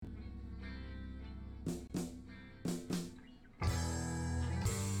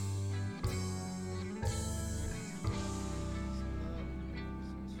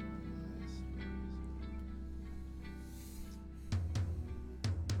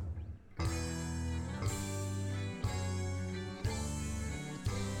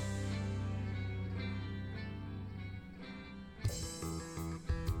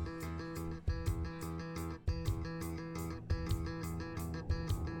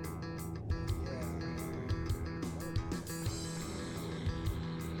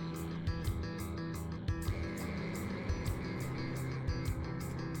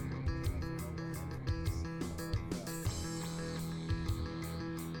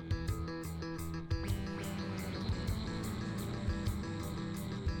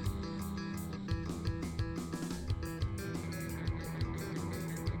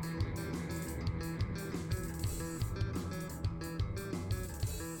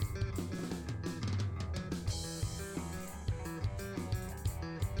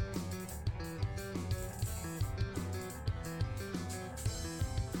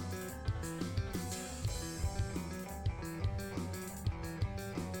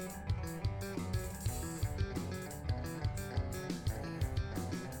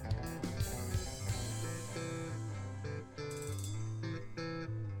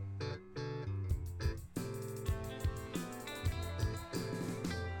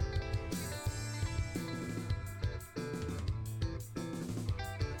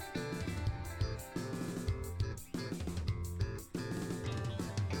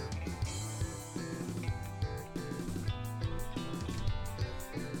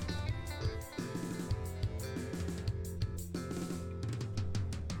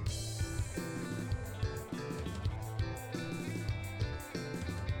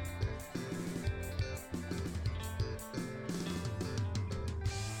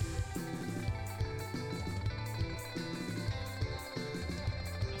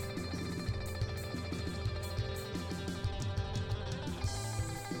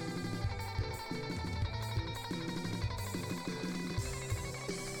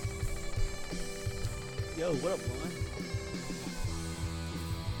Yo, what up, Juan?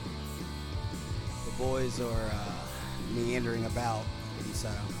 The boys are meandering about, so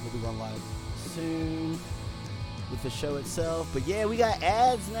we'll be going live soon with the show itself. But yeah, we got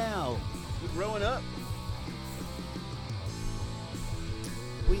ads now. We're growing up.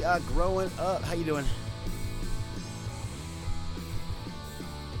 We are growing up. How you doing?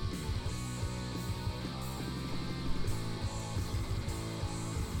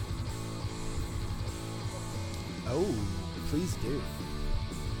 Oh, please do.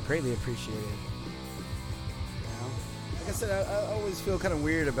 Greatly appreciate it. You know? Like I said, I always feel kind of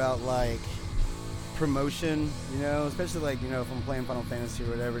weird about like promotion, you know, especially like, you know, if I'm playing Final Fantasy or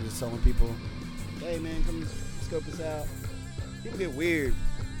whatever, just telling people, hey man, come scope us out. People get weird.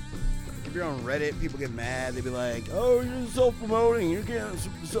 If you're on Reddit, people get mad. They be like, oh, you're self-promoting. You can't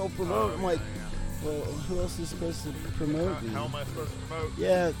self-promote. I'm like, well, who else is supposed to promote me? How am I supposed to promote?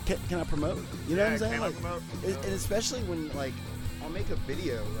 Yeah, can I promote? You know what I'm saying? Can Like, I promote? and especially when, like, I'll make a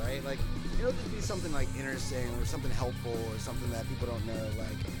video, right? Like, it'll just be something, like, interesting or something helpful or something that people don't know.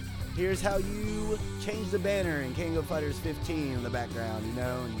 Like, here's how you change the banner in King of Fighters 15 in the background, you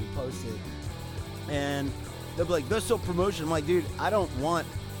know, and you post it. And they'll be like, that's self-promotion. I'm like, dude, I don't want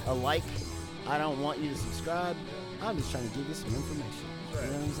a like. I don't want you to subscribe. I'm just trying to give you some information. You know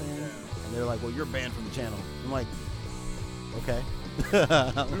what I'm saying? And they're like, well, you're banned from the channel. I'm like, okay. We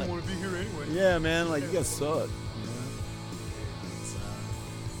don't want to be here anyway. Yeah, man, like, you guys suck. You know?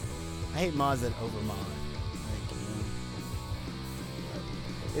 I hate mods that over mod. Like, you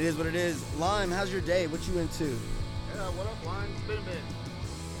know. It is what it is. Lime, how's your day? What you into? Yeah, what up, Line? It's been a bit.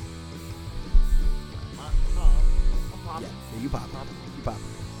 I'm popping. Yeah, you pop. You pop.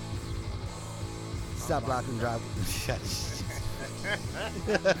 Stop blocking, drop.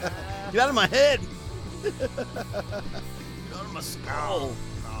 Get out of my head. Get out of my skull.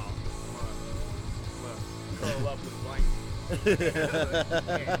 No. I'm gonna curl up with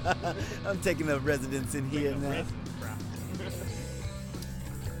blanket. I'm taking up residence in here now.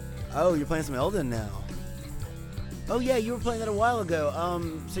 Oh, you're playing some Elden now. Oh yeah, you were playing that a while ago.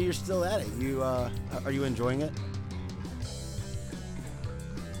 So you're still at it. You are you enjoying it?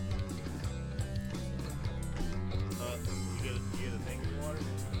 You get a thing in water?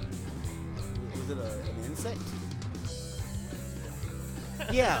 Was it an insect?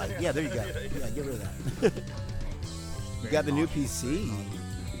 Yeah, there you go. Yeah, get rid of that. You got the new PC.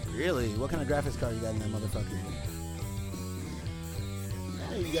 Really? What kind of graphics card you got in that motherfucker?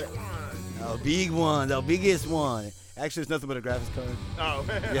 Oh, you got a big one, the biggest one. Actually, it's nothing but a graphics card. Oh.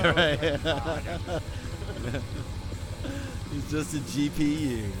 Yeah, right. It's just a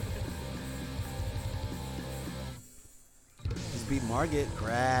GPU. Just beat Margit.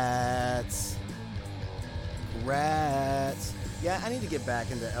 Grats. Yeah, I need to get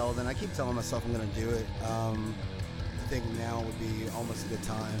back into Elden. I keep telling myself I'm going to do it. I think now would be almost a good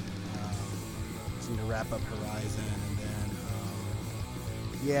time. Just need to wrap up Horizon and then,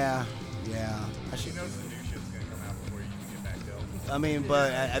 yeah. I should. She knows the new shit's gonna come out before you can get back to Elden. I mean,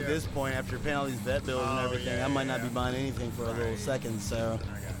 but at this point, after paying all these vet bills and Oh, everything, yeah, I might not yeah. be buying anything for a little Right. second, so I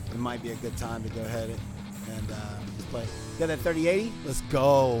got it might be a good time to go ahead and just play. You got that 3080? Let's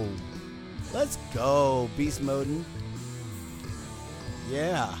go. Let's go, beast modin'.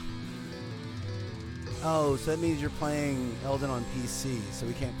 Yeah. Oh, so that means you're playing Elden on PC, so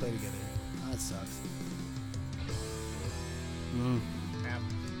we can't play together. Oh, that sucks.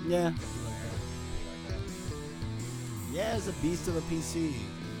 Yeah. Yeah, it's a beast of a PC.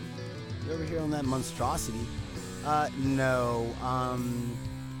 You over here on that monstrosity? No.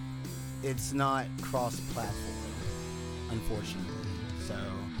 It's not cross-platform, unfortunately. So,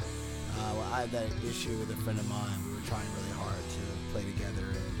 I had that issue with a friend of mine. We were trying really hard to play together,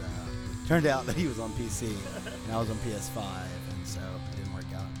 and turned out that he was on PC and I was on PS5, and so it didn't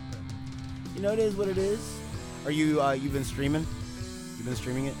work out. But, you know, it is what it is. Are you? You've been streaming? You've been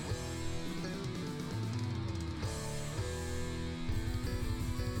streaming it?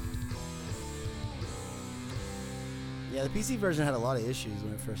 Yeah, the PC version had a lot of issues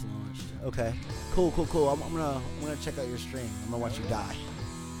when it first launched. Okay, cool. I'm gonna check out your stream. I'm gonna watch you die.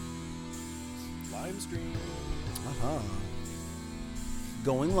 Lime stream.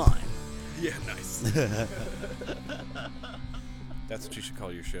 Going live. Yeah, nice. That's what you should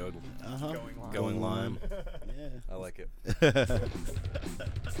call your show. Going lime. Yeah. I like it.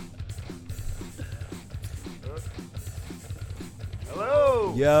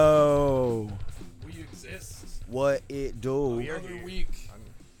 Hello. Yo, We exist. what it do? We are Another here. week.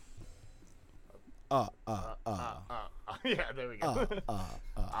 Yeah, there we go.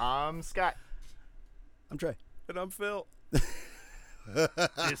 I'm Scott. I'm Trey. And I'm Phil.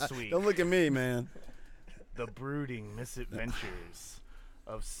 This week. Don't look at me, man. The brooding misadventures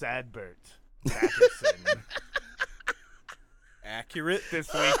of Sadbert Patterson. Accurate.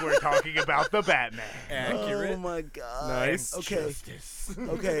 This week we're talking about the Batman. Accurate. Oh my god. Nice. Okay. Justice.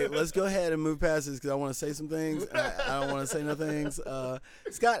 Okay, let's go ahead and move past this because I want to say some things. I don't want to say no things.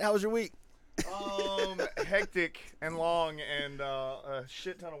 Scott, how was your week? Hectic and long and a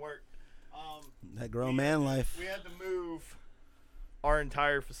shit ton of work. That grown man life. We had to move our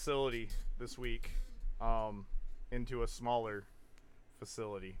entire facility this week into a smaller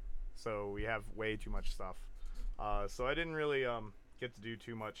facility, so we have way too much stuff. So I didn't really get to do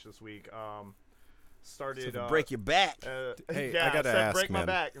too much this week. Started break your back. Hey, yeah, I gotta instead ask, break my man.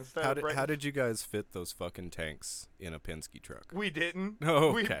 back instead How of did, break. how did you guys fit those fucking tanks in a Penske truck? We didn't.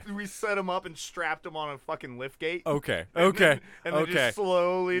 Oh, okay. We set them up and strapped them on a fucking lift gate. Okay. And Okay. then okay. just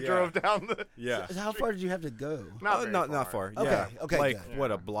slowly Yeah. drove down the. Yeah. How far did you have to go? Not very not far. Okay, Yeah. okay, Like good. what,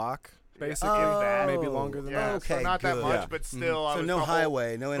 Yeah. a block basically? that. Maybe longer than Yeah, that. so Okay, not that good. much, Yeah. but still. I So was no the whole-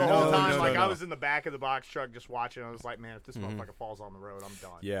 highway, no The internet. whole No, time, no, like no, I no. was in the back of the box truck just watching. I was like, man, if this motherfucker falls on the road, I'm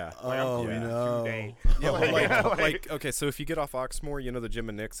done. Yeah. Oh, Like, I'm quitting no. today. Yeah, Like, like okay, so if you get off Oxmoor, you know the Jim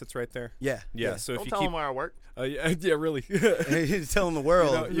and Nick's that's right there? Yeah. Yeah, so if Don't you tell keep him where I work. yeah, really. He's telling the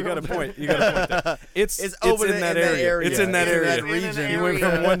world. You got a point. You got a point there. It's over in that area. It's in that It's in area. that region. You went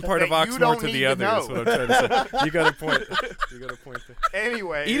from one part of that you Oxmoor don't to need the to other. Is know. what I'm trying to say. You got a point. You got a point there.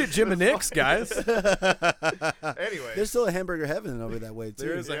 Anyway. Eat at Jim and Nick's, guys. Anyway. There's still a Hamburger Heaven over that way too.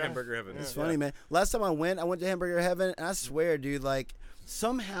 There is a Yeah. hamburger heaven. It's funny, man. Last time I went to Hamburger Heaven, and I swear, dude, like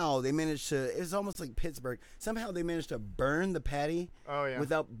somehow they managed to. It was almost like Pittsburgh. Somehow they managed to burn the patty Oh yeah.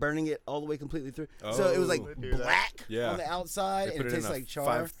 without burning it all the way completely through. So it was like Oh. They do that. black Yeah. on the outside, They and put it it tastes in a like char.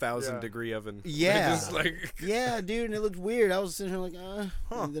 5,000 Yeah. degree oven. Yeah. Just like Yeah, dude, and it looked weird. I was sitting here like,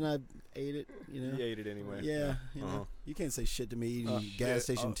 Huh. and then I ate it. You know. you ate it anyway. Yeah, you know, Uh-huh. you can't say shit to me eating Shit. gas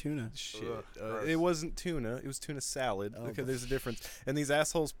station tuna. Shit. Ugh, gross. It wasn't tuna. It was tuna salad. Oh, Okay, but- there's a difference. And these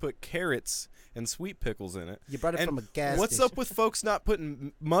assholes put carrots and sweet pickles in it. You brought it And from a gas what's station. up with folks not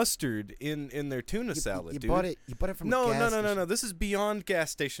putting mustard in their tuna salad, you dude? bought it. You bought it from a No, gas no, no, station. no, no. This is beyond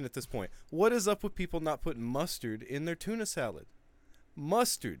gas station at this point. What is up with people not putting mustard in their tuna salad?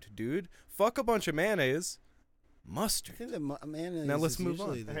 Mustard, dude. Fuck a bunch of mayonnaise. I Mustard. think that mayonnaise Now let's is move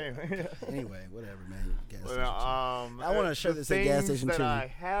on. usually the- Anyway. Anyway, whatever, man. Gas Well, station tuna. I want a shirt the that said gas things station that tuna. I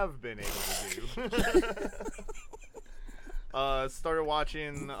have been able to do. Started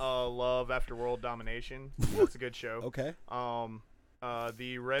watching Love After World Domination. That's a good show. Okay.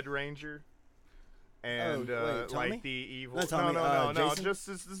 The Red Ranger. And wait, Tommy? like the evil. Not Tommy, no. Jason? Just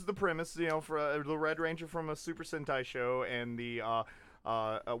this is the premise, you know, for the Red Ranger from a Super Sentai show, and the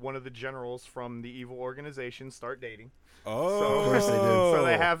one of the generals from the evil organization start dating. Oh, Of course they do. So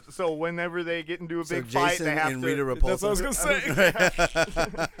they have. So whenever they get into a So big fight, Jason they have and to. Rita That's what I was Repulsa.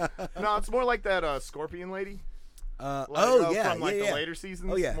 gonna say. No, it's more like that Scorpion lady. Like, Yeah, from like yeah, the yeah. later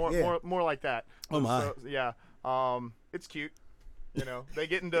seasons. Oh, yeah, more, yeah. more like that. Oh, my. So, yeah. It's cute. You know, they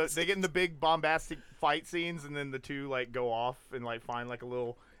get into big bombastic fight scenes, and then the two like go off and like find like a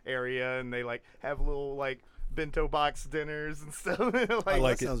little area, and they like have little like bento box dinners and stuff. like, I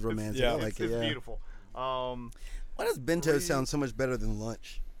like that it. sounds romantic. Yeah. I like it. It's Yeah. beautiful. Why does bento sound so much better than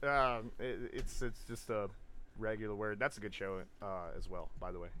lunch? It's just a regular word. That's a good show as well,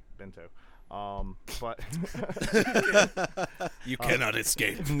 by the way, bento. But You cannot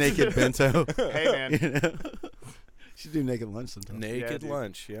escape. Naked bento. hey, man. You know? Should do naked lunch sometime. Naked dude.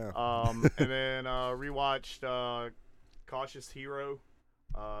 lunch, yeah. And then rewatched Cautious Hero.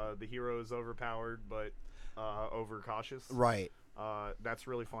 The hero is overpowered, but overcautious. Right. That's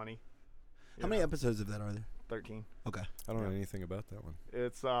really funny. How many episodes of that are there? 13. Okay. I don't know anything about that one.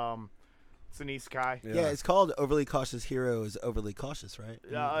 It's an isekai. Yeah, it's called Overly Cautious Hero is Overly Cautious, right?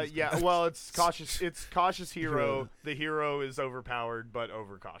 Yeah. Well, it's cautious. It's cautious Hero. hero. The hero is overpowered, but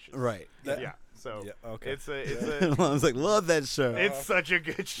overcautious. Right. Yeah. So Yeah, okay. it's a I was like, love that show. it's such a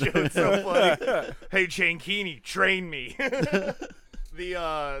good show. It's so funny. Hey, Chankini, train me. The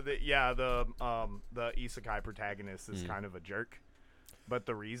isekai protagonist is kind of a jerk. But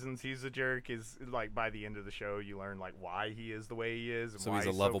the reasons he's a jerk is like by the end of the show you learn like why he is the way he is and So why he's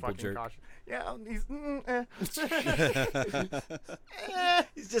a so lovable fucking jerk. cautious. Yeah, he's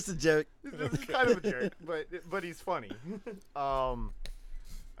He's just a joke. he's kind of a jerk, but he's funny.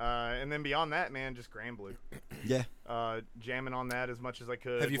 And then beyond that, man, just Grand Blue. Yeah. Jamming on that as much as I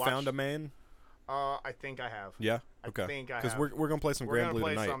could. Have you found a main? I think I have. Yeah. I Okay. think I Because have. we're gonna play some We're Grand gonna Blue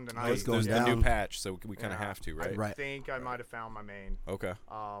play tonight. some tonight. It's going There's the down. new patch, so we kind of Yeah. have to, right? Right. I think I might have found my main. Okay.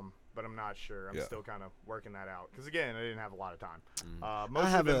 But I'm not sure. I'm Yeah. still kind of working that out because again, I didn't have a lot of time. Mm. Mostly I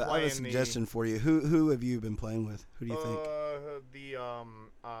have been a playing suggestion for you. Who have you been playing with? Who do you think? The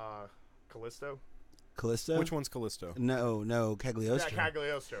Callisto. Callisto? Which one's Callisto? No, Cagliostro. Yeah,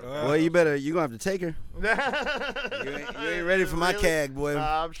 Cagliostro. Oh. Well, you gonna have to take her. You ain't ready for my Really? cag, boy.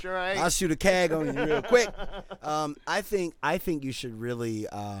 I'm sure I ain't. I'll shoot a cag on you real quick. I think you should really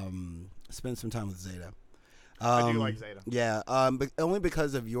spend some time with Zeta. I do like Zeta. Yeah, but only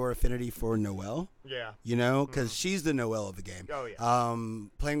because of your affinity for Noelle. Yeah. You know, because she's the Noelle of the game. Oh, yeah.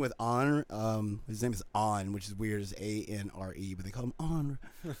 Playing with Anre, his name is An, which is weird, is Anre, but they call him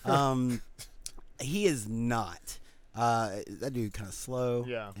Anre. He is not. That dude kind of slow.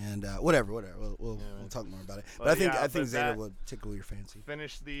 Yeah. And whatever. We'll talk more about it. But I think Zeta that will tickle your fancy.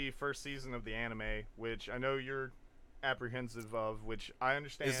 Finished the first season of the anime, which I know you're apprehensive of, which I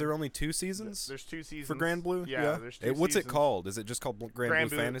understand. Is there only 2 seasons? There's 2 seasons For Grand Blue? Yeah, there's 2 What's seasons. it called? Is it just called Grand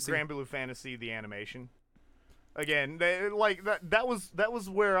Blue Fantasy? Grand Blue Fantasy, the animation. Again, that was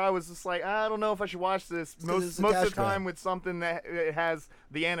where I was just like, I don't know if I should watch this. Most of the time with something that it has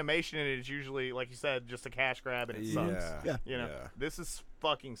the animation in it, it's usually, like you said, just a cash grab and it sucks. Yeah. You know, this is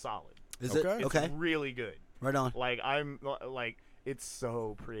fucking solid. Is Okay. it? It's Okay. really good. Right on. It's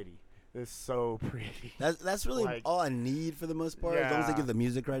so pretty. It's so pretty. That's really Like- all I need for the most part. As long as they Yeah. give the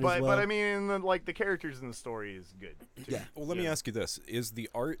music right But as well. I mean, the characters in the story is good. Too. Yeah. Well, let me ask you this: is the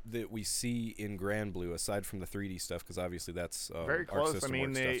art that we see in Grand Blue, aside from the 3D stuff, because obviously that's Very Arc close. I System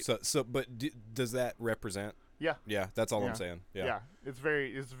mean, Works stuff. But does that represent? Yeah. Yeah, that's all Yeah. I'm saying. Yeah. It's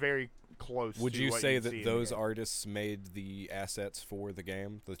very close. Would to you what say you'd see that in the those game. artists made the assets for the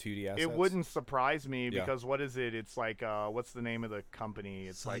game, the 2D assets? It wouldn't surprise me Yeah. because what is it? It's like what's the name of the company?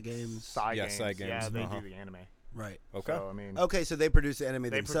 It's like Cygames. Cygames. Yeah, Cygames, Yeah, they uh-huh. do the anime. Right. Okay. So I mean, Okay, so they produce the anime they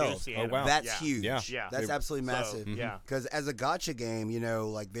themselves. produce the Oh, anime. wow. That's yeah. huge. Yeah. Yeah. That's They- absolutely So, massive. yeah. Because as a gotcha game, you know,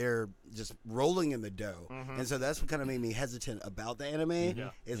 like they're just rolling in the dough, and so that's what kind of made me hesitant about the anime. Yeah.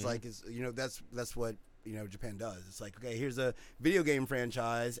 It's like, you know, that's what Japan does. It's like, okay, here's a video game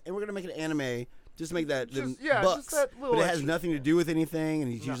franchise, and we're gonna make an anime. Just make that them Just- yeah, bucks, just that little but it has extra- nothing to do with anything,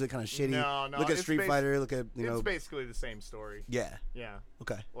 and he's No. usually kind of shitty. No, Look at it's Street Fighter. Look at It's basically the same story. yeah. Yeah.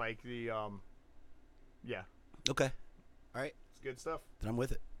 Okay. Like the yeah, Okay. All right. it's good stuff. Then I'm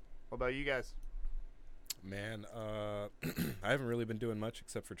with it. What about you guys? Man, I haven't really been doing much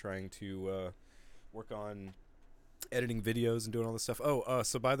except for trying to work on editing videos and doing all this stuff. Oh,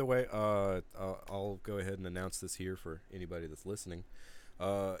 so by the way, I'll go ahead and announce this here for anybody that's listening.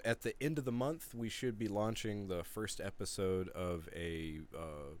 At the end of the month, we should be launching the first episode of a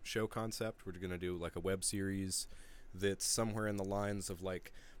show concept. We're going to do like a web series that's somewhere in the lines of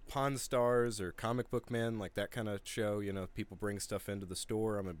like Pawn Stars or Comic Book Men, like that kind of show. You know, people bring stuff into the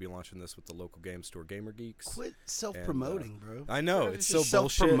store. I'm going to be launching this with the local game store, Gamer Geeks. Quit self-promoting, bro. I know, Yeah, it's it's so just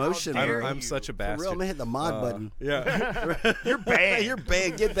bullshit. self-promotion, How bro. dare I'm you. such a For bastard. real, I'm gonna hit the mod button. Yeah. You're banned. You're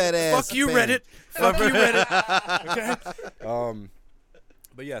banned. Get that ass. Fuck you, banned. Reddit. Fuck you, Reddit. Okay.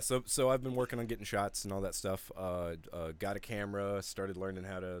 But yeah, so I've been working on getting shots and all that stuff. Got a camera, started learning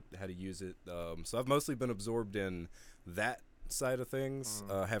how to use it. So I've mostly been absorbed in that side of things.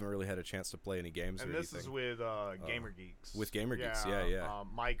 Haven't really had a chance to play any games And or this anything. is with Gamer Geeks. with Gamer Geeks, yeah.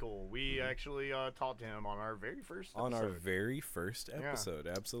 Michael, we actually talked to him on our very first On our episode. very first episode,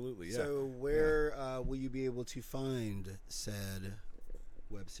 absolutely, yeah. So where will you be able to find said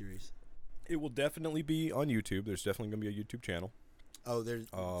web series? It will definitely be on YouTube. There's definitely gonna be a YouTube channel. Oh, they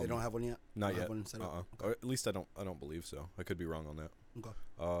don't have one yet. Not Don't have yet. one set up? Okay. Or at least I don't believe so. I could be wrong on that.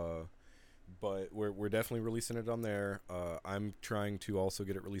 Okay. But we're definitely releasing it on there. I'm trying to also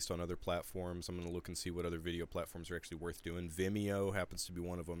get it released on other platforms. I'm going to look and see what other video platforms are actually worth doing. Vimeo happens to be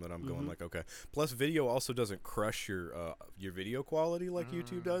one of them that I'm going like, okay. Plus, video also doesn't crush your video quality like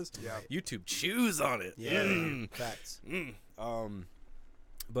YouTube does. Yeah. YouTube chews on it. Yeah. Facts.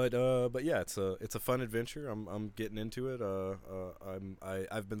 But yeah, it's a fun adventure. I'm getting into it.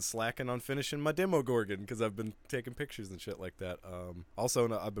 I've been slacking on finishing my demo Gorgon because I've been taking pictures and shit like that. Also,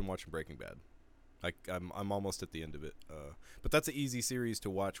 I've been watching Breaking Bad. I'm almost at the end of it. But that's an easy series to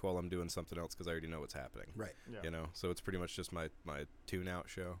watch while I'm doing something else because I already know what's happening. Right. Yeah. You know, so it's pretty much just my tune-out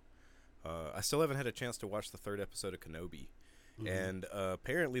show. I still haven't had a chance to watch the third episode of Kenobi, and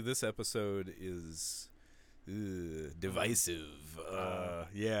apparently this episode is divisive.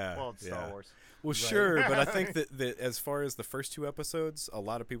 Yeah. Well, it's Star Wars. Well, sure, but I think that as far as the first 2 episodes, a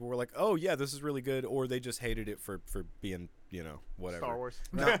lot of people were like, "Oh yeah, this is really good," or they just hated it for being, whatever. Star Wars.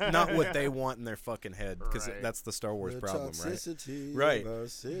 Not what they want in their fucking head, because Right. that's the Star Wars The problem, right? toxicity Right. of our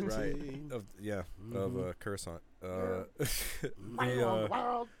city. Right. Of Coruscant. My own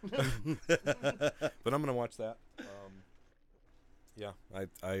world. But I'm gonna watch that. Yeah,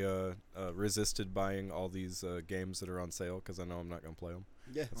 I resisted buying all these games that are on sale because I know I'm not gonna play them.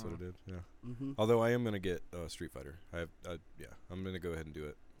 Yeah. That's what I did. Yeah. Although I am gonna get Street Fighter. I'm gonna go ahead and do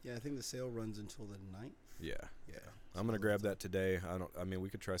it. Yeah, I think the sale runs until the 9th. Yeah. Yeah. I'm gonna grab that today. I mean, we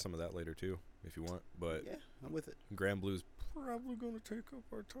could try some of that later too, if you want. But Yeah, I'm with it. Grand Blue's probably gonna take up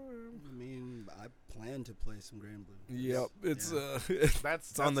our time. I mean, I plan to play some Grand Blue. Yep, it's Yeah.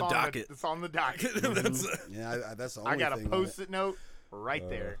 That's on the docket. It's on the docket. That's Yeah, that's the only I got a thing on it. post-it note right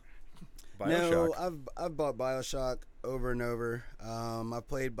there. BioShock. No, I've bought BioShock over and over. I've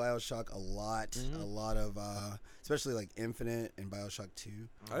played BioShock a lot, Mhm. a lot of, especially like Infinite and BioShock 2.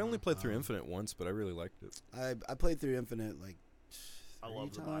 I only played through Infinite once, but I really liked it. I played through Infinite like I 3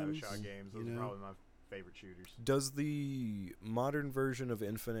 love the times, BioShock games. Those you are know? probably my favorite shooters. Does the modern version of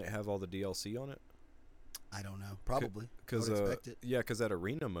Infinite have all the DLC on it? I don't know. Probably. I Because would expect it. yeah, because that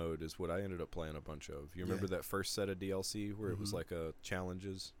arena mode is what I ended up playing a bunch of. You remember Yeah. that first set of DLC where it was Mhm. like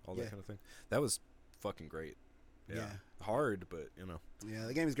challenges, all that Yeah. kind of thing. That was fucking great. Yeah. Hard, but you know. Yeah,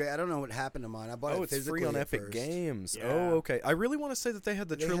 the game is great. I don't know what happened to mine. I bought it It's physically free on at Epic first. Games. Yeah. Oh, okay. I really want to say that they had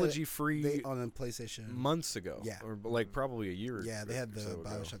the They had it- trilogy free They on the PlayStation. months ago. Yeah. Or like probably a year. Yeah, they had the or so ago.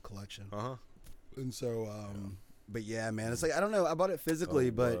 BioShock collection. Uh-huh. And so, but yeah, man, it's like I don't know. I bought it physically,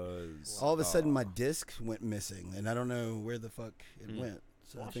 but all of a sudden my disc went missing, and I don't know where the fuck it Hmm. went.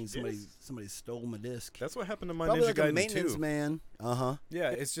 So I Lost think your somebody stole my disc. That's what happened to my Probably Ninja like a Gaiden maintenance 2. man. Yeah,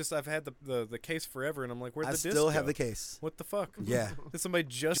 it's just I've had the case forever, and I'm like, where'd I the disc still have go? the case. What the fuck? Yeah, Did somebody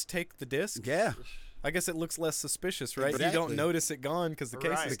just take the disc? yeah. I guess it looks less suspicious, right? You Exactly. don't notice it gone because the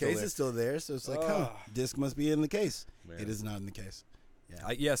case Right. is The still case there. is still there, so it's like, Ugh. disc must be in the case. Man. It is not in the case.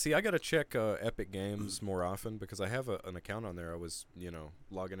 Yeah. Yeah, see, I got to check Epic Games more often because I have an account on there. I was,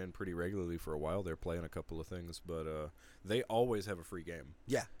 logging in pretty regularly for a while. They're playing a couple of things, but they always have a free game.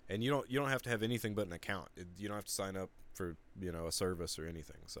 Yeah. And you don't have to have anything but an account. You don't have to sign up for a service or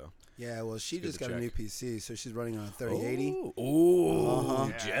anything. So Yeah, well, she It's good just to got a check. new PC, so she's running on a 3080. Oh, Uh-huh.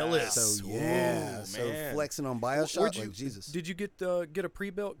 Yeah. jealous. So yeah, Ooh, so man. flexing on Where'd BioShock, you- like Jesus. Did you get a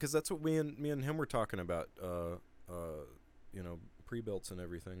pre-built? Because that's what me and him were talking about. Pre-builts and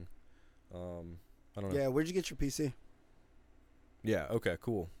everything. I don't know. Yeah, where'd you get your PC? Yeah. Okay.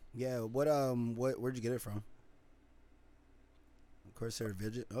 Cool. Yeah, where'd you get it from? Corsair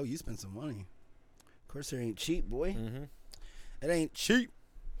Vidget. Oh, you spent some money. Corsair ain't cheap, boy. Mm-hmm. It ain't cheap.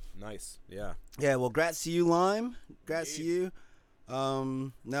 Nice. Yeah. Yeah, well, grats to you, Lime. Grats to you.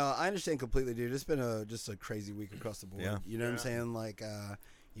 No, I understand completely, dude. It's been just a crazy week across the board. Yeah. You know what I'm Yeah. saying? Like,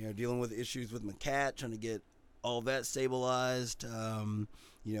 dealing with issues with my cat, trying to get all that stabilized.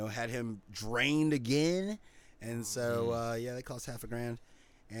 Had him drained again. And so, that cost $1,000.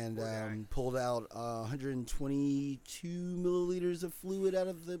 And Poor guy. pulled out 122 milliliters of fluid out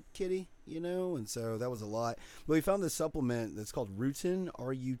of the kitty, and so that was a lot. But we found this supplement that's called Rutin,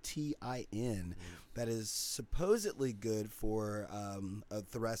 Rutin, that is supposedly good for a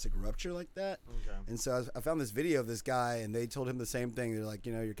thoracic rupture like that. Okay. And so I found this video of this guy, and they told him the same thing. They're like,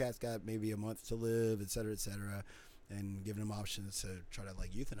 your cat's got maybe a month to live, et cetera, and giving him options to try to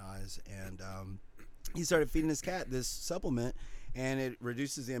like euthanize. And he started feeding his cat this supplement, and it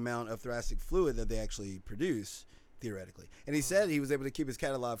reduces the amount of thoracic fluid that they actually produce, theoretically. And he said he was able to keep his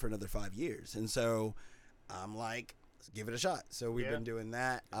cat alive for another 5 years. And so I'm like, let's give it a shot. So we've Yeah. been doing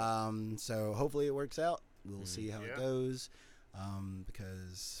that. So hopefully it works out. We'll see how it Yeah. goes.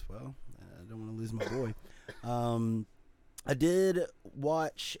 Because, well, I don't want to lose my boy. I did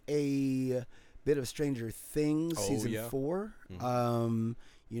watch a bit of Stranger Things Oh, season yeah. 4. Mhm.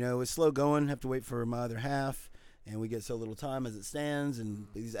 It's slow going. Have to wait for my other half, and we get so little time as it stands. And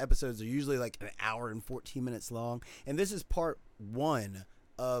these episodes are usually like an hour and 14 minutes long. And this is part 1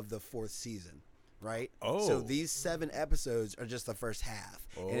 of the 4th season, right? So Oh. these 7 episodes are just the first half,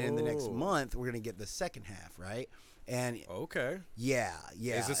 and in the next Oh. month we're gonna get the second half, right? And Okay. yeah.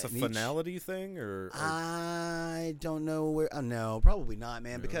 Is this a and each- finality thing or? I don't know where. No, probably not,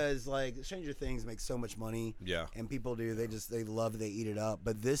 man. Yeah. Because like Stranger Things makes so much money, Yeah. and people do. They love. They eat it up.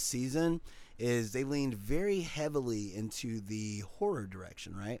 But this season they leaned very heavily into the horror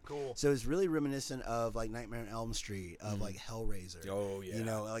direction, right? Cool. So it's really reminiscent of like Nightmare on Elm Street, of like Hellraiser. Oh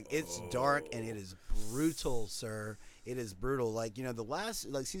yeah. Like it's dark and it is brutal, sir. It is brutal. Like the last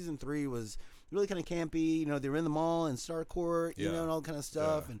season 3 was really kind of campy. They were in the mall and Starcourt, Yeah. and all kind of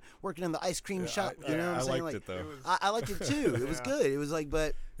stuff, Yeah. and working in the ice cream Yeah, shop. I, You know what I I'm saying? liked Like, it though. It was, I liked it too. It was Yeah. good. It was like,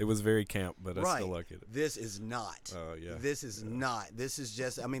 but It was very camp, but I right, still like it. this is not. Oh yeah. This is not. This is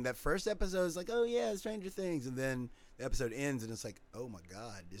just. I mean, that first episode is like, oh yeah, Stranger Things, and then the episode ends, and it's like, oh my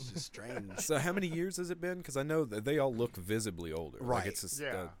god, this is strange. So how many years has it been? Because I know that they all look visibly older. Right. Like it's just,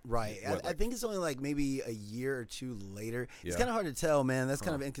 Yeah. Right. What, I like- think it's only like maybe a year or 2 later. It's Yeah. kind of hard to tell, man. That's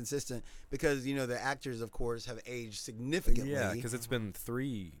kind Huh. of inconsistent because the actors, of course, have aged significantly. yeah, because it's been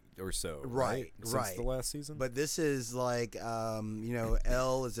 3 or so. Right, Since right. the last season. But this is like,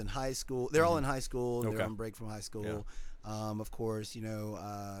 Elle is in high school. They're all in high school. They're Okay. on break from high school. Of course,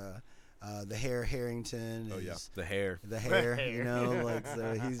 the Harrington. oh Is yeah, the hair. The hair, like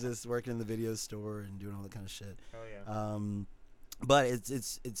so he's just working in the video store and doing all that kind of shit. Oh yeah. But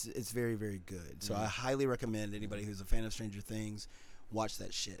it's very, very good. So I highly recommend anybody who's a fan of Stranger Things watch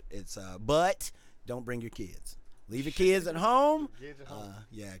that shit. It's but don't bring your kids. Leave your kids at home. Kids at home.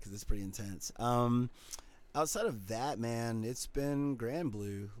 Yeah, because it's pretty intense. Outside of that, man, it's been Grand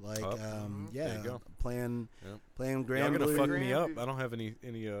Blue. Like, yeah, There you go. playing Y'all Grand gonna Blue. fuck me Grand up. Blue. I don't have any.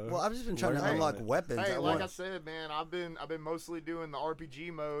 Well, I've just been trying to learning unlock on it. weapons. Hey, I like want- I said, man, I've been mostly doing the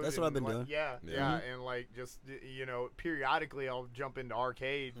RPG mode. That's what I've and, been like, doing. Yeah, Yeah. and like just periodically I'll jump into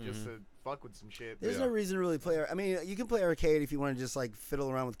arcade just to fuck with some shit. There's Yeah. no reason to really play. I mean, you can play arcade if you want to just like fiddle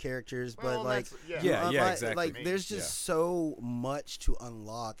around with characters, Well, but like, that's- Yeah, you- exactly. Like, there's just so much to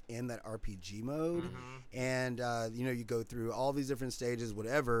unlock in that RPG mode, and you go through all these different stages,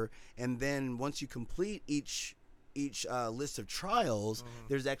 whatever, and then once you complete each list of trials,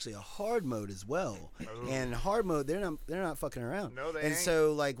 there's actually a hard mode as well. Oh. And hard mode, they're not fucking around. No, they and ain't.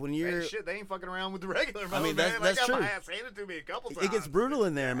 so like when you're Man, shit, they ain't fucking around with the regular mode. I mean, man. that's I got true. my ass handed to me a couple times. it gets brutal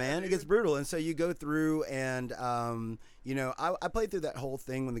in there, man. It dude. gets brutal, and so you go through, and I played through that whole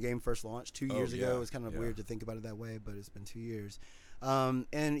thing when the game first launched 2 years ago. yeah, It was kind of yeah. weird to think about it that way, but it's been 2 years, and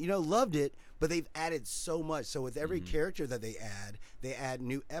loved it. But they've added so much. So with every character that they add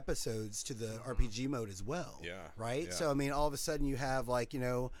new episodes to the RPG mode as well. Yeah, Right. yeah. So I mean, all of a sudden you have like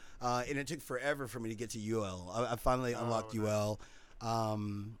and it took forever for me to get to UL. I finally unlocked UL.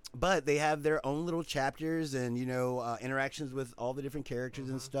 But they have their own little chapters and interactions with all the different characters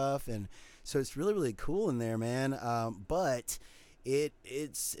and stuff, and so it's really, really cool in there, man. But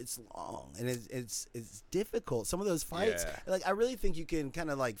it's long and it's difficult. Some of those fights, Yeah. like I really think you can kind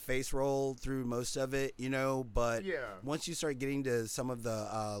of like face roll through most of it, but Yeah. once you start getting to some of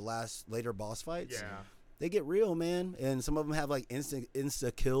the later boss fights, Yeah. they get real, man. And some of them have like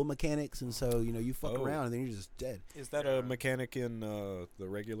insta kill mechanics, and so you fuck Oh. around and then you're just dead. Is that a mechanic in the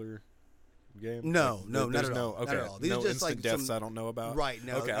regular game? No, Like, no, not there's at no, all, not okay, at all. These no are just, instant like, deaths some- I don't know about. Right?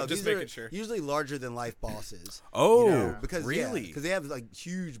 No, Okay, I'm just these making are sure. usually larger than life bosses. Oh, because really? Because they have like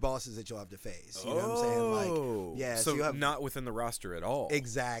huge bosses that you'll have to face. You know what I'm saying? Oh, Like, yeah. So you have not within the roster at all.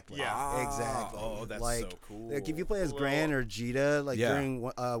 exactly. Yeah. Exactly. Oh, that's like, so cool. Like if you play as Well, Gran or Jita, like Yeah. during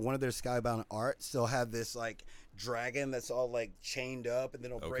one of their Skybound arts, they'll have this like dragon that's all like chained up, and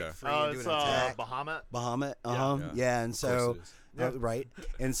then it'll break Okay. free Oh, and do it's an attack. Bahamut. Bahamut. Yeah. Yeah. And Of course so it is. right.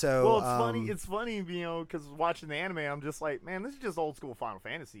 And so Well, it's funny. It's funny, because watching the anime, I'm just like, man, this is just old school Final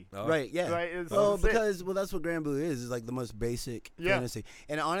Fantasy. Oh. right. Yeah. Right, it's- Well, it's it. because that's what Grand Blue is like the most basic Yeah. fantasy.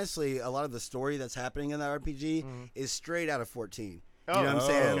 And honestly, a lot of the story that's happening in that RPG is straight out of 14. You know what I'm Oh,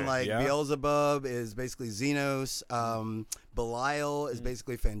 saying? okay. Like Yeah. Beelzebub is basically Xenos. Belial is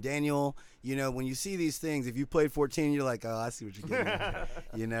basically Fandaniel. When you see these things, if you played 14, you're like, oh, I see what you're getting at.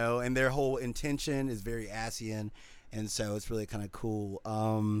 And their whole intention is very Asian, and so it's really kind of cool.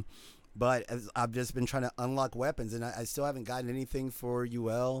 But I've just been trying to unlock weapons, and I still haven't gotten anything for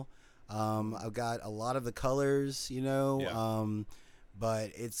UL. I've got a lot of the colors, Yeah.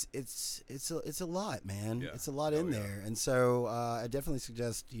 but it's a lot, man. Yeah. It's a lot Oh, in yeah. there, and so I definitely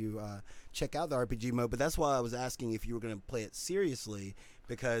suggest you check out the RPG mode. But that's why I was asking if you were going to play it seriously,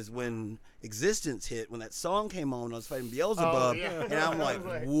 because when Existence hit, when that song came on, I was fighting Beelzebub, yeah. and I'm I like, was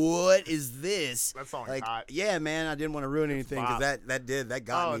like- what is this? That song's Like, hot. yeah, man, I didn't want to ruin anything because bop. that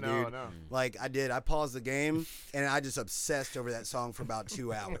got Oh, me, no, dude. no. Like I did. I paused the game and I just obsessed over that song for about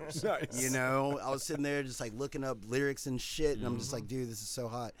 2 hours. Nice. I was sitting there just like looking up lyrics and shit, and I'm just like, dude, this is so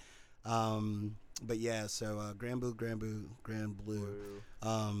hot. But yeah, so Grand Blue.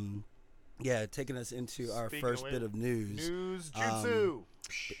 Yeah, taking us into our Speaking first of bit of news. News Jutsu.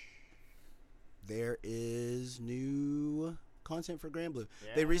 There is new content for Grand Blue.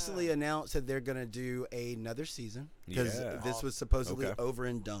 They recently announced that they're gonna do another season because Yeah. this was supposedly Okay. over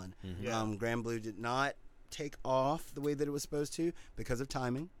and done. Yeah. Grand Blue did not take off the way that it was supposed to because of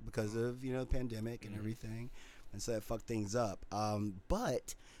timing, because of the pandemic and everything, and so that fucked things up.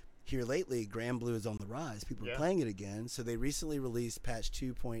 But here lately, Grand Blue is on the rise. People are Yeah. playing it again. So they recently released patch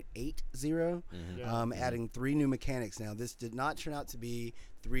 2.80, Yeah. adding 3 new mechanics. Now, this did not turn out to be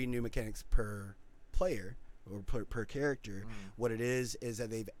 3 new mechanics per player or per character. What it is that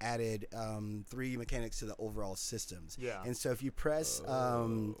they've added 3 mechanics to the overall systems. Yeah. And so if you press,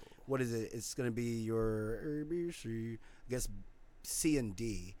 what is it? It's going to be your, I guess, C and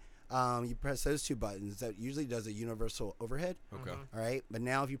D. you press those two buttons. That usually does a universal overhead. Okay. Mhm. All right, but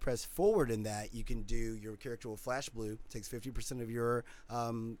now if you press forward in that, you can do your character will flash blue. Takes 50% of your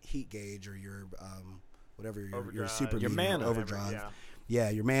heat gauge or your whatever your Overdrive, super Your meter, mana. overdrive. Yeah. Yeah,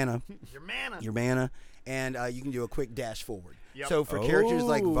 your mana, Your mana. and you can do a quick dash forward. Yep. So for characters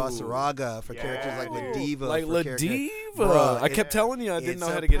like Oh. Vasaraga, for characters like Yeah. Ladiva, Like for character- Ladiva. Bruh, I kept it- telling you I didn't it's know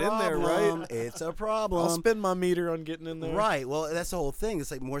how a to get in there, problem. right? It's a problem. I'll spend my meter on getting in there. Right. Well, that's the whole thing. It's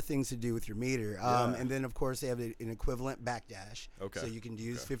like more things to do with your meter. Yeah. And then, of course, they have an equivalent backdash. Okay. So you can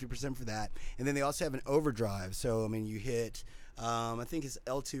use 50% for that. And then they also have an overdrive. So, I mean, you hit, I think it's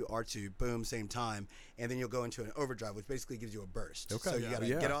L2, R2, boom, same time. And then you'll go into an overdrive, which basically gives you a burst. Okay. So you Yeah. got to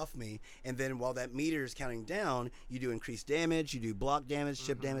Yeah. get off me. And then while that meter is counting down, you do increased damage, you do block damage,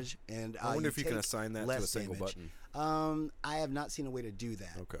 chip damage. And I wonder if you can take assign that to less a single damage. button. I have not seen a way to do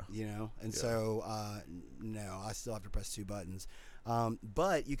that. Okay. You know, and Yeah. so no, I still have to press two buttons.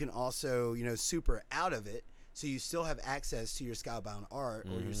 But you can also, super out of it, so you still have access to your Skybound art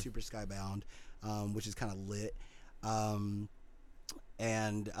or your Super Skybound, which is kind of lit.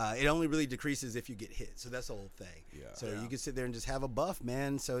 And it only really decreases if you get hit. So that's the whole thing. Yeah. So Yeah. you can sit there and just have a buff,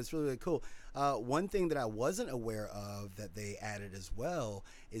 man. So it's really, really cool. One thing that I wasn't aware of that they added as well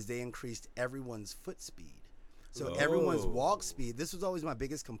is they increased everyone's foot speed. So everyone's walk Oh. speed. This was always my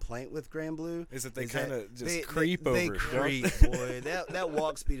biggest complaint with Grand Blue. Is that they that kinda just they- creep they over it, don't creep, they? boy. That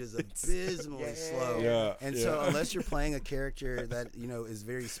walk speed is abysmally Yeah. slow. Yeah, And yeah. so unless you're playing a character that is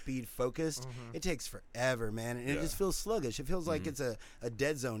very speed focused, it takes forever, man, and it Yeah. just feels sluggish. It feels like it's a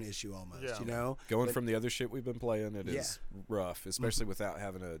dead zone issue almost. Yeah. Going But- from the other shit we've been playing, it is Yeah. rough, especially without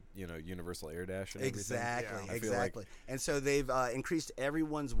having a universal air dash and everything. Exactly, Yeah. I feel like- exactly. And so they've increased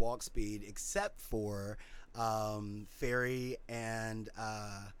everyone's walk speed except for Fairy and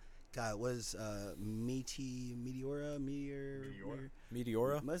God, what is Meteora?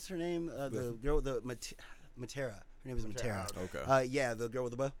 Meteora. What's her name? The girl, Matera. Her name is Matera. Okay. Yeah, the girl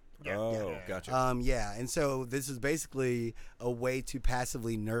with the bow. Yeah. Oh, Yeah. gotcha. Yeah, and so this is basically a way to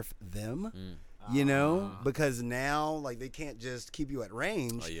passively nerf them. Mm. Because now like they can't just keep you at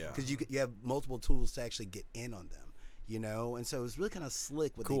range Oh, yeah. because you have multiple tools to actually get in on them. And so it was really kind of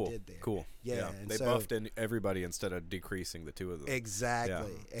slick what Cool. they did there. Cool. Yeah, and They so- buffed in everybody instead of decreasing the two of them. Exactly.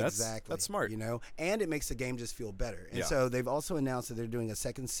 Yeah. That's- Exactly. that's smart. And it makes the game just feel better. And Yeah. so they've also announced that they're doing a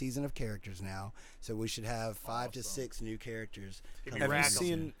second season of characters now. So we should have 5 to Awesome. 6 new characters. Give me coming Have you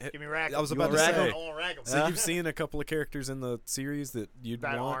Rackham. seen? Give me Rackham. I was You about want to Rackham? say. I want Rackham. So you've seen a couple of characters in the series that you'd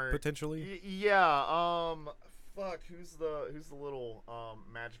That want aren't- potentially? Yeah. Fuck. Who's the little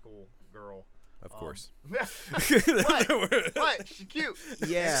magical girl? Of course. What? She's cute.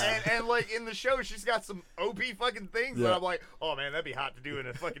 Yeah. And like in the show, she's got some OP fucking things that Yeah. I'm like, oh man, that'd be hot to do in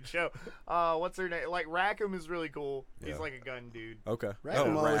a fucking show. What's her name? Like Rackham is really cool. He's Yeah. like a gun dude. Okay.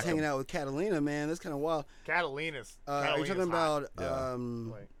 Rackham always Rackham. hanging out with Catalina, man. That's kind of wild. Catalina's. Are you talking Catalina's hot. about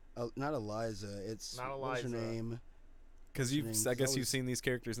Like, not Eliza? It's Not what's her Eliza. name? Because What's her name? I guess That you've was- seen these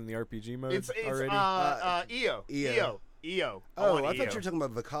characters in the RPG mode it's already. EO. EO. EO. Oh, want I thought EO. you were talking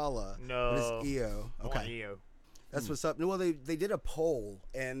about Vakala. No. But it's EO. I want Okay. EO. That's what's up. Well, they did a poll,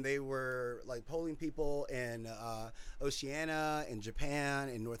 and they were like polling people in Oceania, in Japan,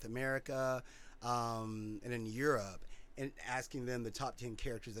 in North America, and in Europe, and asking them the top 10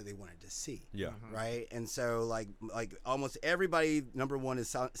 characters that they wanted to see. Yeah. Right, and so like almost everybody number one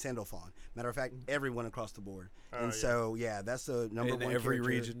is Sandalphon. Matter of fact, everyone across the board. And yeah. so yeah, that's the number In one every character.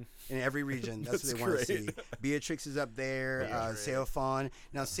 region. In every region, that's what That's they want to see. great. Beatrix is up there. Beatrix. Seophon.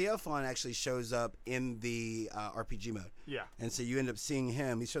 Now Seophon actually shows up in the RPG mode. Yeah. And so you end up seeing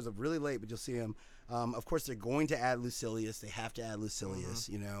him. He shows up really late, but you'll see him. Of course, they're going to add Lucilius. They have to add Lucilius.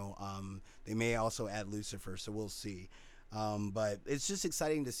 They may also add Lucifer, so we'll see. But it's just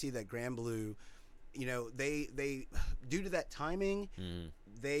exciting to see that Grand Blue, they due to that timing,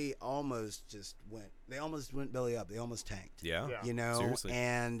 they almost went belly up. They almost tanked. Yeah. Yeah. Seriously.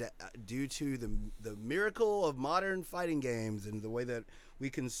 And due to the miracle of modern fighting games and the way that we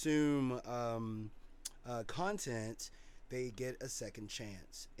consume content, they get a second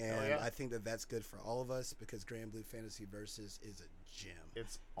chance. And yeah. I think that that's good for all of us because Grand Blue Fantasy Versus is a gem.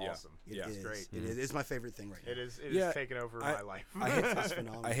 It's Yeah. awesome. It Yeah. is. It's great. It is. It's my favorite thing right now. It is. It Yeah, is taking over I- my life. I hate, It's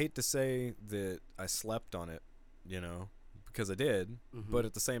phenomenal. I hate to say that I slept on it, because I did, but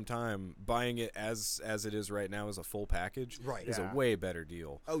at the same time, buying it as it is right now as a full package Right. is Yeah. a way better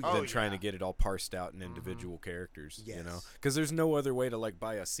deal Oh, than yeah. trying to get it all parsed out in individual characters. You know, Yes. because there's no other way to like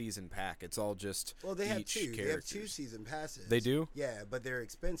buy a season pack. It's all just Well, they have each two. They have two characters. season passes. They do? Yeah, but they're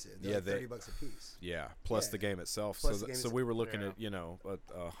expensive. They're Yeah, like they- $30 a piece. Yeah, plus Yeah. the game itself. Plus so the game so is- we were looking Yeah. at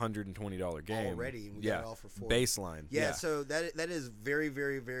a $120 game Already, and we got yeah, it all for $40. baseline. Yeah, so that is very,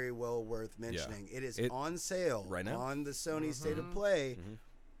 very, very well worth mentioning. It is on sale right now? on the Sony State of Play.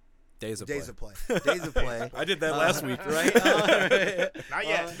 Days of Days play. of Play. Days of Play. I did that last week. Right? Not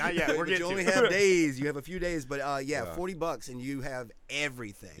yet. Not yet. We're but getting you only to it. have days. You have a few days, but Yeah. $40 and you have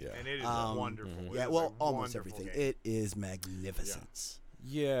everything. Yeah. And it is Um, wonderful. It Yeah, is well, a almost wonderful everything. game. It is magnificence.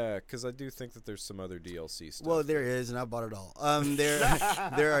 Yeah, because I do think that there's some other DLC stuff. Well, there is, and I bought it all.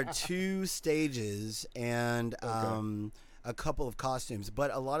 There are 2 stages and a couple of costumes,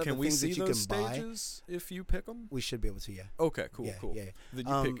 but a lot of Can the we things see that you those can buy, stages if you pick them? we should be able to. Yeah. Okay, cool, Yeah, cool. yeah. Then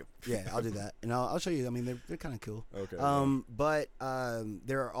you pick them. Yeah, I'll do that, and I'll show you. I mean, they're kind of cool. Okay. But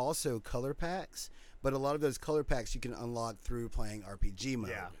there are also color packs. But a lot of those color packs you can unlock through playing RPG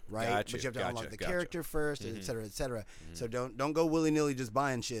mode, Yeah. right? Gotcha, But you have to gotcha, unlock the gotcha. character first, et cetera, et cetera. So don't go willy nilly just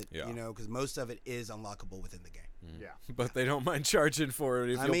buying shit, Yeah. you know, because most of it is unlockable within the game. Yeah. But they don't mind charging for it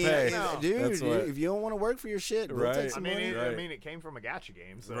if I you'll mean, pay. No. dude, That's what- if you don't want to work for your shit, we'll Right. take I some mean, money. it, it came from a gacha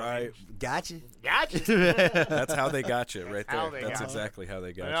game, so Right. Gotcha. Gotcha. That's how they got you right how there. they That's got you. exactly how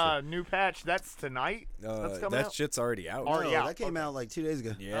they got New patch. That's tonight. you. That's coming That out. shit's already out. Already No, out. that came Okay. out like 2 days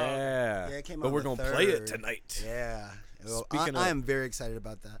ago. Yeah. Yeah, it came but out we're on the gonna play it 3rd. tonight. Yeah. Well, Speaking I of- am very excited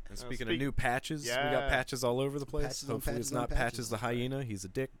about that. And speaking of speak- new patches, we got Yeah. patches all over the place. Patches on Hopefully patches it's on not patches. Patches the Hyena. He's a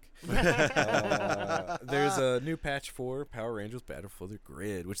dick. There's a new patch for Power Rangers Battle for the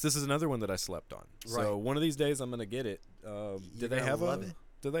Grid, which this is another one that I slept on. So Right. one of these days I'm gonna get it. You're Do they gonna have love it.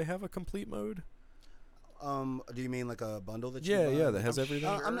 Do they have a complete mode? Do you mean like a bundle that you Yeah, buy? yeah, that has everything.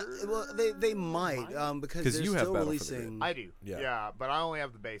 I'm not, well, they might because 'Cause they're you have still Battle for the Grid. releasing. I do. Yeah. Yeah, but I only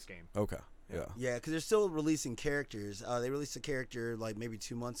have the base game. Okay. Yeah. Yeah, because they're still releasing characters. They released a character like maybe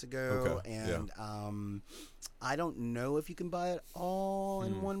 2 months ago, Okay, yeah. and I don't know if you can buy it all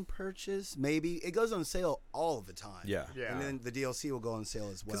in one purchase. Maybe it goes on sale all the time. Yeah. Yeah. and then the DLC will go on sale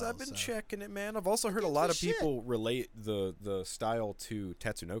as well. Because I've been so. checking it, man. I've also heard a It's lot the of shit. people relate the style to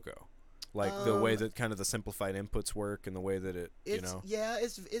Tatsunoko, like the way that kind of the simplified inputs work and the way that it, you It's know. yeah,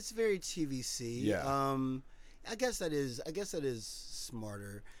 it's very TVC. Yeah. I guess that is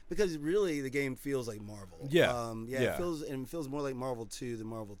smarter because really the game feels like Marvel. Yeah. It feels more like Marvel 2 than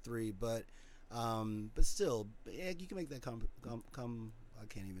Marvel 3, but still, yeah, you can make that come. I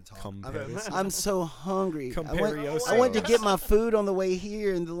can't even talk. Comparison. I'm so hungry. Comparioso. I went to get my food on the way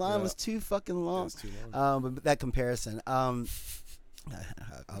here, and the line Yeah. was too fucking It long. was too long. But that comparison.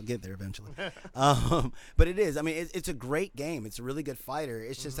 I'll get there eventually. But it is. I mean, it's a great game. It's a really good fighter.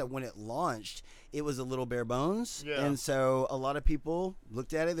 It's just that when it launched, it was a little bare bones. Yeah. And so a lot of people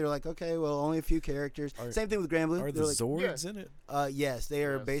looked at it. They're like, okay, well, only a few characters. Same thing with Granblue. Are They're the like, Zords in it? yes, they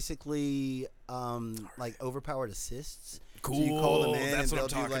are Yes. basically like overpowered assists. Cool. So you call them in That's and what I'm they'll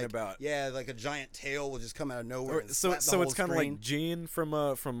do, talking like, about. Yeah, like a giant tail will just come out of nowhere. Or, and so slap the so whole it's kind of screen. like Jean from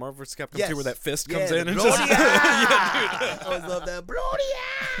Marvel vs. Capcom 2, Yes. where that fist Yeah, comes the in and Brody just I always love that. Brody.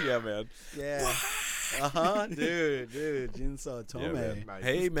 yeah, man. Yeah. Dude. Jinsaw Tome. Yeah, man. Nice.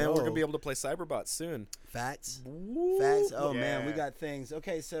 Hey, man, we're gonna dope. be able to play Cyberbot soon. Facts. Woo. Facts. Oh man, we Yeah. got things.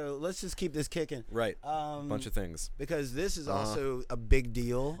 Okay, so let's just keep this kicking. Right. Bunch of things. Because this is also a big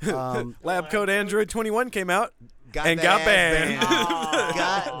deal. Lab Code Android 21 came out. Got And the got ass banned.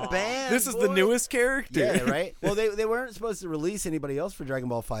 Got banned. This is the boy. newest character. Yeah, right. Well, they weren't supposed to release anybody else for Dragon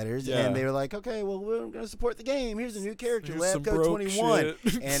Ball Fighters, Yeah. and they were like, okay, well, we're going to support the game. Here's a new character, Here's Lab some Code broke 21.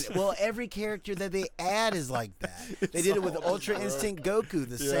 shit. And well, every character that they add is like that. They did it with Ultra Instinct Goku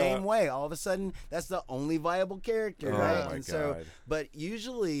the same way. All of a sudden, that's the only viable character, Oh right? my And so, God. but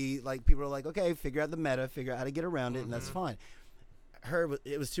usually, like people are like, okay, figure out the meta, figure out how to get around it, and that's fine.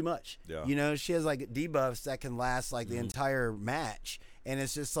 It was too much. Yeah. You know, she has like debuffs that can last like the entire match, and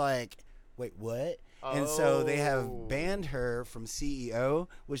it's just like, wait, what? And so they have Oh. banned her from CEO,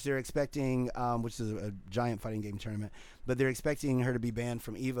 which they're expecting, which is a giant fighting game tournament, but they're expecting her to be banned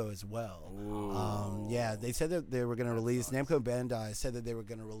from Evo as well. Yeah, they said that they were going to release, Namco Bandai said that they were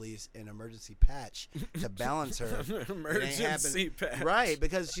going to release an emergency patch to balance her. It ain't Emergency happened. patch. Right,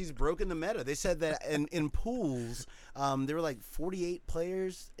 because she's broken the meta. They said that in pools, there were like 48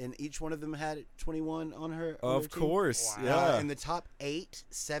 players, and each one of them had 21 on her. on Of their team. course. Wow. Yeah. In the top 8,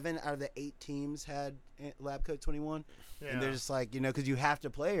 7 out of the 8 teams had Lab Code 21. And they're Yeah. just like, because you have to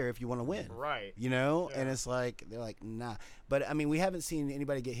play her if you want to win. Right. And Yeah. it's like, they're like, nah. But, I mean, we haven't seen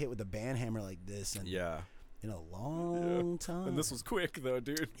anybody get hit with a ban hammer like this in Yeah. in a long time. And this was quick though,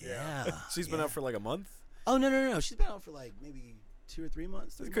 dude. Yeah. She's been out for like a month. Oh no! She's been out for like maybe 2 or 3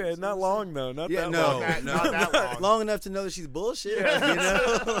 months. 3 Okay, months, not long though. Not Yeah, that no, long. Not that long. long enough to know that she's bullshit. You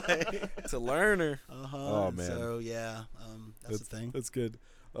know. To learn her. Oh man. So yeah, that's the thing. That's good.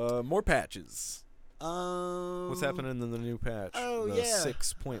 More patches. What's What's happening in the new patch? Oh the yeah,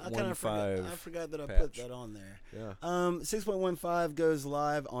 6.15. I forgot that I patch. put that on there. Yeah. 6.15 goes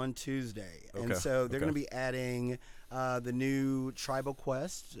live on Tuesday, and Okay, so they're okay. going to be adding the new tribal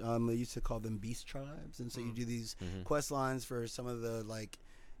quest. They used to call them beast tribes, and so you do these quest lines for some of the like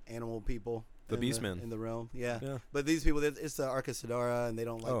animal people. The beastmen in the realm, yeah. Yeah. But these people, it's the Arca Sidara, and they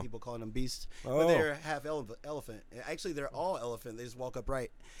don't like Oh. people calling them beasts. Oh. But they're half elephant. Actually, they're all elephant. They just walk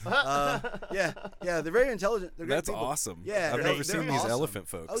upright. Yeah, they're very intelligent. They're great That's people. awesome. Yeah, I've they're- never they're seen these awesome. elephant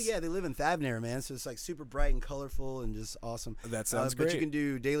folks. Oh yeah, they live in Thavner, man. So it's like super bright and colorful and just awesome. That sounds But great. you can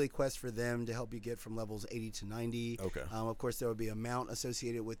do daily quests for them to help you get from levels 80 to 90. Okay. Of course, there will be a mount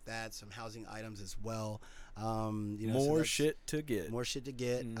associated with that, some housing items as well. You know, so More that's- shit to get. More shit to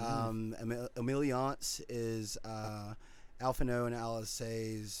get. Emiliance is Alphino and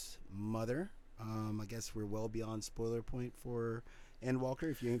Alice's mother. I guess we're well beyond spoiler point for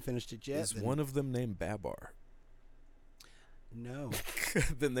Endwalker. If you ain't finished it yet, Is then one of them named Babar? no.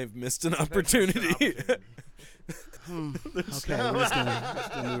 Then they've missed an opportunity. Okay, we're just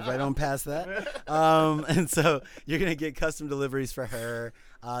gonna move right on past that. And so you're gonna get custom deliveries for her.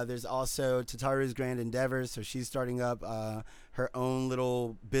 There's also Tataru's Grand Endeavors, so she's starting up her own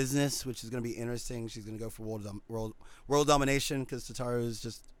little business, which is gonna be interesting. She's gonna go for world domination because Tataru is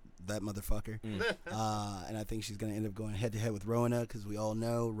just that motherfucker. And I think she's gonna end up going head to head with Rowana because we all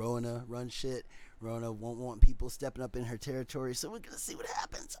know Rowana runs shit. Rowana won't want people stepping up in her territory, so we're gonna see what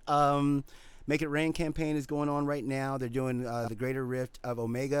happens. Make It Rain campaign is going on right now. They're doing the Greater Rift of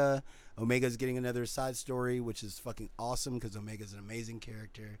Omega. Omega's getting another side story, which is fucking awesome because Omega's an amazing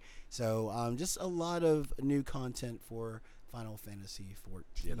character. So just a lot of new content for Final Fantasy 14.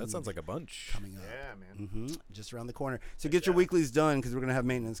 Yeah, that sounds like a bunch. coming up. Yeah, man. Just around the corner. So get your weeklies done because we're gonna have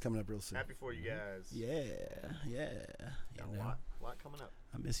maintenance coming up real soon. Happy for you guys. Yeah. Got You a know, lot coming up.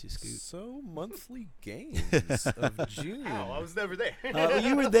 I miss you, Scoot. So monthly games of June. Oh, I was never there. Well,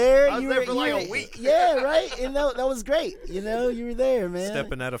 you were there. I was you there were, for you like were, a week. Yeah, right. And that was great. You know, you were there, man.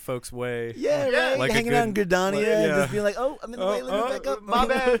 Stepping out of folks' way. Yeah, Yeah. right. Like a Hanging out in good- Gridania like- and yeah. just being like, "Oh, I'm in the way. Let me back up." My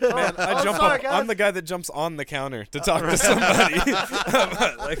bad. Man, I Oh, jump sorry, up. guys. I'm the guy that jumps on the counter to talk to somebody.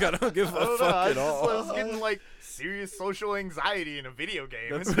 Like I don't give I a don't know. fuck I at just all. was getting like serious social anxiety in a video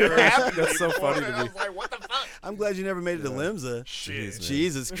game. That's It's never happened to that's me so before, funny to and I me. was like, what the fuck? I'm glad you never made it to Limsa. Shit. man.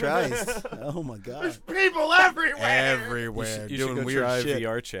 Jesus Christ! Oh my There's God! people everywhere. Everywhere You doing should go weird try shit.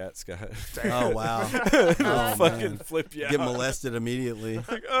 VR chat, Scott. Oh wow! It'll Oh, fucking man. flip you Get out. molested immediately.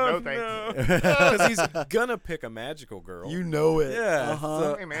 Like, oh, No, thank no. Because he's gonna pick a magical girl. You know it. Yeah.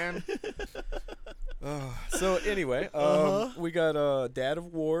 Uh-huh. Hey, man. So anyway, we got Dad of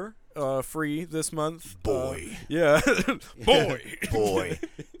War free this month. Boy. Yeah. Boy.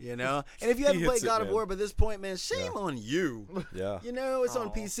 You know, and if you haven't hits played it, God of man. War by this point, man, shame on you. Yeah. You know, it's on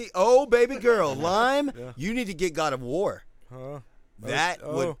Aw. PC. Oh, baby girl, Lime, Yeah. you need to get God of War. Huh? That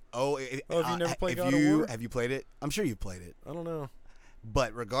would. Oh, have you never played God of War? Have you played it? I'm sure you played it. I don't know.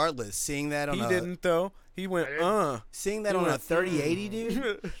 But regardless, seeing that on He a didn't though. He went, seeing that He on a went, 3080,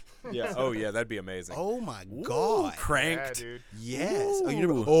 dude. Yeah. Oh yeah, that'd be amazing. Oh my Ooh, God. Yeah, cranked. dude. Yes. Oh, you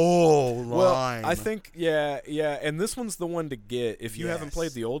never. Ooh. Oh, Well, Lime. I think yeah, and this one's the one to get if you haven't Yes.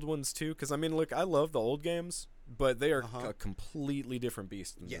 played the old ones too. Because I mean, look, I love the old games, but they are Uh-huh. a completely different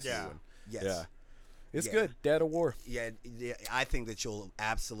beast than Yes. this Yeah. new one. Yes. Yeah, it's Yeah. good. Dad of War. Yeah, I think that you'll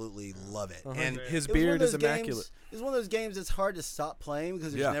absolutely love it. Uh-huh. And His it was one of beard is those immaculate. Games, it's one of those games that's hard to stop playing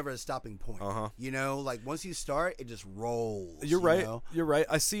because there's Yeah. never a stopping point. Uh-huh. You know, like once you start, it just rolls. You're you right. know? You're right.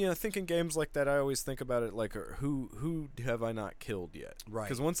 I think in games like that, I always think about it like, who have I not killed yet? Right.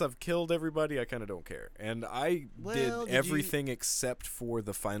 Because once I've killed everybody, I kind of don't care. And I Well, did did you- everything except for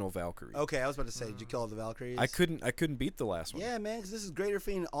the final Valkyrie. Okay, I was about to say, did you kill all the Valkyries? I couldn't beat the last one. Yeah, man, because this is Greater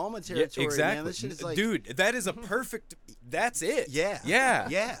Fiend Alma Yeah, territory. exactly. Man. This shit is like, Dude, that is a perfect. That's it. Yeah. Yeah.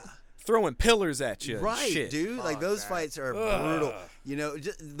 Yeah. Throwing pillars at you. and Right, shit. dude. Like Fuck those that. fights are Ugh. brutal. You know,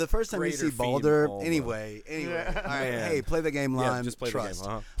 just the first time Greater you see Fiend Baldur. Alma. Anyway. Yeah. All right. Man. Hey, play the game, Lime. Yeah, just play Trust. the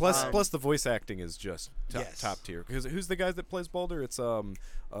game. Uh-huh. Plus the voice acting is just Yes. top tier. Because who's the guy that plays Baldur? It's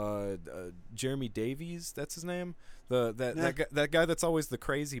Jeremy Davies. That's his name. That guy that's always the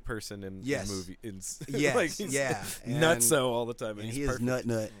crazy person in Yes. the movie. Yes, like he's yeah, and- nutso all the time. And And he's he is perfect.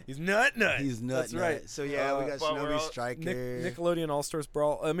 nut. He's nut. He's nut. That's nut. right. So yeah, we got But we're Shinobi all- Striker. Nickelodeon All Stars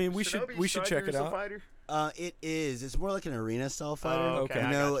Brawl. I mean, we should check it Striker's a out. fighter? It is. It's more like an arena style fighter. okay, You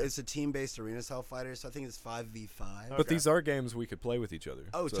I know, gotcha. it's a team-based arena style fighter, so I think it's 5v5. But Okay. these are games we could play with each other.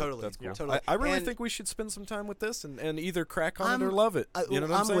 Oh, so totally. That's cool. Yeah. Totally. I really And- think we should spend some time with this and either crack on it or I'm- love it. You know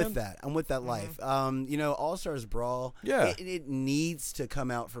what I'm saying? with that. I'm with that life. You know, All Stars Brawl. Yeah. It needs to come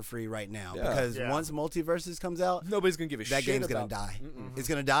out for free right now Yeah. because Yeah. once Multiverses comes out, Nobody's gonna give a that shit game's gonna about die. Mm-mm. It's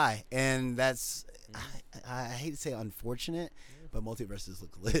gonna die, and that's I hate to say unfortunate, but Multiverses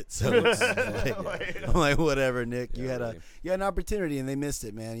look lit. So it's like, I'm like, whatever, Nick. Yeah, You had really. an opportunity and they missed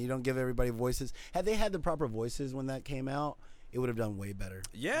it, man. You don't give everybody voices. Had they had the proper voices when that came out, it would have done way better.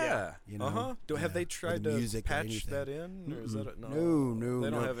 Yeah. You know? Uh-huh. Have Yeah. they With tried music or to patch anything. that in? Or is that No, They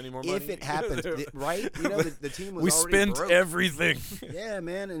don't no. have any more money. If it happens, right? You know, the team was we already spent broke. everything. Yeah,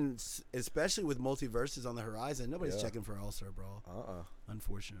 man, and especially with Multiverses on the horizon, nobody's Yeah. checking for All Star Brawl, Uh-uh.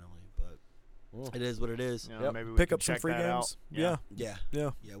 unfortunately. But it is what it is. Yeah, Yep. maybe we Pick can up some check free that out. games. Yeah. Yeah,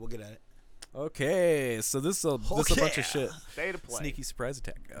 Yeah. yeah, we'll get at it. Okay, so this is a bunch of shit. State of play. Sneaky surprise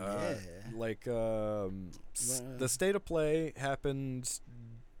attack. Yeah. Like the state of play happened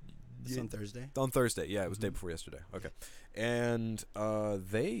It's on Thursday. on Thursday. Yeah, it was day before yesterday. Okay, and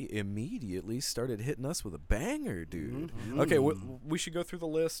they immediately started hitting us with a banger, dude. Okay, we should go through the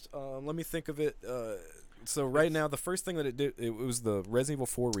list. Let me think of it. So right now, the first thing that it did, it was the Resident Evil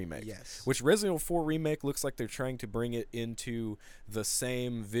 4 remake. Yes. Which Resident Evil 4 remake looks like they're trying to bring it into the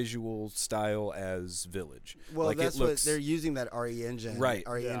same visual style as Village. Well, like that's it looks, what they're using, that RE engine, Right.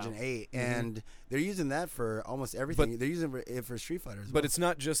 RE Yeah. engine 8, and they're using that for almost everything. They're using it for Street Fighter as well. But it's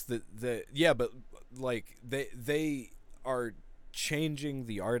not just but like they are changing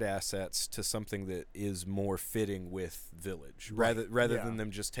the art assets to something that is more fitting with Village, rather Yeah. than them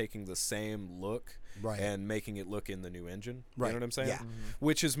just taking the same look Right. and making it look in the new engine. Right. You know what I'm saying? Yeah.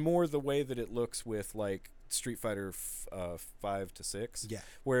 Which is more the way that it looks with like Street Fighter 5 to 6. Yeah.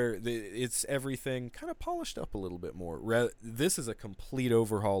 Where it's everything kind of polished up a little bit more. This is a complete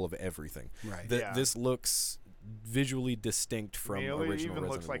overhaul of everything. Right. Yeah. This looks visually distinct from I mean, original it even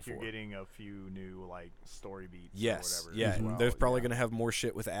Resident looks like Evil 4. you're getting a few new like story beats. Yes, or whatever. yeah, as and well. they're probably yeah. going to have more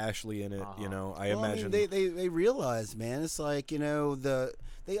shit with Ashley in it. You know, I Well, imagine. mean, they realized, man, it's like, you know,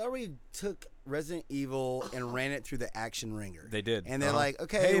 they already took Resident Evil and ran it through the action ringer. They did, And they're like,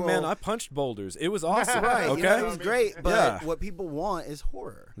 okay, hey well, man, I punched boulders. It was awesome. right, Okay, you know, it was great, but Yeah. what people want is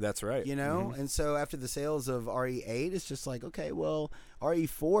horror. that's right. You know, and so after the sales of RE8, it's just like, okay, well,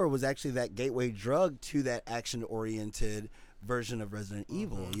 RE4 was actually that gateway drug to that action-oriented version of Resident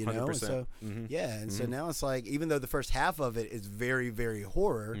Evil. You know, and 100%. so yeah, and so now it's like, even though the first half of it is very, very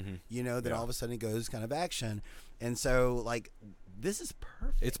horror, you know, then Yeah. all of a sudden it goes kind of action, and so like this is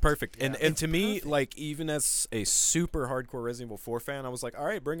perfect. It's perfect. And It's to me, perfect. like, even as a super hardcore Resident Evil 4 fan, I was like, all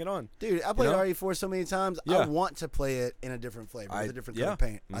right, bring it on. Dude, I played know? RE4 so many times. Yeah. I want to play it in a different flavor, with a different color yeah.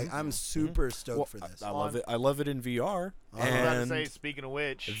 paint. I'm super stoked Well, for this. I love it. I love it in VR. I was about to And say, speaking of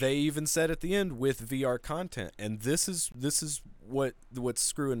which, they even said at the end with VR content, and this is what's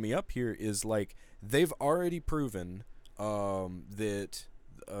screwing me up here is like they've already proven that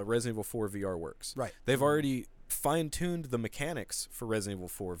Resident Evil 4 VR works. Right. They've already fine-tuned the mechanics for Resident Evil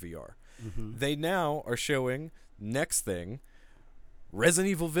 4 VR. Mm-hmm. They now are showing next thing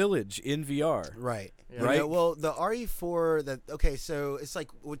Resident Evil Village in VR. Right. Yeah. You Right. know, well, the RE4 so it's like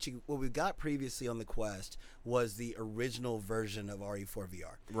what we got previously on the Quest was the original version of RE4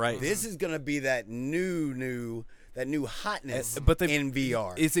 VR. Right. This is gonna be that new hotness, But they- in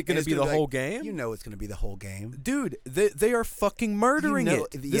VR. is it gonna And it's be the like- whole game? You know, it's gonna be the whole game. Dude, they are fucking murdering You know,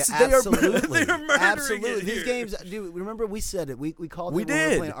 it. Yeah, They are absolutely. they are murdering absolutely. it These here. games, dude. Remember we said it. We called We it when we were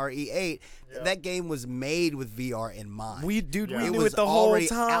did. playing RE8. That game was made with VR in mind. We Yeah. knew was it the whole already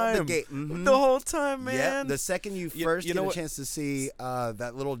time. out the gate. Mhm. The whole time, man. Yeah, the second you first you know get a what? chance to see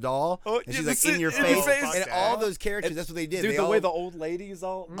that little doll, Oh, and yeah, she's that's like in it, your in your face, face. and Fuck all that. those characters, that's what they did. Dude, they the all, way the old lady's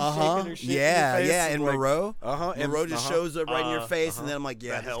all shaking her shit yeah, in your face yeah, and like, Moreau, and- Moreau just shows up right in your face, and then I'm like, yeah,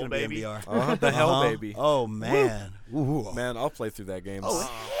 The that's Hell gonna be in Baby. VR. the hell Uh-huh. baby. Oh man, Ooh. Man, I'll play through that game. Oh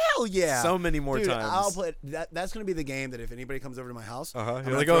hell yeah! So many more Dude, times. I'll play. That's gonna be the game that if anybody comes over to my house, Uh-huh. I'm You're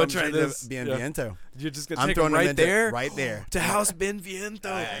gonna like, throw oh, them try straight to this. Bienviento. You're just gonna I'm take throwing them them right into- there, right there. to House Benviento.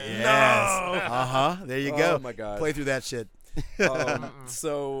 Yes. No. Uh huh. There you Oh, go. my God. Play through that shit.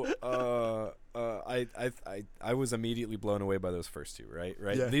 I was immediately blown away by those first two. Right.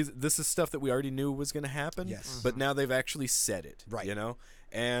 Yeah. This is stuff that we already knew was going to happen. Yes. But now they've actually said it. Right. You know.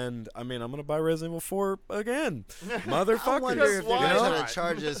 And I mean, I'm gonna buy Resident Evil 4 again, I motherfucker. wonder if they're why gonna try not? to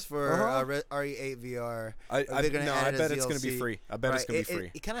charge us for RE8 VR. I Are they gonna no, add I it as bet it's gonna be DLC? free. I bet it's Right, gonna be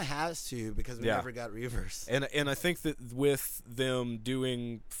free. It kind of has to because we Yeah. never got reverse. And I think that with them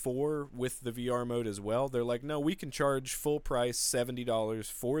doing 4 with the VR mode as well, they're like, no, we can charge full price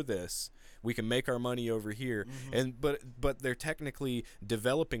 $70 for this We can make our money over here, and but they're technically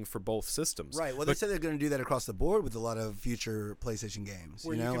developing for both systems. Right. Well, they said they're going to do that across the board with a lot of future PlayStation games.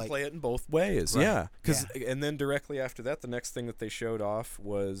 Where you know, can like, play it in both ways. Right. Yeah. And then directly after that, the next thing that they showed off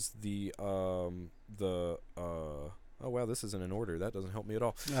was the oh wow, this isn't in order. That doesn't help me at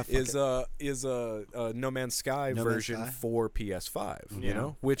all. Ah, fuck Is No Man's Sky No Man's version Sky? for PS5? You Yeah.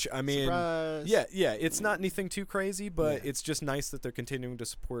 know, which I mean, Surprise. yeah, it's not anything too crazy, but Yeah. it's just nice that they're continuing to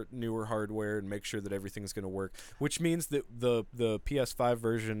support newer hardware and make sure that everything's going to work. Which means that the PS5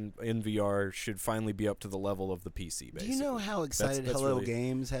 version in VR should finally be up to the level of the PC. Do Basically. you know how excited that's Hello really-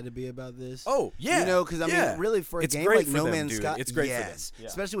 Games had to be about this? Oh yeah, You know, because I yeah. mean, really, for a It's game great like for No them, Man's dude. Sky, It's great for them. yes, Yeah.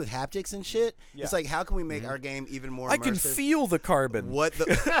 especially with haptics and shit. Yeah. It's like, how can we make our game even more? I can immersive? feel the carbon. What the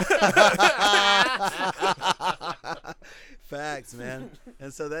facts, man.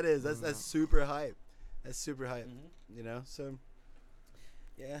 And so that's super hype. That's super hype. You know, so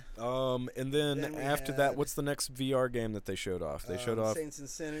yeah. And then we after that, had- what's the next VR game that they showed off? They showed off Saints and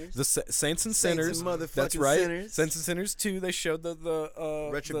Sinners. the Saints and Saints Sinners. and motherfucking That's right. Sinners. Saints and Sinners 2. They showed the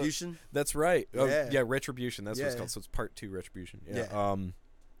Retribution. that's right. Oh, Yeah. yeah, Retribution. That's what it's Yeah. called. So it's part 2 Retribution. Yeah. Yeah.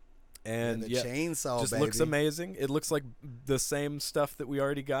 And the yeah, chainsaw just baby. looks amazing. It looks like the same stuff that we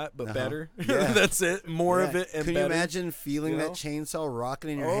already got, but better. Yeah. That's it. More of Yeah. it and Can better. you imagine feeling you know? that chainsaw rocking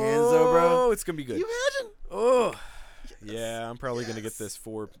in your hands, though, bro? Oh, it's gonna be good. Can you imagine? Oh, yeah. I'm probably gonna get this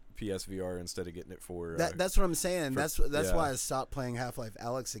for PSVR instead of getting it for. That's what I'm saying. That's yeah. why I stopped playing Half-Life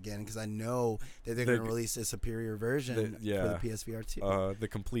Alyx again, because I know that they're going to release a superior version yeah. for the PSVR 2. The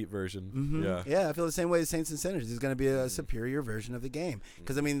complete version. Mhm. Yeah. I feel the same way as Saints and Sinners. There's going to be a superior version of the game,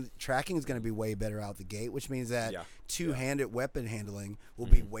 because I mean, tracking is going to be way better out the gate, which means that Yeah. two-handed weapon handling will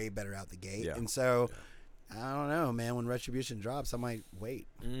be way better out the gate. Yeah. And so, I don't know, man. When Retribution drops, I might wait.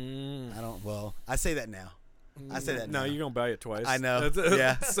 Mm. I say that now. I say that No, now. you're gonna buy it twice. I know. That's-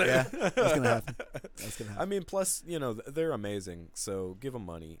 yeah, so- yeah. That's gonna happen. That's gonna happen. I mean, plus, they're amazing, so give them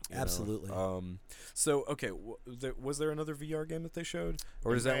money. you know. Absolutely. So, okay, was there another VR game that they showed,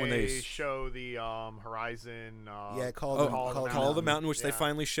 or is that when they show the Horizon? Call Call of the Mountain, which they Yeah.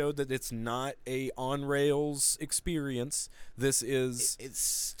 finally showed that it's not a on rails experience. This is. It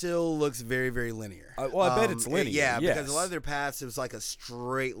still looks very, very linear. Well, I bet it's linear, Yeah, because a yes. lot of their paths, it was like a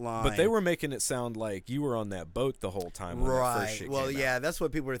straight line. But they were making it sound like you were on that boat the whole time. When that first right. shit Well, came yeah, out. that's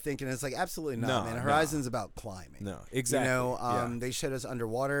what people were thinking. It's like absolutely not, No, man. no. Horizon's about climbing. No, exactly. You know, yeah. Mm-hmm. they showed us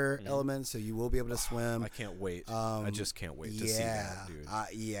underwater elements, so you will be able to swim. I can't wait. I just can't wait to see that, dude.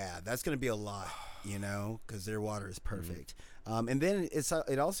 Yeah, that's gonna be a lot, because their water is perfect. And then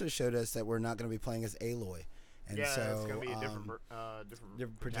it also showed us that we're not gonna be playing as Aloy, and yeah, so it's gonna be a different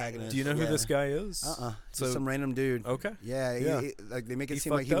different protagonist. Do you know who Yeah. this guy is? So So- some random dude. Okay. Yeah, Yeah. like they make it He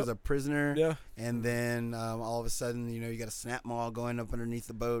seem like he fucked was up. a prisoner. Yeah. And then all of a sudden, you got a snap maw going up underneath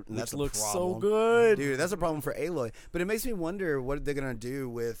the boat, and Which that's a looks so problem. good. Dude, that's a problem for Aloy. But it makes me wonder what they're gonna do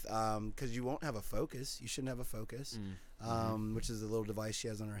with because you won't have a focus. You shouldn't have a focus, which is the little device she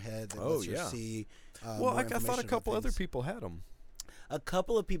has on her head that Oh, lets her yeah. see. Well, more I thought information a about couple other things. people had them. A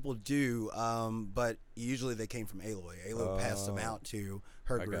couple of people do, but usually they came from Aloy. Aloy passed them out to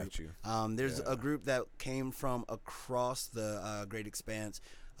her I group. got you. There's Yeah. a group that came from across the Great Expanse.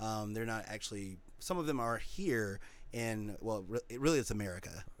 They're not actually. Some of them are here in. Well, really, it's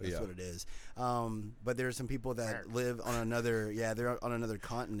America. That's Yeah. what it is. But there are some people that live on another. Yeah, they're on another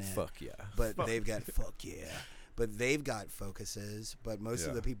continent. Fuck yeah. But they've got fuck yeah. But they've got focuses. But most Yeah.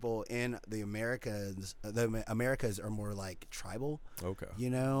 of the people in the Americas are more like tribal. Okay.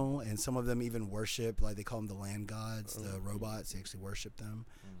 And some of them even worship, like they call them the land gods, the robots. They actually worship them,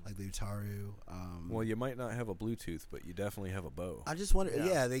 like the Utaru. Well, you might not have a Bluetooth, but you definitely have a bow. I just wonder.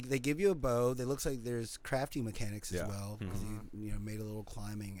 Yeah, they give you a bow. They looks like there's crafting mechanics as Yeah. well, because you made a little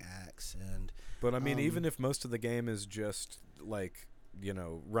climbing axe and. But I mean, even if most of the game is just like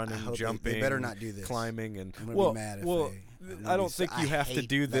running, I hope jumping, they better not do this. climbing, and I'm gonna be mad if well, they- I'm I gonna don't be think so- you I have to hate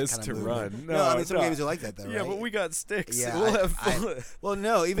do that this kind to of run. movement. No, I mean some games are like that though, Yeah, right? but we got sticks. Yeah, We'll have fun. well,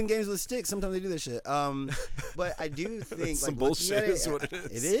 no, even games with sticks, sometimes they do this shit. But I do think Some like, bullshit looking at is what it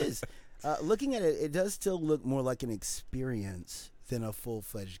is. It is. Looking at it, it does still look more like an experience than a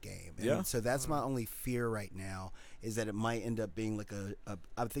full-fledged game. And Yeah. so that's my only fear right now, is that it might end up being like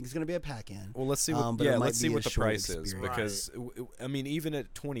I think it's going to be a pack-in. Well, let's see what. but it might let's see be what a the short price is, experience. because I mean, even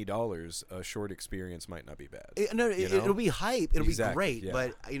at $20, a short experience might not be bad. It'll be hype. It'll Exactly, be great. yeah.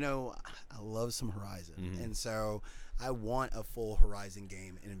 But I love some Horizon, Mhm. and so I want a full Horizon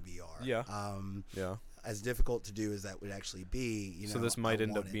game in VR. Yeah. Yeah. As difficult to do as that would actually be, So this might I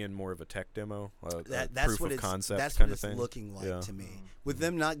end want up it. being more of a tech demo, that's proof what of it's concept that's kind what of it's thing. looking like Yeah. to me. With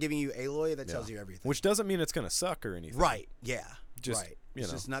them not giving you Aloy, that Yeah. tells you everything. Which doesn't mean it's gonna suck or anything. Right? Yeah. just right. you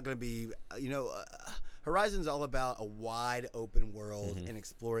It's know. just not going to be, Horizon's all about a wide open world and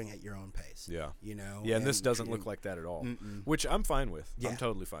exploring at your own pace. Yeah. Yeah, and this doesn't look like that at all, Mm-mm. which I'm fine with. Yeah. I'm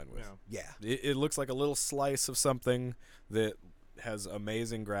totally fine with. Yeah. Yeah. It looks like a little slice of something that has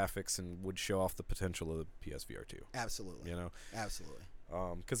amazing graphics and would show off the potential of the PSVR 2. Absolutely. You know, Absolutely.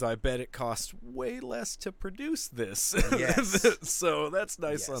 because I bet it costs way less to produce this. Yes. So that's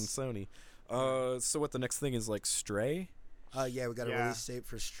nice on Yes. Sony. So what the next thing is, like, Stray? Yeah, we got a Yeah. release date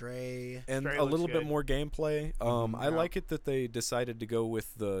for Stray. And Stray a looks little bit good. more gameplay. I Yeah. like it that they decided to go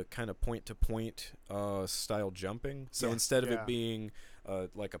with the kind of point-to-point style jumping. So Yeah. instead of Yeah. it being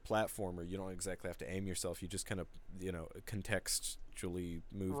like a platformer, you don't exactly have to aim yourself. You just kind of, contextually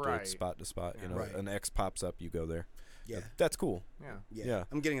move Right. to spot to spot. Yeah. Right. An X pops up, you go there. Yeah. That's cool. Yeah. Yeah.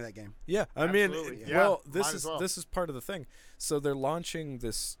 I'm getting that game. Yeah, I Absolutely. mean, Yeah. well, Might this as is well. this is part of the thing. So they're launching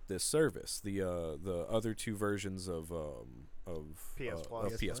this service, the other two versions of PS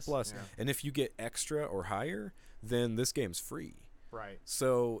Plus. PS Plus, Yeah. and if you get extra or higher, then this game's free. Right.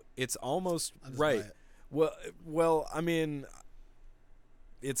 So it's almost I'll just right. buy it. Well, I mean,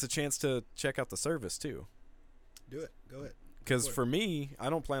 it's a chance to check out the service too. Do it. Go ahead. Because Go for for me, I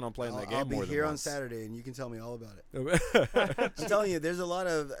don't plan on playing that game I'll be more than here on once. Saturday, and you can tell me all about it. it. I'm telling you, there's a lot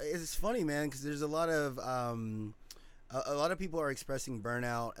of. It's funny, man, because there's a lot of. A lot of people are expressing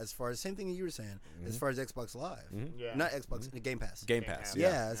burnout as far as same thing that you were saying, as far as Xbox Live, Yeah. not Xbox, Game Pass. Game Pass.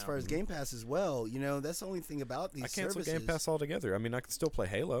 Yeah, as Yeah. far as Game Pass as well. That's the only thing about these I canceled services, Game Pass altogether. I mean, I can still play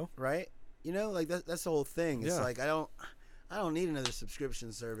Halo. right? Like that's the whole thing. It's Yeah. like I don't need another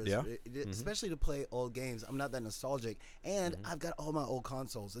subscription service, Yeah. especially to play old games. I'm not that nostalgic, and I've got all my old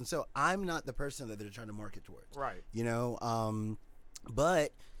consoles, and so I'm not the person that they're trying to market towards. Right.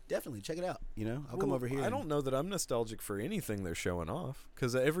 But definitely check it out. I'll come Well, over here. I and- don't know that I'm nostalgic for anything they're showing off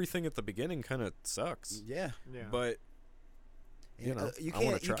because everything at the beginning kind of sucks. Yeah. Yeah. But You I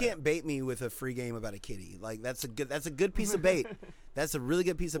wanna can't try bait me with a free game about a kitty. Like that's a good piece of bait. That's a really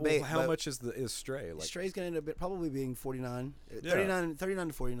good piece of bait. how but much is Stray? Like, Stray's gonna end up probably being 49, Yeah. 39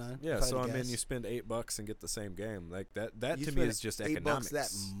 to 49. yeah, if I so had I to mean, guess. you spend $8 and get the same game. Like that You to me spend is just $8 economics. that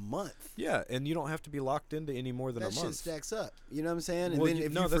month. Yeah, and you don't have to be locked into any more than That a shit month. stacks up. You know what I'm saying? And Well, then you-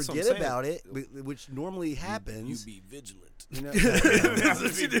 if no, you that's what I'm forget saying. about it, which normally happens, be vigilant. That's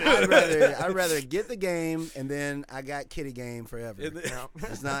what you do. I'd rather get the game and then I got kitty game forever. Yeah.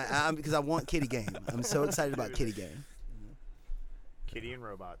 It's not because I want kitty game. I'm so excited about kitty game. Kitty and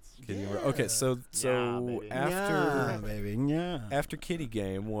robots. Kitty Yeah. Okay, so baby. after Yeah, baby, yeah. after Kitty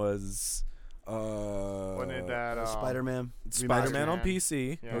Game was Wasn't it that Spider-Man. Spider-Man on Remastered.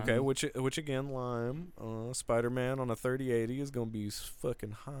 PC. Yeah. Okay, which again, Lime. Spider-Man on a 3080 is gonna be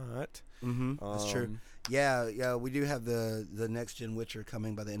fucking hot. Mm-hmm. That's true. Um, Yeah. We do have the next gen Witcher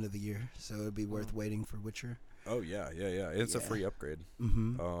coming by the end of the year, so it'd be worth waiting for Witcher. Oh yeah. It's a Yeah. free upgrade.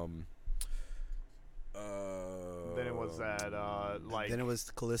 Mm-hmm. Then it was that like then it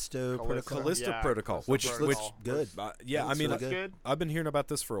was Callisto Callisto. Protocol. Callisto Yeah, Protocol, Callisto which Protocol. Good. yeah, I Looks mean, really good. I've been hearing about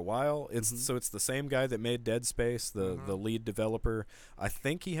this for a while. It's Mhm. so it's the same guy that made Dead Space, the lead developer. I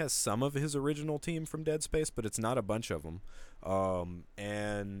think he has some of his original team from Dead Space, but it's not a bunch of them.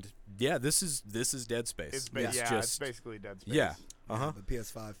 And yeah, this is Dead Space. It's, it's it's just basically Dead Space. yeah, But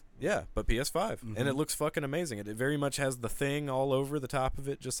PS5. yeah, but PS5, and it Mhm. looks fucking amazing. It very much has the thing all over the top of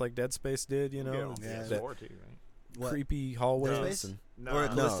it, just like Dead Space did. You know, Yeah. that PS4 too, right? What? creepy hallways Space? and No, Or a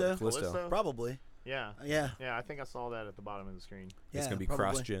Callisto? Callisto. Probably. Yeah. Yeah. Yeah, I think I saw that at the bottom of the screen. Yeah. it's gonna be probably.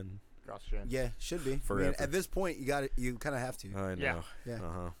 cross-gen. Cross-gen. Yeah, should be. I Forever. mean, at this point, you kind of have to. I know. Yeah.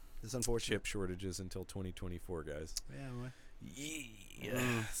 Yeah. It's unfortunate. Chip shortages until 2024, guys. Yeah. Well.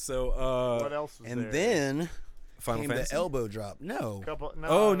 Yeah. So, What else was And there? then Final came Fantasy. the elbow drop. No.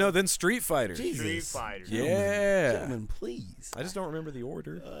 Oh no, then Street Fighter. Jesus. Street Fighter. Yeah. Gentlemen, please. I just don't remember the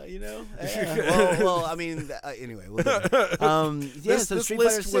order. well, I mean, anyway, we'll do it. Yeah, this so this Street list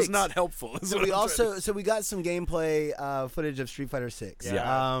Fighter 6. was not helpful. is So what we I'm trying also we got some gameplay footage of Street Fighter 6.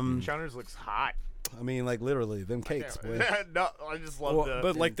 Yeah. Um, Shunners looks hot. I mean, like literally, them cakes, boy. No, I just love Well, the.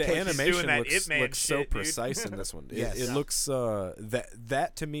 but like the he's doing animation that looks Ip-Man so shit, dude. precise in this one. Yes. It Yeah. looks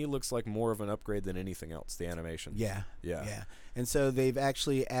that to me looks like more of an upgrade than anything else. The animation. Yeah. Yeah. Yeah. And so they've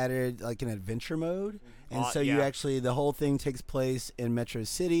actually added like an adventure mode. And so you yeah. actually, the whole thing takes place in Metro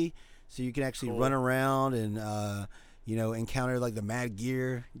City. So you can actually Cool. run around and, encounter like the Mad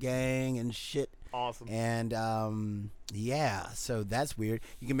Gear gang and shit. Awesome. And yeah, so that's weird.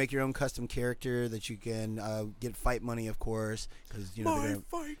 You can make your own custom character that you can get fight money, of course, because they're gonna,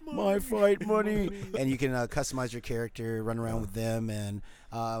 my fight money, and you can customize your character, run around with them, and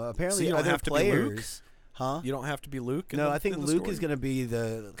apparently So you don't other have to be Luke? players. Huh? You don't have to be Luke. No, I think Luke is going to be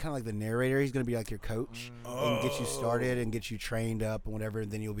the kind of like the narrator. He's going to be like your coach and get you started and get you trained up and whatever.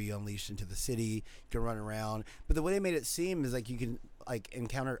 And then you'll be unleashed into the city. You can run around. But the way they made it seem is like you can like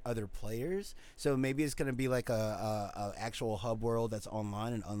encounter other players. So maybe it's going to be like a actual hub world that's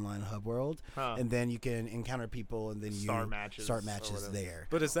online, an online hub world, and then you can encounter people and then Start you matches there.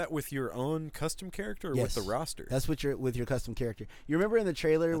 But is that with your own custom character or Yes. with the roster? That's with your custom character. You remember in the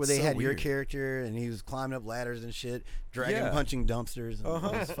trailer where That's they so had your weird. character and he was climbing up ladders and shit, dragon Yeah. punching dumpsters. And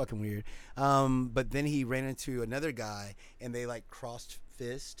it was fucking weird. But then he ran into another guy and they like crossed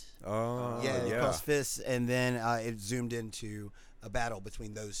fist. Oh, They crossed fists, and then it zoomed into a battle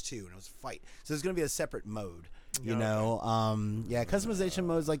between those two, and it was a fight. So there's going to be a separate mode, you know. Customization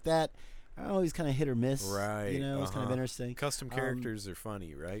modes like that are always kind of hit or miss. Right. You know, it's kind of interesting. Custom characters are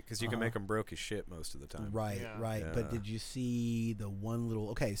funny, right? Because you can make them broke as shit most of the time. Right, Yeah. right. Yeah. But did you see the one little?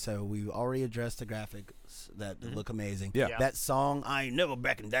 Okay, so we already addressed the graphics that look amazing. Yeah. Yeah. That song, I ain't never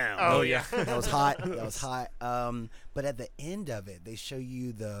backing down. Oh, yeah. That was hot. That was hot. But at the end of it, they show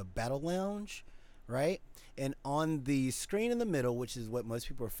you the battle lounge, right? And on the screen in the middle, which is what most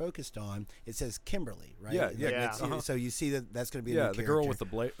people are focused on, it says Kimberly, right? Yeah, Like, yeah. that's- So you see that's going to be a Yeah, new the girl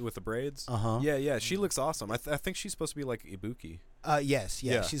character. with the braids. Uh-huh. Yeah, she looks awesome. I think she's supposed to be like Ibuki. Yes,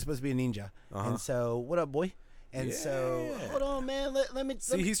 Yeah. she's supposed to be a ninja. Uh-huh. And so, what up, boy? And so, Yeah. hold on, man. Let me.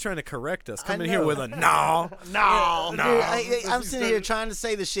 See, he's trying to correct us. I Come in here know. with a no. No. Dude, I'm sitting here trying to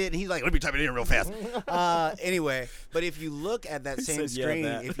say the shit, and he's like, "Let me type it in real fast." Anyway, but if you look at that same said, "Yeah, screen,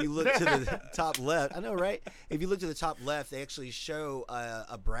 that." if you look to the top left, I know, right? If you look to the top left, they actually show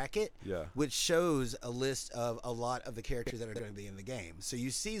a bracket, Yeah. which shows a list of a lot of the characters that are going to be in the game. So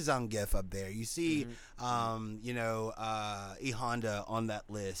you see Zangief up there. You see, E Honda on that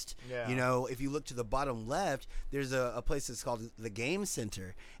list. Yeah. You know, if you look to the bottom left, there's a place that's called the Game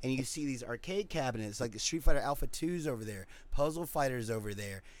Center, and you see these arcade cabinets like Street Fighter Alpha 2's over there, Puzzle Fighters over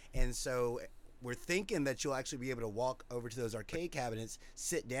there, and so we're thinking that you'll actually be able to walk over to those arcade cabinets,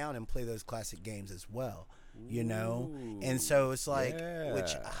 sit down, and play those classic games as well. You know, and so it's like,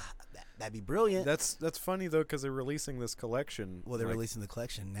 which Yeah. that'd be brilliant. That's funny though, because they're releasing this collection. Well, they're like, releasing the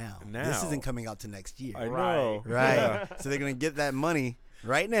collection now. This Now. isn't coming out to next year. I Right. know. Right. Yeah. So they're gonna get that money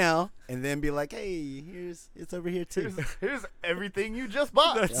right now and then be like, "Hey, it's over here too." Here's everything you just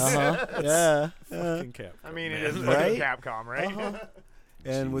bought. Yeah. Fucking Capcom. I mean, it man. is Right? fucking Capcom, right?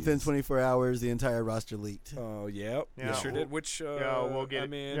 And within Jeez. 24 hours, the entire roster leaked. Oh, yep. Yeah. You sure did. Which, Yeah, we'll get I it.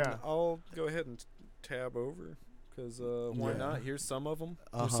 mean, Yeah. I'll go ahead and tab over because why Yeah. not? Here's some of them.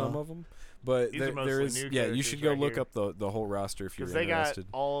 Uh-huh. Here's some of them. But These are there mostly is, new yeah, you should characters go right look here. up the whole roster if you're Because they got interested.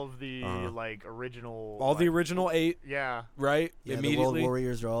 all of the Uh-huh. like original, All the like, original 8, Yeah. right? Yeah, the Immediately. World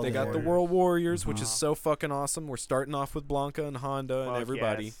Warriors are all They there. got the World Warriors, which is Uh-huh. so fucking awesome. We're starting off with Blanca and Honda and Fuck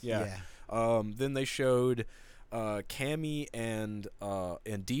everybody. yes. Yeah. Then they showed Cammy and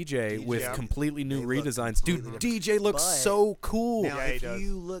DJ with DJ. completely new They look redesigns. Dude, completely DJ looks But- so cool. Now, Yeah, he if does.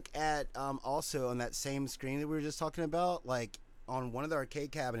 you look at also on that same screen that we were just talking about, like on one of the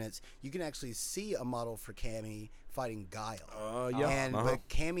arcade cabinets, you can actually see a model for Cammy fighting Guile. Yeah. And uh-huh. but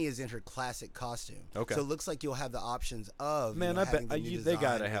Cammy is in her classic costume. Okay. So it looks like you'll have the options of Man, I I bet they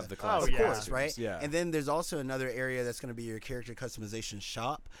gotta have the classic of course, costumes, right? yeah. And then there's also another area that's going to be your character customization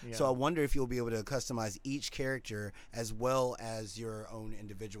shop. So Yeah. I wonder if you'll be able to customize each character as well as your own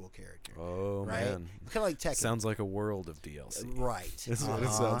individual character. Oh right? man, Kind of like Tekken. sounds like a world of DLC. Right. That's what it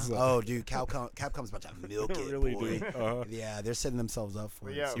sounds like. Oh, dude, Capcom's about to milk it, Really, boy. dude. Uh-huh. Yeah, they're setting themselves up for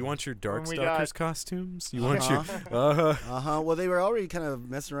Well, it. yeah. so- You want your When we Darkstalkers got- costumes? You want your Well, they were already kind of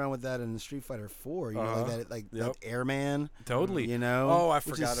messing around with that in Street Fighter 4. You know, like that, like Yep. Airman. Totally. You know. Oh, I which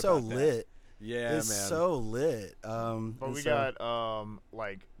forgot is so about that. lit. Yeah, It's man. so lit. But and we so- got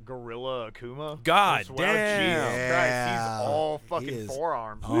like Gorilla Akuma. God as well. damn. Jesus Christ, Yeah. he's all He fucking is.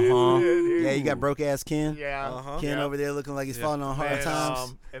 forearms. Uh-huh. Dude. Yeah, you got broke ass Ken. Yeah. Uh-huh. Ken Yeah. over there looking like he's Yeah. falling on hard And,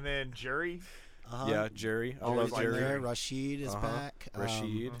 times. and then Jury. Yeah, Jerry. I Always love like Jerry. there. Rashid is Uh-huh. back.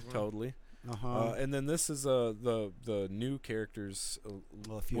 Rashid, totally. Uh-huh. And then this is the new characters,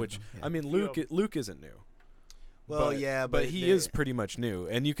 Well, a few of which them, yeah. I mean, Few of Luke isn't new. Well, but, yeah, but but he they- is pretty much new,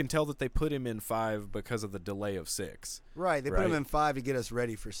 and you can tell that they put him in 5 because of the delay of 6. Right, they put him Right. in 5 to get us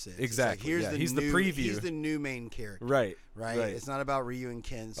ready for 6. It's like, Exactly, here's yeah, the he's the new, preview. He's the new main character. Right. Right. It's not about Ryu and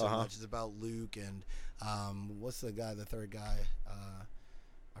Ken so Uh-huh. much. It's about Luke and what's the third guy?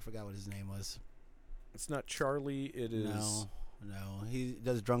 I forgot what his name was. It's not Charlie. It is. No, he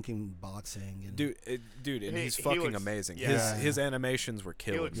does drunken boxing. And Dude, and He- he's he fucking looks- his yeah. his animations were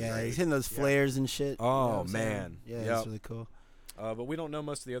killing. looks me. yeah, great. he's hitting those Yeah. flares and shit. Oh, you know what I'm saying? man. Yeah, Yep. that's really cool. But we don't know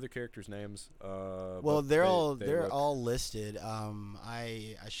most of the other characters' names. Well, but they're look- all listed.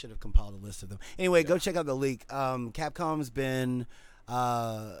 I should have compiled a list of them. Anyway, go check out the leak. Capcom's been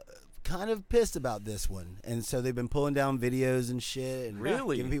kind of pissed about this one, and so they've been pulling down videos and shit. And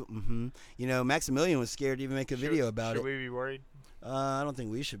Really? giving people, You know, Maximilian was scared to even make a video about should it. we be worried? I don't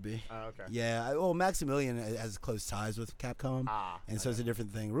think we should be. Okay. Yeah, well, Maximilian has close ties with Capcom, and so it's a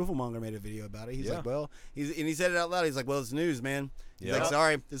different thing. Roofelmonger made a video about it. He's Yeah. like, well, and he said it out loud. He's like, well, it's news, man. He's Yeah. like,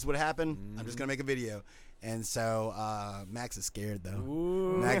 sorry, this is what happened. I'm just gonna make a video. And so Max is scared though.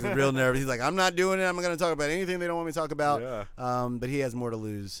 Ooh. Max is real nervous. He's like, I'm not doing it. I'm not gonna talk about anything they don't want me to talk about. Yeah. But he has more to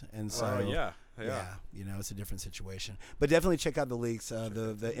lose, and so Yeah. you know, it's a different situation. But definitely check out the leaks.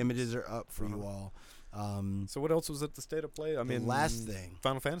 The images are up for you all. So what else was at the State of Play? I mean, last thing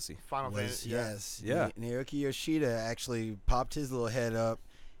Final Fantasy. Final was Fantasy. yes, Yeah. Naoki Yoshida actually popped his little head up,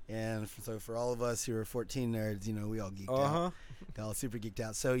 and so for all of us who are 14 nerds, you know, we all geeked out, got all super geeked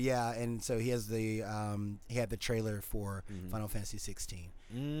out. So yeah, and so he has the he had the trailer for Final Fantasy 16,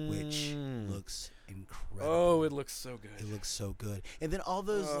 which looks incredible. Oh, it looks so good. It looks so good, and then all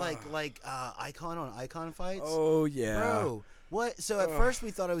those like icon on icon fights. Oh yeah, bro. What? So at first we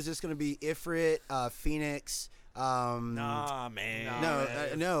thought it was just going to be Ifrit, Phoenix. Nah, man.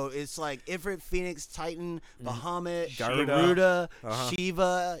 No, it's like Ifrit, Phoenix, Titan, Bahamut, Garuda. Garuda,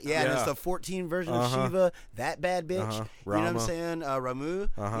 Shiva. Yeah, and it's the 14 version of Shiva. That bad bitch. You know what I'm Rama. saying? Ramu.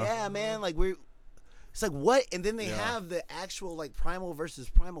 Yeah, man. Like it's like what? And then they have the actual like primal versus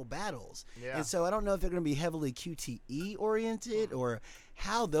primal battles. Yeah. And so I don't know if they're going to be heavily QTE oriented or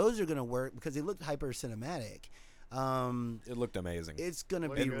how those are going to work because they looked hyper cinematic. It looked amazing. It's gonna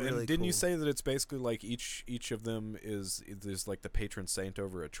be And really. Didn't you cool. say that it's basically like each of them is like the patron saint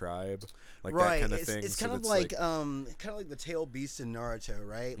over a tribe, like right? that kind of it's, thing? It's So kind of that's like the tail beast in Naruto,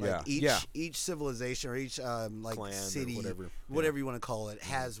 right? Like Yeah. each civilization or each like Clan or city, whatever. you want to call it,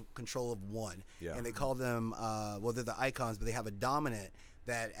 has control of one. Yeah. And they call them well, they're the icons, but they have a dominant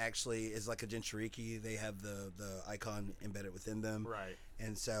that actually is like a Jinchuriki. They have the icon embedded within them. Right.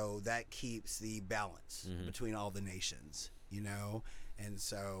 And so that keeps the balance between all the nations, you know? And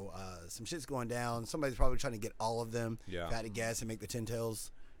so some shit's going down. Somebody's probably trying to get all of them. Yeah. If I had to guess and make the 10 tails,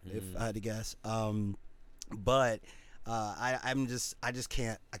 if I had to guess. But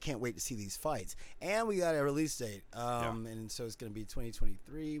I can't wait to see these fights. And we got a release date. And so it's going to be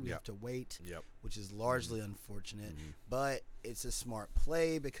 2023. We have to wait, which is largely unfortunate. But it's a smart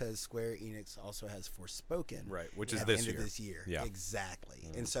play because Square Enix also has Forspoken. Right, which is at the this end year. of this year. Yeah. Exactly.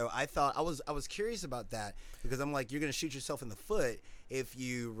 And so I thought I was curious about that because I'm like, you're going to shoot yourself in the foot if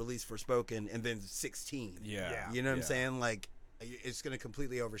you release Forspoken and then 16. Yeah. You know what I'm saying? Like, it's going to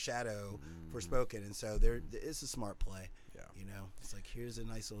completely overshadow Forspoken, and so it's a smart play. Yeah. You know, it's like here's a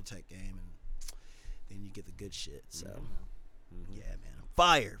nice little tech game, and then you get the good shit. So, yeah, man,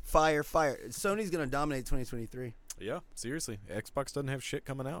 fire. Sony's going to dominate 2023, Yeah, seriously, Xbox doesn't have shit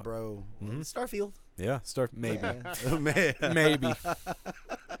coming out, bro. Starfield, Yeah, maybe, man. maybe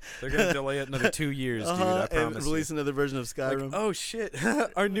they're gonna delay it another 2 years, dude. I and promise. release another version of Like, Skyrim. oh shit,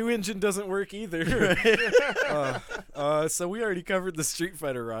 our new engine doesn't work either. So we already covered the Street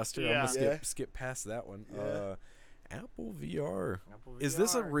Fighter roster. I'm gonna skip past that one. Yeah. Apple VR. Apple Is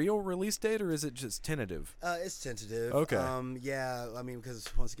this a VR. real release date or is it just tentative? It's tentative. Okay. Yeah, I mean, because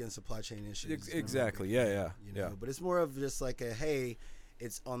once again, supply chain issues. is gonna Exactly. make it, Yeah. You know, but it's more of just like a hey,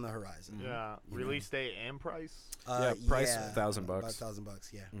 it's on the horizon. Yeah. You Release date and price. Yeah, price yeah, $1,000. About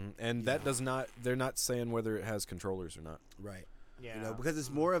 $1,000. Yeah. And that does not. They're not saying whether it has controllers or not. Right. Yeah. You know, because it's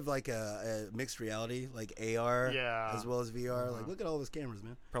more of like a mixed reality, like AR, Yeah. as well as VR. Like, look at all those cameras,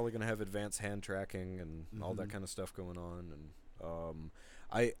 man. Probably gonna have advanced hand tracking and all that kind of stuff going on. And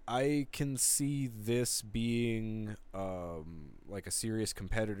I can see this being like a serious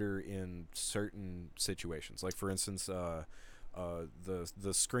competitor in certain situations. Like for instance, the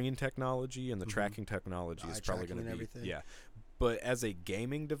screen technology and the tracking technology The is eye probably tracking going to and be everything. But as a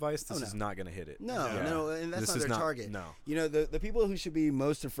gaming device, this no. is not going to hit it. No, Yeah. no, and that's This not is their not- target. no. You know, the people who should be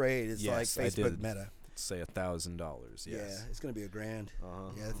most afraid is Yes, I like Facebook did. Meta. Say $1,000. Yes. Yeah, it's gonna be $1,000.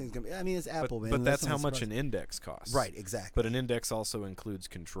 Uh-huh. Yeah, I think it's gonna be. I mean, it's Apple, man. But that's how not much surprising. an index costs. Right, exactly. But an index also includes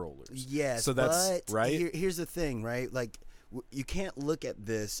controllers. Yes, So that's but right. Here's the thing, right? Like, you can't look at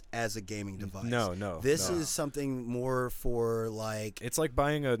this as a gaming device. No. This is something more for like. It's like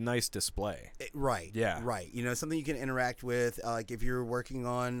buying a nice display. Right. Yeah. Right. You know, something you can interact with. Like if you're working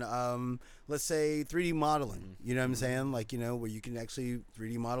on, let's say 3D modeling. You know what I'm saying? Like, you know, where you can actually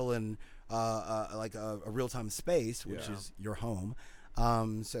 3D model in like a real time space, which Yeah. is your home.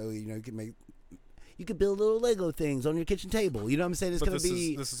 So you know, you can make. you could build little Lego things on your kitchen table. You know what I'm saying? It's But going to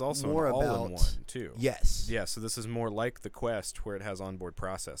be this is also more an about all-in-one too. Yes. Yeah, so this is more like the Quest where it has onboard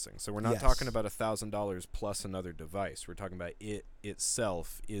processing. So we're not Yes. talking about $1,000 plus another device. We're talking about it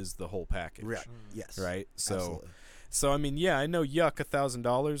itself is the whole package. Right. Yes. Right? Absolutely. So I mean, yeah, I know yuck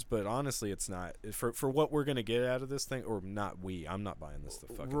 $1,000, but honestly, it's not for what we're gonna get out of this thing, or not. I'm not buying this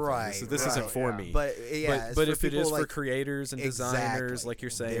fucking Right, thing. This right. isn't for Yeah. me. But yeah, but it's if for it is people for like, creators and designers, Exactly. like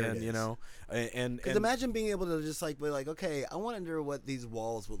you're There it saying, you is. know, and because imagine being able to just like be like, okay, I wonder what these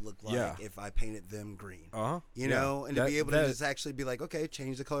walls would look like Yeah. if I painted them green. you know, and to be able to just actually be like, okay,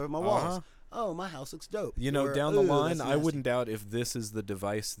 change the color of my walls. Oh, my house looks dope. You know, Or, down the "Ooh, line, that's I nasty." wouldn't doubt if this is the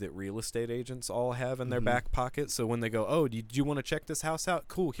device that real estate agents all have in their Mhm. back pocket. So when they go, oh, do you want to check this house out?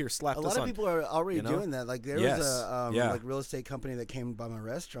 Cool, here, slap A this lot of on. people are already you know? doing that. Like there Yes. was a Yeah. like real estate company that came by my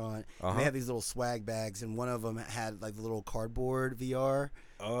restaurant. And Uh-huh. they had these little swag bags, and one of them had like the little cardboard VR.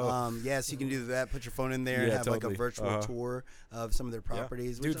 Oh. Yes, you can do that. Put your phone in there and Yeah, have like totally. a virtual Uh-huh. tour of some of their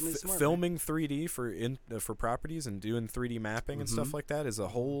properties. Dude, which, I mean, is smart, filming 3D for properties and doing 3D mapping and stuff Mhm. like that is a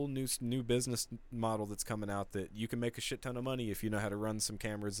whole new business model that's coming out that you can make a shit ton of money if you know how to run some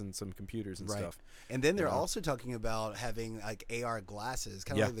cameras and some computers and Right. stuff. And then they're Yeah. also talking about having like AR glasses,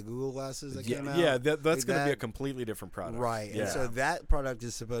 kind of Yeah. like the Google glasses that Yeah, came out. yeah, that's like going to be a that. completely different product. Right, Yeah. and so that product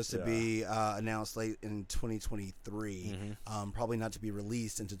is supposed to Yeah. be announced late in 2023, Mhm. probably not to be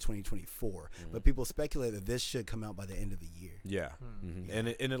released into 2024. Mm-hmm. But people speculate that this should come out by the end of the year. Yeah, Yeah. and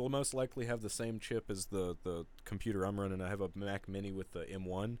it'll most likely have the same chip as the computer I'm running. I have a Mac Mini with the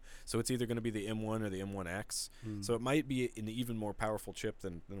M1, so it's either going to be the M1 or the M1X. So it might be an even more powerful chip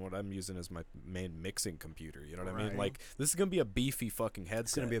than what I'm using as my main mixing computer. You know what I mean? Right. Like this is going to be a beefy fucking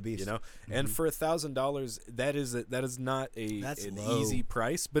headset. gonna be a beast. You know, and for $1,000, that is not That's an low. easy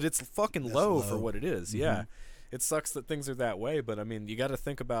price, but it's fucking That's low for low. what it is. Yeah. It sucks that things are that way, but I mean, you got to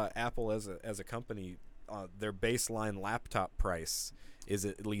think about Apple as a company. Their baseline laptop price is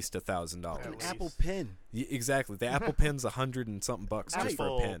at least $1,000. An At Apple least. Pen. Exactly. The Apple Pen's $100 and something bucks just for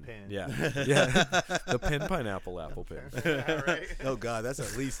a Apple pen. pen. Yeah, yeah. The pen pineapple Apple pen. Yeah, right. Oh God, that's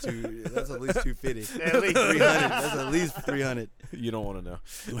at least two. That's at least 250. At least 300. That's at least 300. You don't want to know.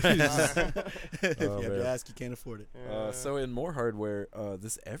 If you have man. to ask, you can't afford it. So in more hardware,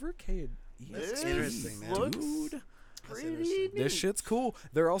 this Evercade That's ESP, interesting, man. Looks dude. pretty interesting. neat. This shit's cool.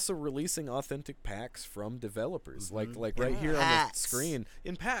 They're also releasing authentic packs from developers, like right here on the Packs. screen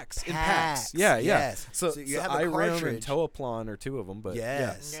in packs. In Packs, packs. Yeah, yeah. yes. So So you have the IRIM and cartridge. Toaplan are two of them, but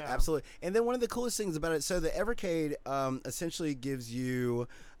Yes, Yeah. absolutely. And then one of the coolest things about it, so the Evercade essentially gives you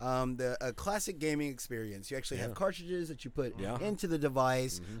a classic gaming experience. You actually have cartridges that you put Yeah. into the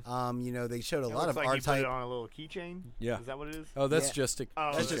device. You know, they showed a It lot looks of like you put R-Type. it on a little keychain. Yeah. Is that what it is? Oh, that's Yeah. just a.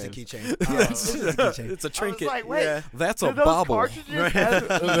 Oh, That's just a okay. keychain. Yes. It's just a keychain. It's a I was trinket. like, wait, Yeah. That's do a those bobble. cartridges have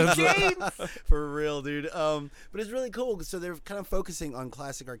keychains? For real, dude. But it's really cool. So they're kind of focusing on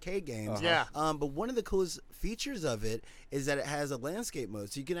classic arcade games. Yeah. But one of the coolest features of it is that it has a landscape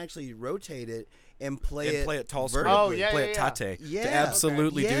mode, so you can actually rotate it and play it tall screen. vertically. Oh, yeah, play yeah, it tate. Yeah.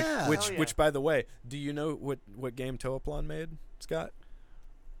 Absolutely, Yeah. dude. Which, Hell yeah. which, by the way, do you know what game Toaplan made, Scott?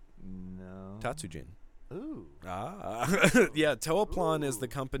 No. Tatsujin. Ooh. Ah, yeah. Toaplan is the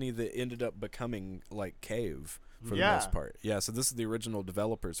company that ended up becoming like Cave for the Yeah. most part. Yeah. So this is the original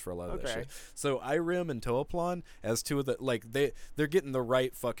developers for a lot of that Okay. shit. So IRIM and Toaplan as two of the they're getting the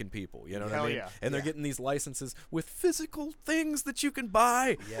right fucking people. You know what Hell I mean? yeah. And they're Yeah. getting these licenses with physical things that you can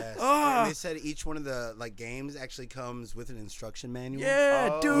buy. Yes. Ah. And they said each one of the games actually comes with an instruction manual. Yeah,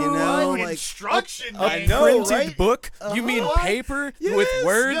 Oh, dude. You know, like like, instruction. A I know, printed right? book. You mean Uh-huh. paper Yes. with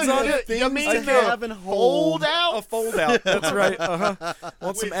words Yeah, on yeah, it? you mean to the have and hold. fold out? A fold out. That's right.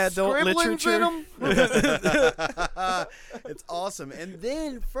 Want some With adult scribblings in literature? 'em? It's awesome. And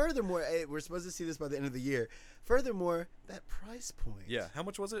then furthermore, we're supposed to see this by the end of the year. Furthermore, that price point. Yeah. How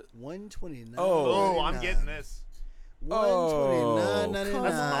much was it? $129. Oh, I'm getting this. $129.99.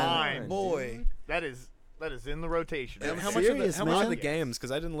 That's mine. Boy. That is in the rotation. I'm How serious, much are the man. games?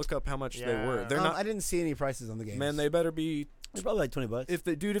 Because I didn't look up how much they Yeah. were. They're I not. didn't see any prices on the games. Man, they better be. They're probably like $20. If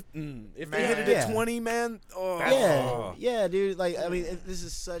they dude, if they Man. hit it Yeah. at 20, man. Oh. Yeah, yeah, dude. Like, I mean, this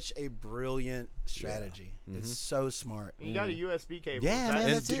is such a brilliant strategy. Mm-hmm. It's so smart. You got a USB cable. Yeah, Is that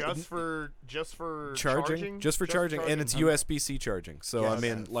man, that's it. just for Charging, just for charging, and it's Okay. USB-C charging. So I Yes,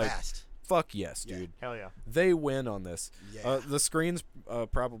 mean, like, fast. fuck yes, Yeah. dude. Hell yeah. They win on this. Yeah. The screen's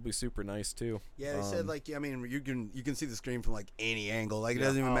probably super nice too. Yeah, they said like, I mean, you can see the screen from like any angle. Like, it Yeah.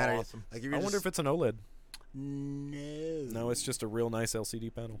 doesn't even Oh, matter. awesome. Like, if I wonder if it's an OLED. no. No, it's just a real nice LCD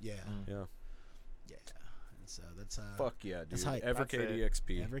panel. Yeah. Yeah. Yeah. So that's Fuck yeah, dude. that's hype. Evercade That's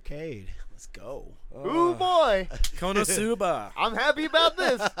EXP. Evercade. Let's go. Ooh boy, Konosuba. I'm happy about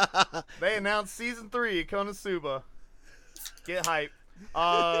this. They announced season 3 of Konosuba. Get hype.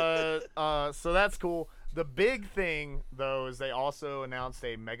 So that's cool. The big thing though is they also announced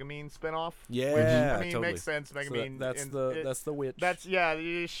a Megumin spinoff. Yeah, which, I mean, totally. makes sense. So Megumin. that's the witch. That's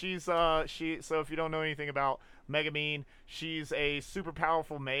she's so if you don't know anything about Megumin, she's a super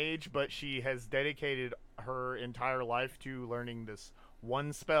powerful mage, but she has dedicated her entire life to learning this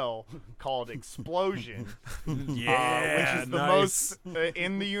one spell called Explosion. Which is the most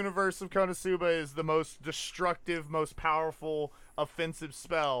in the universe of Konosuba is the most destructive, most powerful, offensive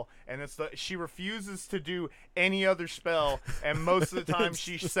spell, and she refuses to do any other spell, and most of the time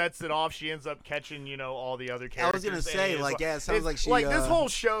she sets it off, she ends up catching all the other characters. I was gonna say, like, yeah, it sounds like she this whole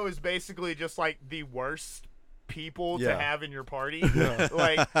show is basically just like the worst people to have in your party.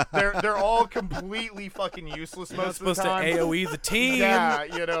 Like they're all completely fucking useless You're not most of the supposed time. to AoE the team. Yeah,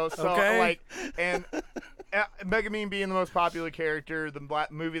 so Okay. like, and Megumin being the most popular character, the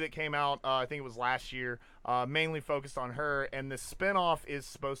movie that came out, I think it was last year, mainly focused on her, and the spinoff is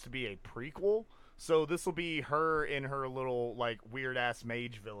supposed to be a prequel. So this will be her in her little like weird ass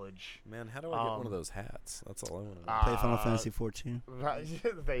mage village. Man, how do I get one of those hats? That's all I want to know. Play Final Fantasy 14.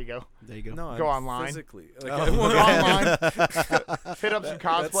 There you go. There you go. No, Go I'm online. Physically, Oh, I Go want- online. Hit up some that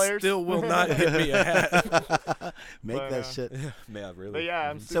cosplayers. still will not get me a hat. Make But, that shit. Man, really. But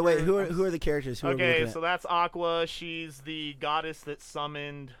yeah, I'm So wait, super- who are the characters? Who are we Okay, looking so at? that's Aqua. She's the goddess that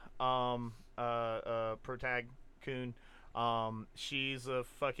summoned Protag Kun. She's a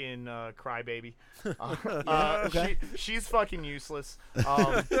fucking crybaby. okay. She's fucking useless.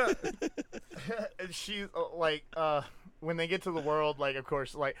 She's when they get to the world, like, of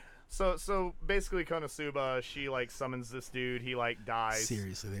course, like, so basically Konosuba, she like summons this dude. He like dies.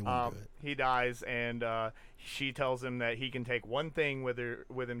 Seriously, they won't do it. He dies, and she tells him that he can take one thing with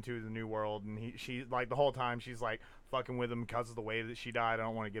him to the new world, and she like the whole time she's like fucking with him because of the way that she died. I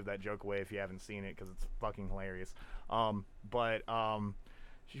don't want to give that joke away if you haven't seen it because it's fucking hilarious.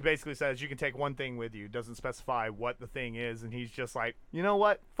 She basically says you can take one thing with you. Doesn't specify what the thing is, and he's just like, you know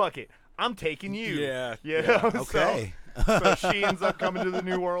what? Fuck it. I'm taking you. Yeah. You know? Okay. So she ends up coming to the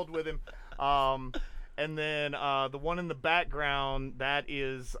new world with him. And then the one in the background, that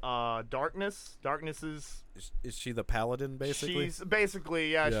is Darkness. Darkness is Is she the paladin, basically? she's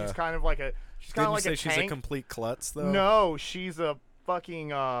basically Yeah. she's kind of like a Didn't you say a she's a tank. complete klutz, though? No, she's a fucking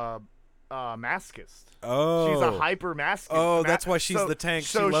masochist. Oh. She's a hyper masochist. Oh, that's why she's the tank.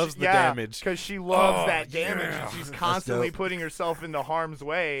 She loves the damage. because she loves Oh, that damage. yeah. And she's constantly dope. putting herself into harm's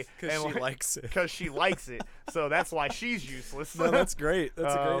way Because and she likes it. because she likes it. So that's why she's useless. No, that's great.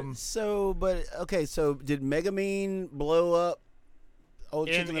 That's a great. So, but okay. So, did Megumin blow up old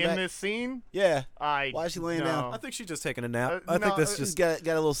chick in the in back? this scene, Yeah. why Why is she laying down? I think she's just taking a nap. Uh, I think no, that's Just just got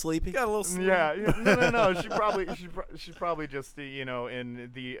a little sleepy. got a little. Sleep. Yeah, no. She's probably just in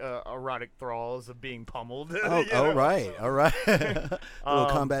the erotic thralls of being pummeled. Oh, you know? all right. little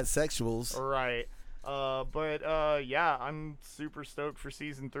combat sexuals. Right. Yeah, I'm super stoked for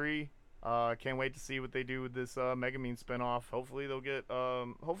season 3. Can't wait to see what they do with this Megumin spinoff. Hopefully they'll get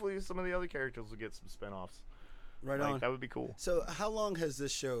hopefully some of the other characters will get some spinoffs. Right Like, on. that would be cool. So, how long has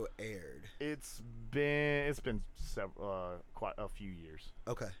this show aired? It's been quite a few years.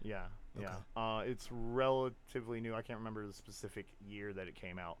 Okay. Yeah. Okay. Yeah. It's relatively new. I can't remember the specific year that it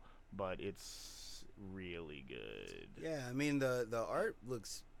came out, but it's really good. Yeah, I mean the art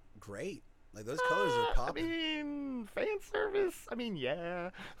looks great. Like those colors are I popping. mean, fan service. I mean, yeah.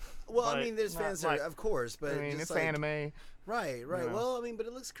 Well, I but mean, there's not fans, like- of course, but I mean, just it's like, anime. Right, right. know. Well, I mean, but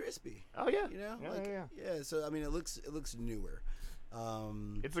it looks crispy. Oh yeah. You know, Yeah, like yeah. So I mean, it looks newer.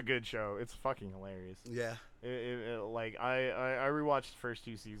 It's a good show. It's fucking hilarious. Yeah. Like I rewatched the first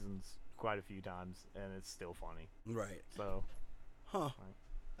 2 seasons quite a few times, and it's still funny. Right. So Huh. Right.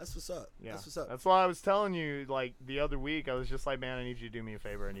 That's what's up. yeah, That's what's up. That's why I was telling you like the other week. I was just like, man, I need you to do me a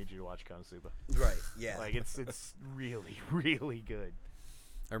favor. I need you to watch Konosuba. Right. Yeah. Like it's really really good.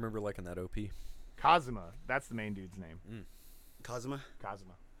 I remember liking that OP. Kazuma. That's the main dude's name. Kazuma.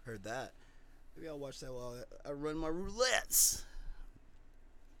 Kazuma. Heard that. Maybe I'll watch that while I run my roulettes.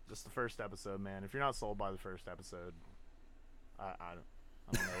 Just the first episode, man. If you're not sold by the first episode, I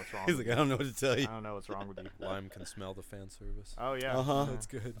don't know what's wrong. He's with like, I you. don't know what to tell you. I don't know what's wrong with you. Lime can smell the fan service. Oh yeah. Uh-huh. That's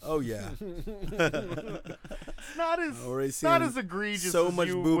good. Oh yeah. Not as Already not seen as egregious so as much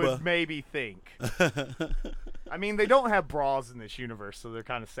you booba. would maybe think. I mean, they don't have bras in this universe, so they're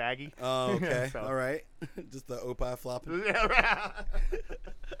kind of saggy. Oh, okay. So- All right. Just the opie flopping.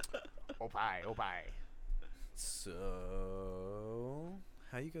 Opie. So,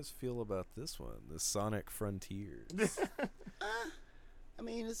 how you guys feel about this one? The Sonic Frontiers. I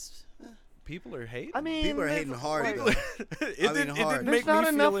mean, it's People are hating. I mean, people are there's, hating hard. like, though. it I mean, didn't hard. make There's not me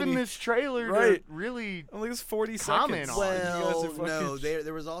enough feel in any, this trailer Right. to really. Only was 40 comment seconds. on it. You guys Well, are fucking no,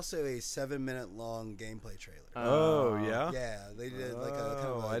 there was also a 7-minute long gameplay trailer. Oh, yeah? Yeah, they did like a kind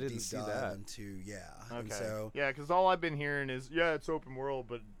of Oh, a I didn't deep see dive that. into And Okay. so Yeah, because all I've been hearing is it's open world,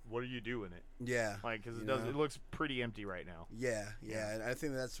 but what do you do in it? yeah, Like, because You it does. know? It looks pretty empty right now. yeah, and I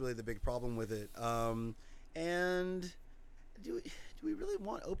think that's really the big problem with it. And do we really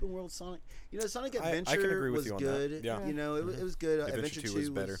want open world Sonic? You know, Sonic I can Adventure agree with was you on that. good. Yeah. You know, it was good. Adventure 2 was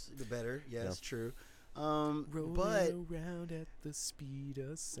better. better. Yeah, Yeah. it's true. Rolling But around at the speed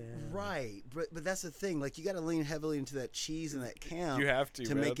of sound. right, but that's the thing. Like, you got to lean heavily into that cheese and that camp. You have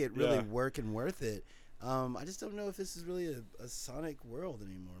to make man. it really Yeah. work and worth it. I just don't know if this is really a Sonic world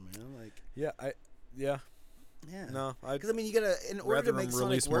anymore, man. Like, Yeah. yeah, No, I'd because I mean, you gotta in order rather to them make Sonic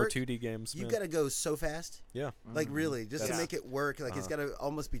release more work, 2D games. you man. gotta go so fast. Yeah. Like, really, just to That's- make it work. Like, it's Uh-huh. gotta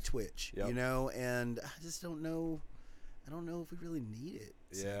almost be Twitch, Yep. you know. And I just don't know. I don't know if we really need it.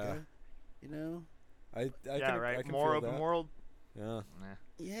 Yeah. Sega, you know. I Yeah, can, right. I can More feel open that. world. Yeah. Nah.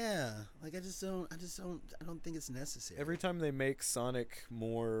 Yeah, like I don't think it's necessary. Every time they make Sonic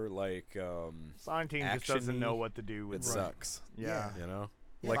more like Sonic Team just doesn't Action-y, know what to do it with sucks. Yeah. You know?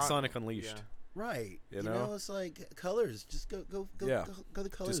 Yeah. Like Son- Sonic Unleashed. Yeah. Right. You know? it's like colors. Just go Yeah. go the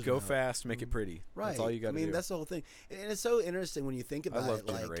colors. Just go route. fast, make it pretty. Right. That's all you got to I mean, do. that's the whole thing, and it's so interesting when you think I about love it.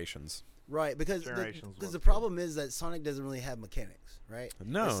 Like, Generations. right, because Generations was the good. problem is that Sonic doesn't really have mechanics, right?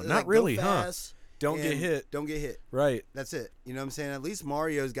 No, It's not like, go really, huh? fast Don't get and hit. Don't get hit. Right. That's it. You know what I'm saying? At least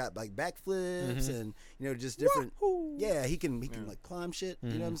Mario's got like backflips Mhm. and just different. Wahoo! Yeah, he can Yeah. like climb shit. You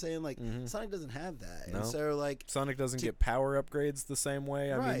know what I'm Mhm. saying? Like Mhm. Sonic doesn't have that, No. and so like Sonic doesn't To- get power upgrades the same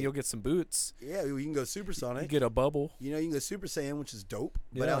way. I Right. mean, you'll get some boots. yeah, you can go Super You Sonic. get a bubble. You can go Super Saiyan, which is dope.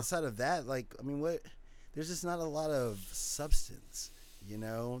 But Yeah. outside of that, like, I mean, what? There's just not a lot of substance. You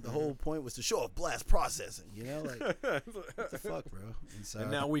know, the whole point was to show off blast processing. You know, like what the fuck, bro? And, so, And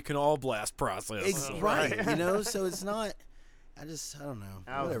now we can all blast process. right. Right. You know, so it's not. I don't know.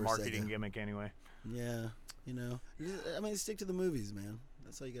 That was a Whatever, marketing Sega. gimmick anyway. Yeah, I mean, stick to the movies, man.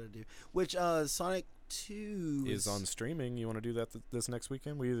 That's all you got to do. Which Sonic 2 Is on streaming. You want to do that this next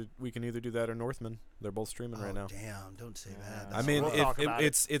weekend? We can either do that or Northman. They're both streaming Oh, right now. damn! Don't say Yeah. that. I That's mean, We'll horrible. talk about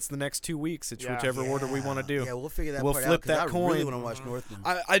it. it's the next 2 weeks. It's Yeah. whichever order we want to do. Yeah, we'll figure that We'll part flip out. 'Cause that I really coin. want to watch Northman.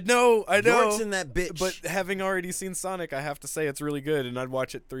 I know. York's in that bitch. But having already seen Sonic, I have to say it's really good, and I'd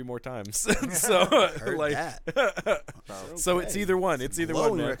watch it 3 more times. so Heard like, that. so it's Okay. either one. It's either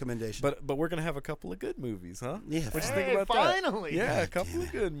Glowing one. Man. recommendation. But we're gonna have a couple of good movies, huh? yeah. What you Hey, think about that? finally! Yeah, a God couple damn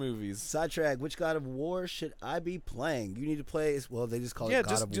of good movies. Sidetrack. Which God of War should I be playing? You need to play. Well, they just call Yeah, it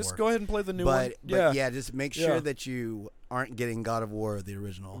God of War. just go ahead and play the new but, one. but yeah, just make sure Yeah. that you aren't getting God of War the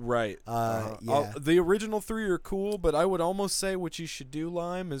original. Right. Yeah. The original 3 are cool, but I would almost say what you should do,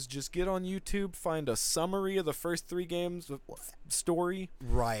 Lime, is just get on YouTube, find a summary of the first 3 games story.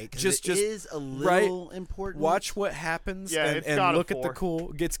 Right. 'Cause Just- it just- is a right. little important. Watch what happens Yeah, and, it's God of look at the 4.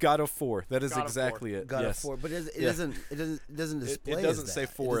 cool. It's God of 4. That is God of exactly it. God yes. of War, but it Yeah. doesn't It, display. it as doesn't that. say It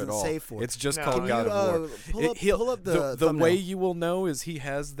 4 at doesn't all. Say 4. It's just No. called Can God you, of War. pull up the the thumbnail. way you will know is he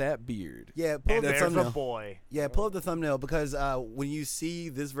has that beard. Yeah, pull up And the there's thumbnail. a boy. Yeah, pull up the thumbnail because when you see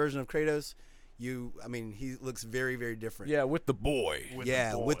this version of Kratos, he looks very, very different. Yeah, with the boy. With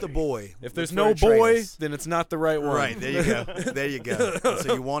yeah, the boy. with the boy. If there's With no boy, Atreus. then it's not the right one. Right, there you go. There you go.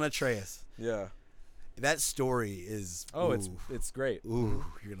 So you want Atreus. Yeah. That story is. Oh, ooh, it's great. Ooh,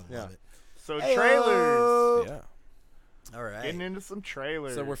 you're gonna love Yeah. it. So Hey-o! trailers. Yeah. All right. Getting into some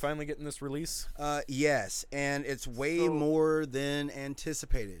trailers. So we're finally getting this release. Yes, and it's way So- more than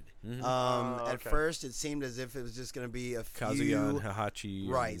anticipated. Mhm. At okay. first, it seemed as if it was just going to be a Kazuya few. and Hahachi.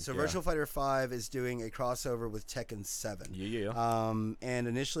 Right. and- So yeah. Virtual Fighter 5 is doing a crossover with Tekken 7. Yeah. And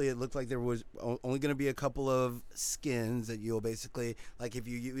initially it looked like there was only going to be a couple of skins that you'll basically, like if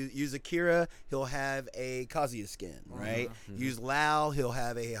you use Akira, he'll have a Kazuya skin, right? Use Lao, he'll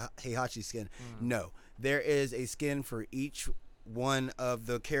have a Heihachi skin. No, there is a skin for each one of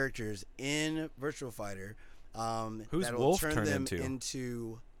the characters in Virtual Fighter. Who's that'll Wolf turn turn them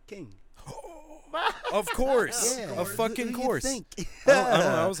into? King. Of course. Yeah. Of fucking Who do you course. think? I don't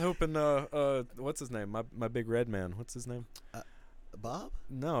know. I was hoping. What's his name? My big red man. What's his name? Bob?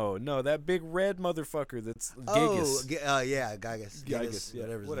 No, that big red motherfucker. That's Oh, Gigas. yeah, Gigas. Gigas, yeah,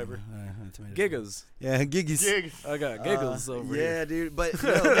 whatever. Gigas. Yeah, Gigas. Gigs. I got giggles over Yeah, here. dude. But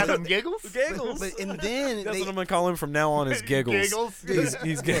Got no, them giggles? but and then That's they, what I'm gonna call him from now on. Is giggles. Giggles?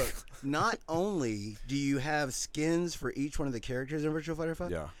 He's giggles. not only do you have skins for each one of the characters in Virtual Fighter 5,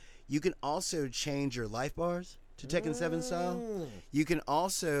 Yeah. you can also change your life bars to Tekken 7 style. You can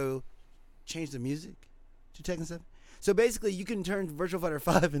also change the music to Tekken 7. So basically, you can turn Virtual Fighter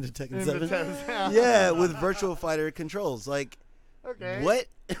 5 into Tekken 7. Yeah, with Virtual Fighter controls. Like, Okay. what?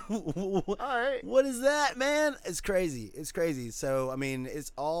 All right. What is that, man? It's crazy. It's crazy. So, I mean,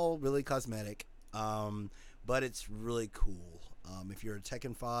 it's all really cosmetic, but it's really cool. If you're a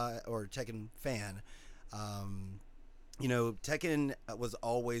Tekken 5 or Tekken fan, you know, Tekken was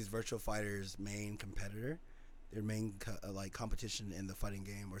always Virtual Fighter's main competitor, their main competition in the fighting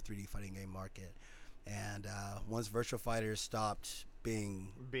game or 3D fighting game market. And once Virtual Fighter stopped being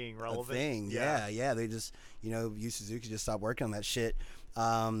relevant, a thing, yeah, they just, you know, Yu Suzuki just stopped working on that shit.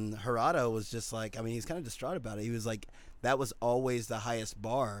 Harada was just like, I mean, he's kind of distraught about it. He was like, that was always the highest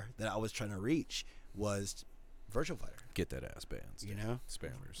bar that I was trying to reach was Virtual Fighter. Get that ass bands. You know?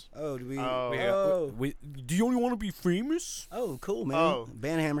 Spammers. Oh, do we? Oh. Do you only want to be famous? Oh, cool, man. Oh.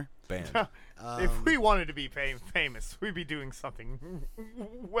 Banhammer. Band. If we wanted to be famous, we'd be doing something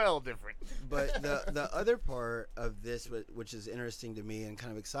well different. But the other part of this, which is interesting to me and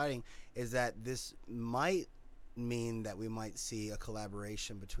kind of exciting, is that this might mean that we might see a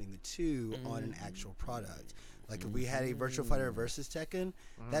collaboration between the two on an actual product. Like if we had a Virtual Fighter versus Tekken,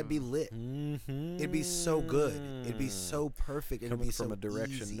 that'd be lit. It'd be so good. It'd be so perfect. It'd Coming be from so a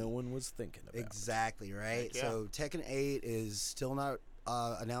direction easy. no one was thinking about. Exactly, right? Heck yeah. So Tekken 8 is still not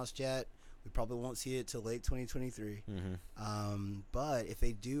announced yet. We probably won't see it till late 2023. But if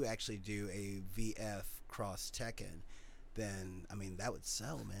they do actually do a VF cross Tekken, then, I mean, that would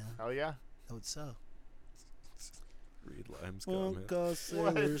sell, man. Oh yeah. That would sell. Read Lime's comment. Wonka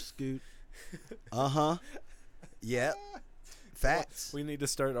Sailor Scoot. Uh-huh. Yep. Facts. We need to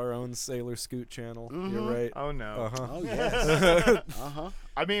start our own Sailor Scoot channel. Mhm. You're right. Oh no. Uh-huh. Oh, yes. Uh-huh.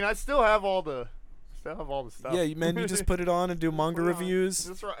 I mean, I still have all the stuff. Yeah, man, you just put it on and do manga Put it on. reviews.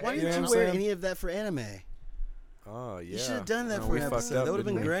 That's right. Why Hey, didn't know you what I'm wear saying? any of that for anime? Oh, yeah. You should have done that No, for we an fucked episode. up, That would have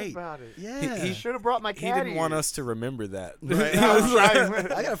been didn't we? great. About it. Yeah. He should have brought my He cat didn't want ears. us to remember that. Right. He was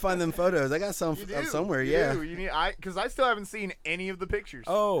like- I gotta find them photos. I got some You do. somewhere. You Yeah. do. You need. Because I still haven't seen any of the pictures.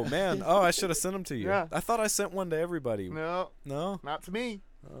 Oh, man. Oh, I should have sent them to you. Yeah. I thought I sent one to everybody. No, No? not to me.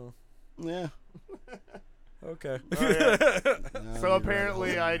 Oh, Yeah. okay. Oh, yeah. No, So you're apparently,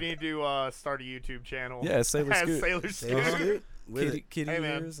 right. I need to start a YouTube channel. Yeah, Sailor as Scoot. Sailor Sailor Scoot. Scoot with Kitty, it. kitty Hey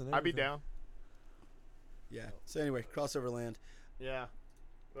man, ears and I'd be everything. down. Yeah. So anyway, crossover land. Yeah.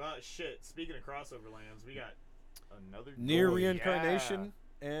 Well, shit. Speaking of crossover lands, we got another Near goal. Reincarnation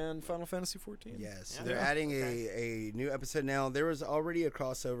and Final Fantasy 14. Yes, Yeah. they're Yeah. adding a new episode now. There was already a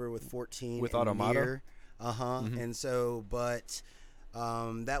crossover with 14 With and Automata? Nier. And so, but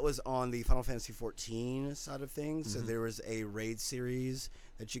that was on the Final Fantasy 14 side of things. So there was a raid series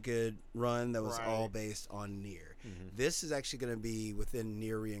that you could run that was all Right. based on Nier. This is actually going to be within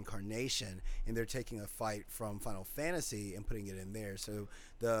Nier Reincarnation, and they're taking a fight from Final Fantasy and putting it in there. So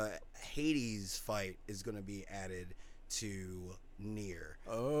the Hades fight is going to be added to Nier.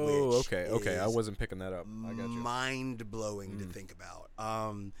 Oh, which okay. I is wasn't picking that up. I got you. mind blowing to think about.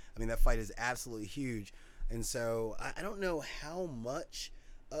 I mean, that fight is absolutely huge, and so I don't know how much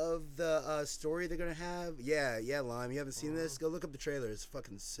of the story they're gonna have. Yeah, Lime, you haven't seen this? Go look up the trailer. It's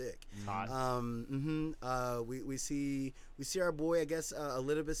fucking sick. Hot. We see our boy. I guess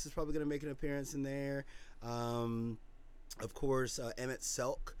Elidibus is probably gonna make an appearance in there. Of course, Emmett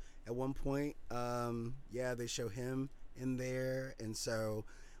Selk at one point. Yeah, they show him in there, and so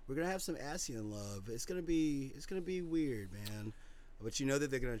we're gonna have some Asian love. It's gonna be weird, man. But you know that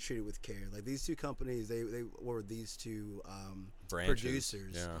they're gonna treat it with care. Like these two companies, they were these two Branches,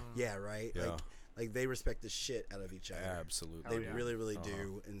 producers. yeah. Right. Yeah. Like they respect the shit out of each other. Absolutely. They Oh, yeah. really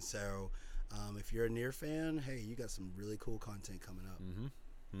do. And so, if you're a Nier fan, hey, you got some really cool content coming up.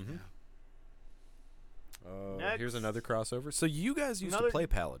 Yeah. Here's Next. another crossover. So you guys used to Another- play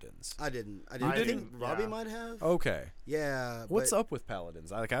Paladins. I didn't. I I think didn't, Robbie yeah. might have. Okay. Yeah. What's but up with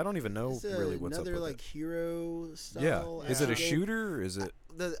Paladins? I don't even know it's really what's up another with like it. hero style. Yeah. Is it a action game. shooter? Is it?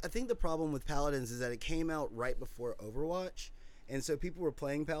 I think the problem with Paladins is that it came out right before Overwatch, and so people were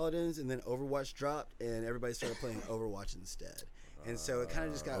playing Paladins, and then Overwatch dropped, and everybody started playing Overwatch instead, and so it kind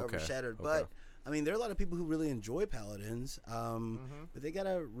of just got okay, overshadowed. okay. But I mean, there are a lot of people who really enjoy Paladins, but they got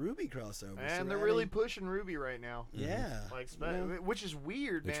a Ruby crossover, so And we're they're really adding- pushing Ruby right now. yeah, Like, you know? which is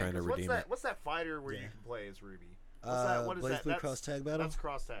weird, They're man. trying to 'cause what's redeem that? it. What's that fighter where Yeah. you can play as Ruby? What's that? What is Blaze that? Blue cross tag battle. That's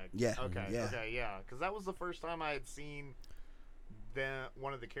cross tag. Yeah. Okay. Yeah. Okay. Yeah. Because that was the first time I had seen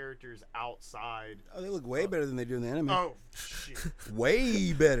one of the characters outside. Oh, they look way better than they do in the anime. Oh shit.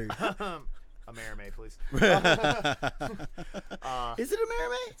 Way better. A Marime, please. Is it a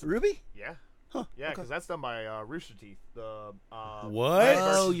Marime? Ruby? Yeah. Huh. Yeah, because that's done by Rooster Teeth. The What? Red Oh,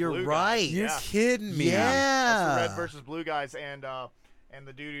 versus you're Blue right. Guys. You're Yeah. kidding me. Yeah. That's the Red versus Blue guys, and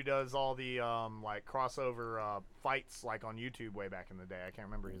the dude who does all the like crossover fights like on YouTube way back in the day. I can't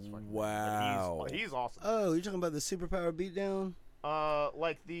remember his fucking name, but Wow. he's awesome. Oh, you're talking about the superpower beatdown?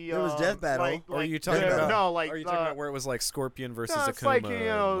 Like the There was Death Battle. Like, Or are you like- talking Yeah. about? no, like Are you talking about where it was like Scorpion versus no, Akuma? it's like and, like,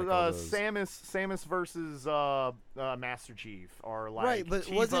 all those? Samus versus Master Chief, or like Right, but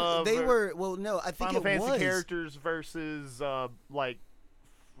Tifa wasn't they ver- were? Well, no, I think Final it Fantasy was. characters versus like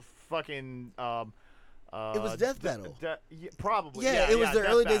fucking It was Death Battle. yeah, probably. Yeah, it was the Death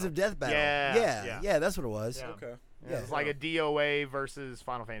early days Battle. of Death Battle. Yeah, yeah, that's what it was. Yeah. Okay. Yeah, it's like a DOA versus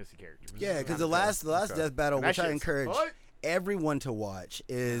Final Fantasy characters. Yeah, because the Kinda last Okay. Death Battle, cool. which That I shit's- encourage What? everyone to watch,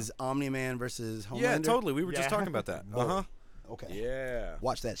 is Omni-Man versus Homelander. Yeah, totally. We were just Yeah. talking about that. Oh, Uh huh. Okay. Yeah.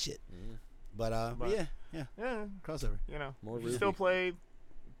 Watch that shit. Mhm. But But- yeah, Yeah, crossover. you know, More you Ruby. still play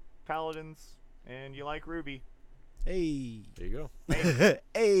Paladins and you like Ruby. Hey. There you go.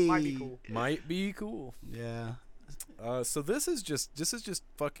 Hey. Might be cool. Might be cool. Yeah. So this is just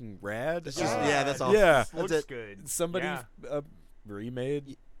fucking rad. It's just, Yeah. yeah, that's all. Yeah. This looks it. good. Somebody Yeah.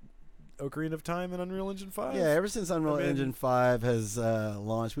 remade Ocarina of Time in Unreal Engine 5. Yeah, ever since Unreal mean- Engine 5 has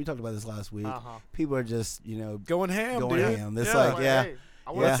launched, we talked about this last week. Uh-huh. People are just, Going ham, going dude. ham. It's Yeah, like, yeah. hey,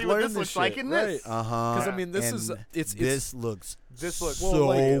 I want to Yeah. see what Learn this this looks like shit, in this. right. Uh huh. Because I mean, this is And it's this looks This looks so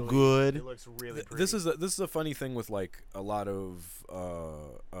like- good. It looks really pretty. this is a funny thing with like a lot of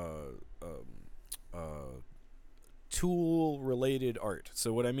tool related art.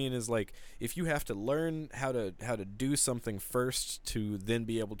 So what I mean is like if you have to learn how to do something first to then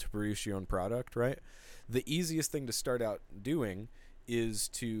be able to produce your own product, right? The easiest thing to start out doing is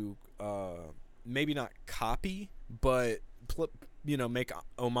to maybe not copy, but make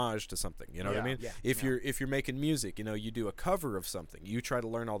homage to something. You know what I Yeah, mean? yeah, If you're making music, you do a cover of something. You try to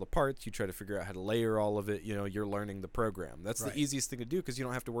learn all the parts. You try to figure out how to layer all of it. You're learning the program. That's Right. the easiest thing to do because you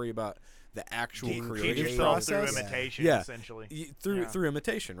don't have to worry about the actual Being Teach creative yourself through process. imitation, Yeah. essentially. Through Yeah.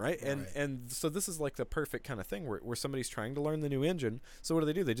 imitation, right? And Right. and so this is like the perfect kind of thing where somebody's trying to learn the new engine. So what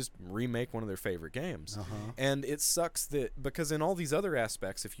do? They just remake one of their favorite games. Uh-huh. And it sucks that because in all these other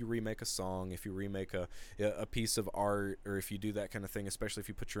aspects, if you remake a song, if you remake a piece of art, or if you do that kind of thing, especially if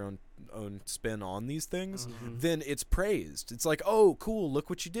you put your own spin on these things, then it's praised. It's like, oh, cool, look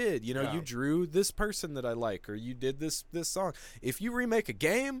what you did. You Yeah. drew this person that I like, or you did this song. If you remake a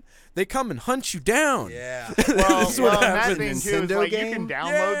game, they come and hunt you down. Yeah. Well, This is what that happens. thing too is Nintendo like you game? can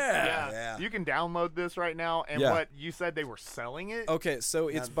download. Yeah. You can download this right now. And Yeah. what you said they were selling it. Okay, so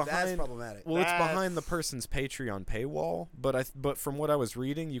it's Now, that's behind. problematic. Well, it's behind the That's- person's Patreon paywall, but from what I was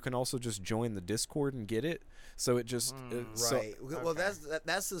reading, you can also just join the Discord and get it. So it just so- Right. Well, okay.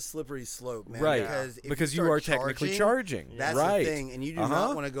 that's the slippery slope, man. right Because if you start are technically charging. That's right. the thing, and you do Uh-huh.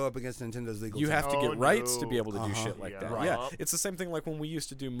 not want to go up against Nintendo's legal. You team. have to Oh, get rights to be no. able to do Uh-huh. shit like Yeah. that. Right. Yeah, it's the same thing like when we used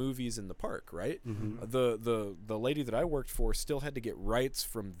to do movies in the park, right? Mm-hmm. The lady that I worked for still had to get rights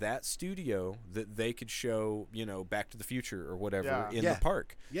from that studio that they could show, Back to the Future or whatever Yeah. in Yeah. the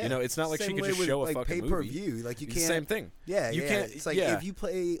park. Yeah. It's not like she Same could way just with, show a like, fucking pay-per-view. movie. Like you It's can't. the same thing. Yeah, You yeah. can't- It's like yeah. if you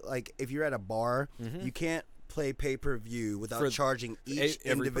play, like if you're at a bar, you can't play pay-per-view without For charging each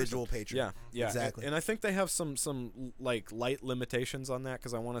every individual person. patron. Yeah, Exactly. And I think they have some like light limitations on that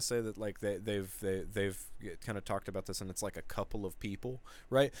because I want to say that like they've kind of talked about this and it's like a couple of people,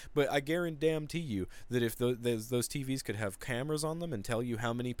 right? But I guarantee you that if those TVs could have cameras on them and tell you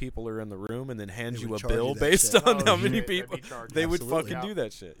how many people are in the room and then hand They you would a charge you bill that based shit. on Oh, how many shit, they'd people, be charging. they would Absolutely. fucking Yeah. do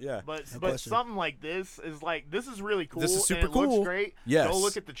that shit. Yeah. But No but question. something like this is like this is really cool. This is super and it looks cool. great. Yes. Go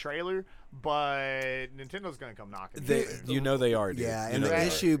look at the trailer, but Nintendo's gonna come knocking. They, you. they are. Dude. Yeah, You and know the they are.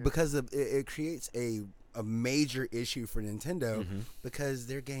 issue because it creates a major issue for Nintendo Mm-hmm. because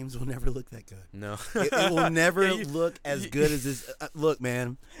their games will never look that good. No. It will never Yeah, you- look as good as this. Look,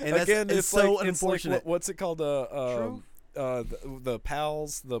 man, and that's, Again, it's it's so like, unfortunate. It's like what's it called? Truth? The pal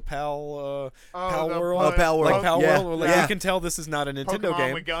the world, Oh, Pal World. like Pal Yeah. World. Like Yeah. you can tell this is not a Nintendo Pokemon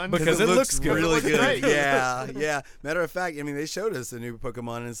game with guns. because it looks good. really It looks good. great. Yeah, yeah. Matter of fact, I mean, they showed us the new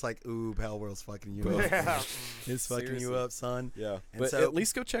Pokemon, and it's like, ooh, Pal World's fucking you up. Yeah. It's fucking you Seriously. up, son. Yeah, And but so- at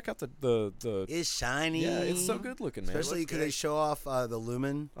least go check out the It's shiny. yeah, it's so good looking, man. Especially looks because they great. show off the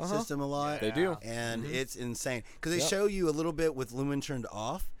Lumen Uh-huh. system a lot. They do. And it's insane because they Yep. show you a little bit with Lumen turned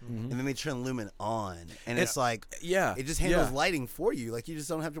off, and then they turn Lumen on, and it's like Yeah, it just handles yeah. lighting for you. Like you just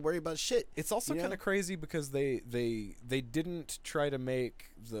don't have to worry about shit. It's also you know? kind of crazy because they didn't try to make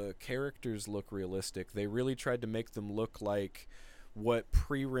the characters look realistic. They really tried to make them look like what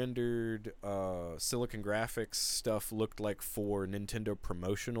pre-rendered Silicon Graphics stuff looked like for Nintendo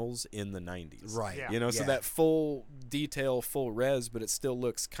promotionals in the 90s. Right. Yeah. You know, so Yeah. that full detail, full res, but it still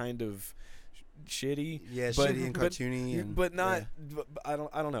looks kind of shitty. Yeah, but, shitty and cartoony, and but not. yeah. But I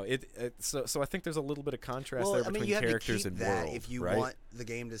don't know. So I think there's a little bit of contrast Well, there I mean, between you have characters to keep and that world. if you right? want the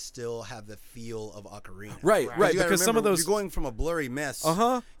game to still have the feel of Ocarina. Right, Right. right. You gotta Because some of remember, those. you're going from a blurry mess,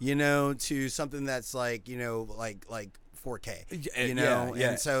 You to something that's like 4K. Yeah, You know,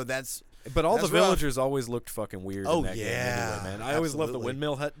 yeah. and so that's. But all That's the rough. villagers always looked fucking weird. Oh, in that game yeah, anyway, man. I always loved the absolutely.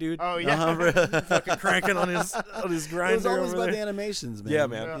 windmill hut dude. Oh yeah. Bro. Fucking cranking on his It grinder. was always over about there. the animations, man. Yeah,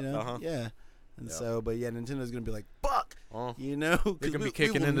 man. You know? Uh-huh. Yeah. And Yeah. so, but yeah, Nintendo's gonna be like, "Fuck," Oh, you know, they're 'cause gonna we be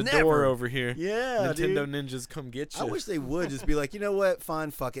kicking will in the never. door over here. Yeah, Nintendo dude. ninjas, come get you. I wish they would just be like, you know what?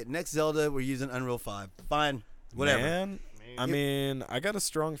 Fine, fuck it. Next Zelda, we're using Unreal 5. Fine, whatever. Man, I mean, I got a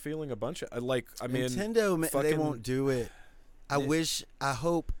strong feeling a bunch of Nintendo, they fucking- won't do it. I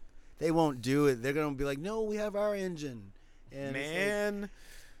hope they won't do it. They're gonna be like, no, we have our engine. And it's like, man.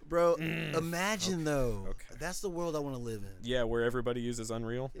 bro, imagine though. Okay. That's the world I want to live in. Yeah, where everybody uses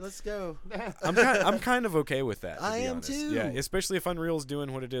Unreal. Let's go. I'm kind of okay with that. to I be am honest. too. Yeah, especially if Unreal's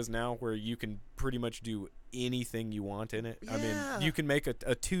doing what it is now, where you can pretty much do anything you want in it. I Yeah. mean, you can make a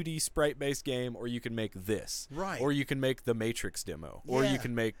 2D sprite-based game, or you can make this, Right. or you can make the Matrix demo, or Yeah. you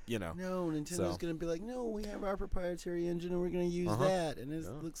can make No, Nintendo's So. gonna be like, no, we have our proprietary engine and we're gonna use Uh-huh. that, and it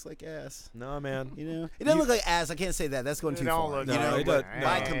No. looks like ass. No, man. You know, it doesn't look like ass. I can't say that. That's going It too don't far. look you like know, it but does,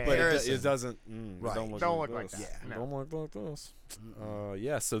 by no, comparison, it doesn't. Right. Don't look, Don't like, look like this. that. Yeah. No. Don't look like this.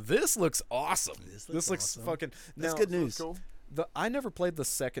 Yeah. So this looks awesome. This looks awesome. fucking. That's now, good news. Cool. I never played the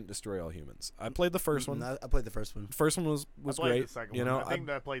second Destroy All Humans. I played the first one. I played the first one. First one was I played great. The second You one. know, I think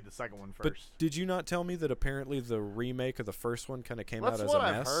that I played the second one but first. did you not tell me that apparently the remake of the first one kind of came That's out as what a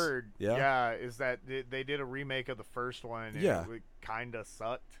I've mess? heard. Yeah. Is that they did a remake of the first one and Yeah. it kind of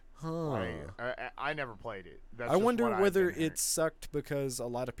sucked. Huh. Like, I never played it. That's I just wonder what I've whether been hearing. it sucked because a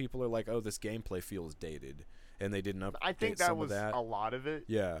lot of people are like, "Oh, this gameplay feels dated," and they didn't update I think that some was of that. a lot of it.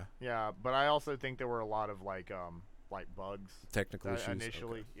 Yeah, Yeah, but I also think there were a lot of like bugs technical issues.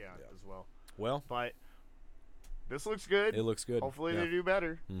 initially. Okay. Yeah, as well. Well, But this looks good. it looks good. Hopefully yeah. they do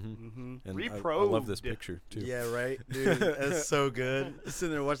better. Mm-hmm. And I love this Reprobed. picture too. Yeah, right, dude. That's so good.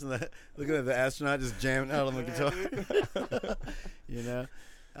 Sitting there watching that, looking at the astronaut just jamming out on the guitar. You know,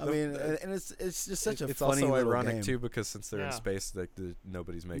 I mean, and it's just such a It's funny also little ironic game. too because since they're in Yeah. space,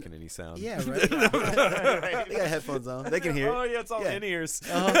 nobody's making any sound. Yeah, right. They got headphones on. They can hear Oh it. yeah, it's all Yeah. in ears.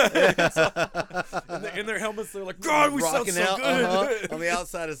 Uh-huh. in their helmets, they're like, "God, we sound Rocking so out. good." Uh-huh. On the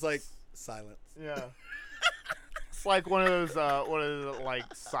outside, it's like silence. Yeah. It's like one of those like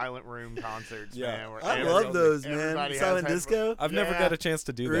silent room concerts, Yeah. man. Where I everybody- love those, man. everybody has Silent headphones. disco. I've never Yeah. got a chance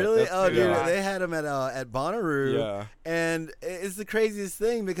to do that. Really? That's Oh, pretty dude, cool. they had them at Bonnaroo. Yeah. And it's the craziest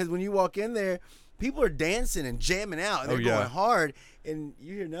thing because when you walk in there, people are dancing and jamming out, and they're Oh, yeah. going hard, and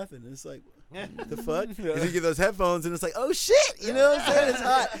you hear nothing. It's like, what the fuck? And then you get those headphones, and it's like, oh shit, you know what I'm saying? It's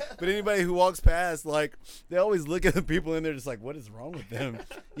hot. But anybody who walks past, like, they always look at the people in there, just like, what is wrong with them?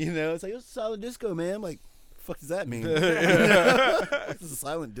 You know, it's like, it's silent disco, man. I'm like, the fuck does that mean? It's a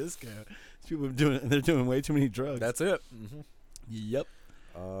silent disco. These people they're doing way too many drugs. That's it. Mm-hmm. Yep.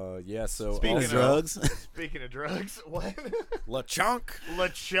 Yeah. So Speaking All of drugs. Speaking of drugs, what? LeChonk.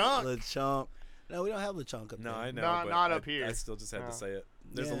 LeChonk. LeChonk. No, we don't have LeChonk up No, there. I know. Not- but not I- up here. I still just had No. to say it.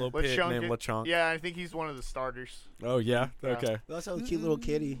 There's a Yeah. little pig named LeChonk. Yeah, I think he's one of the starters. Oh yeah. Yeah. Okay. We also have a cute little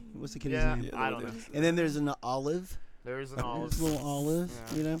kitty. What's the kitty's Yeah, name? I don't know. And then there's an olive. There's an There's olive. a little olive,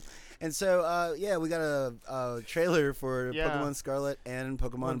 Yeah. you know. And so, yeah, we got a trailer for Yeah. Pokemon Scarlet and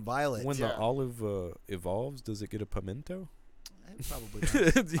Pokemon When- Violet. When Yeah. the olive evolves, does it get a pimento? Probably.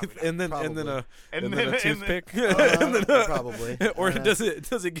 Not. and then Probably. a And then a then- toothpick. Probably. Or does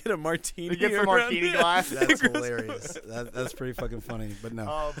it get a martini? It gets a around martini it? glass. That's hilarious. That's pretty fucking funny. But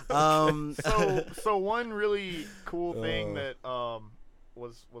no. Um, Um, so one really cool thing Uh. that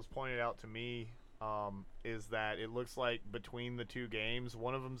was pointed out to me is that it looks like between the two games,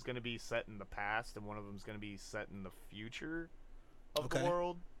 one of them's going to be set in the past and one of them's going to be set in the future of Okay. the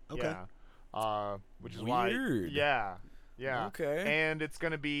world. Okay. Yeah. Which is Weird. why. Yeah. Yeah. Okay. And there's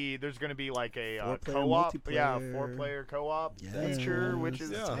gonna be like a Four-player co-op, multiplayer. 4-player co-op Yes. feature, which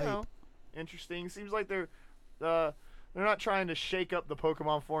is Yeah. you know interesting. Seems like they're not trying to shake up the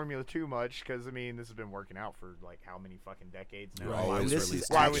Pokemon formula too much because I mean this has been working out for like how many fucking decades now. Right. and Always this is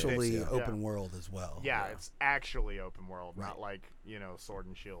released Why would they- actually yeah. open world as well. Yeah, Yeah. it's actually open world, Right. not like Sword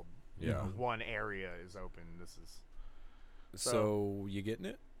and Shield. Yeah. One area is open. This is So you getting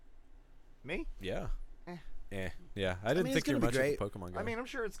it? me. Yeah. Yeah, I didn't mean, think it's you were gonna much be of a Pokemon guy. I mean, I'm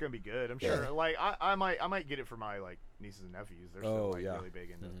sure it's gonna be good. I'm Yeah. sure. Like, I might get it for my like nieces and nephews. They're still like really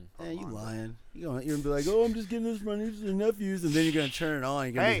big into. Man, you Pokemon. lying. You're gonna be like, oh, I'm just getting this for my nieces and nephews, and then you're gonna turn it on.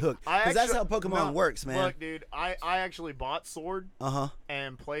 You're gonna Hey, be hooked. I Because that's how actu- Pokemon no, works, man. Look, dude, I actually bought Sword Uh-huh.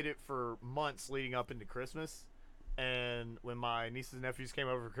 and played it for months leading up into Christmas. And when my nieces and nephews came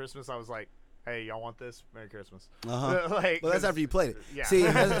over for Christmas, I was like, "Hey, y'all want this? Merry Christmas." Uh-huh. Like, Well, that's 'cause- after you played it. Yeah. See,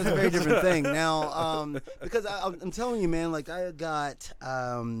 that's a very different thing. Now, because I'm telling you, man, like I got,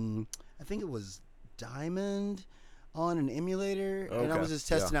 I think it was Diamond on an emulator, and I Okay. was just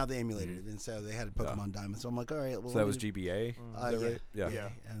testing Yeah. out the emulator, and so they had a Pokemon Diamond. So I'm like, all right, well, So that let was me- GBA. Is that yeah, right? Yeah. Yeah.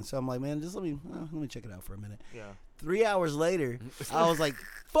 And so I'm like, man, just let me check it out for a minute. Yeah. 3 hours later, I was like,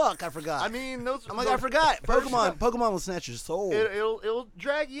 fuck, I forgot. I mean, those. I'm like, I forgot. first- Pokemon will snatch your soul. It'll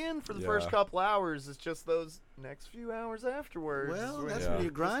drag you in for the first Yeah. couple hours. It's just those next few hours afterwards. Well, is that's Yeah. when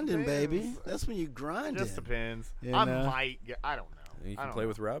you're Just grinding, baby. depends. That's when you're grinding. Just depends. You I know? might get. I don't know. And you I can don't play know.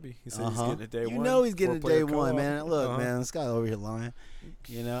 with Robbie. He said Uh-huh. he's getting it day you one. know he's getting it day four-player one, co-op. man. Look, Uh-huh. man, this guy over here lying.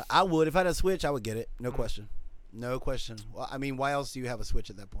 You know, I would if I had a Switch, I would get it, no question, no question. Well, I mean, why else do you have a Switch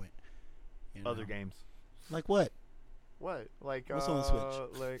at that point? You Other know? games. like what? What? Like What's on the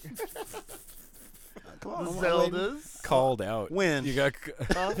Switch? Like Come on, the I'm waiting. Zeldas. Called out. When? You got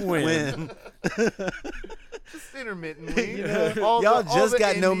Huh? When? Just intermittently. You know, All y'all the- all just the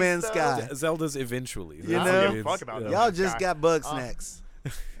got No indie Man's stuff. Sky. Zelda's eventually. You That's know? what I it don't give a is. fuck about Yeah. No Y'all Man's just Sky. got Bug Snacks.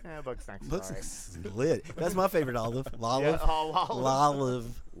 Yeah, Bugsnax. Bug Snacks is lit. That's my favorite olive. Yeah, Lolive. oh, Lolive.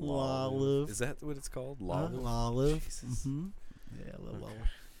 Lolive. Lolive. Is that what it's called? Huh? Lolive? Lolive. Jesus. Mhm. Yeah, I love Lolive.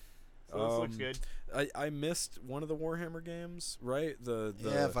 So this looks good. I missed one of the Warhammer games, right? The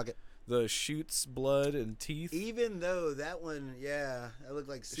Yeah, fuck it. the shoots blood and teeth. Even though that one, yeah, that looked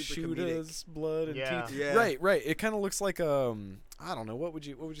like super comedic. Shoota's blood and Yeah. teeth. Yeah. Right. It kind of looks like I don't know. What would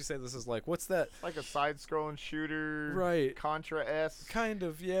you say this is like? What's that? Like a side-scrolling shooter. Right. Contra-esque. Kind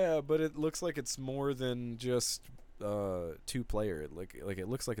of, yeah, but it looks like it's more than just 2-player. Like it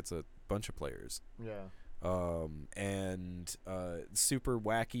looks like it's a bunch of players. Yeah. And super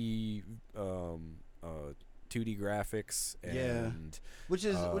wacky 2D graphics and Yeah. Which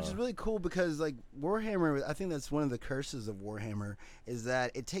is really cool because like Warhammer, I think that's one of the curses of Warhammer is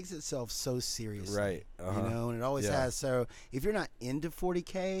that it takes itself so seriously, Right, You know, and it always Yeah. has. So if you're not into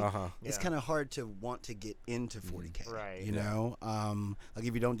 40K, it's Yeah. kind of hard to want to get into 40K, Right. You Yeah. know, like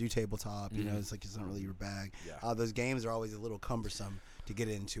if you don't do tabletop, you know, Mhm. it's like it's not really your bag. Yeah. Those games are always a little cumbersome to get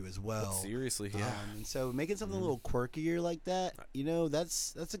into as well. Seriously, yeah. And so making something Mhm. a little quirkier like that, you know,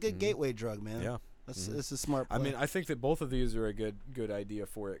 that's a good Mhm. gateway drug, man. Yeah. That's Mhm. it's a smart play. I mean, I think that both of these are a good idea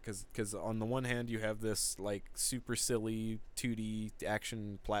for it because on the one hand you have this like super silly 2D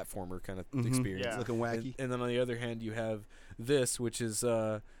action platformer kind of Mhm. experience, Yeah. looking wacky. and then on the other hand you have this, which is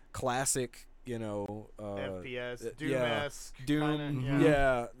classic, you know, FPS, yeah, Doom-esque. Doom, kinda,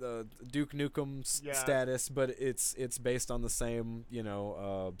 yeah, the Duke Nukem Yeah. status, but it's based on the same, you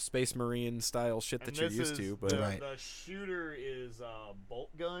know, Space Marine style shit And that you're this used is to, but the, Right. the shooter is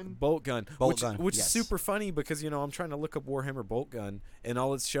Bolt Gun. Bolt gun, Bolt which, gun, which yes. is super funny because, you know, I'm trying to look up Warhammer Bolt Gun, and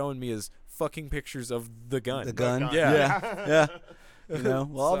all it's showing me is fucking pictures of the gun. The gun. Yeah. Yeah. You know,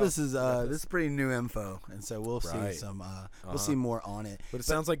 well, all So, this is yeah, this is pretty new info, and so we'll Right. see some. We'll Uh-huh. see more on it. But it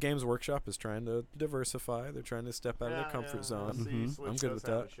sounds like Games Workshop is trying to diversify. They're trying to step out of their comfort zone. I see Mhm. Switch I'm good does with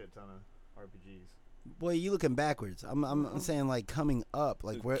have that. A shit ton of RPGs. Boy, you looking backwards. I'm saying like coming up.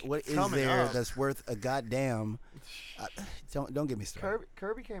 Like what is Coming there up. that's worth a goddamn? Don't get me started.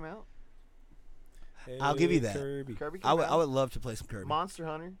 Kirby came out. I'll give you that. Kirby. Kirby came I would out. love to play some Kirby. Monster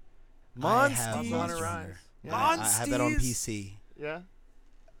Hunter. I have Monsties. Monster Rise. Hunter. Yeah. I have that on Monsties. PC. Yeah.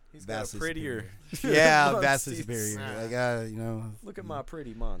 He's got a Vastly prettier. superior. Yeah, vastly Monsties. superior. Nah. Like you know. Look at my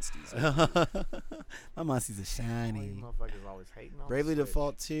pretty monsties. My monsters are All you shiny. motherfuckers always hating on Bravely the Switch.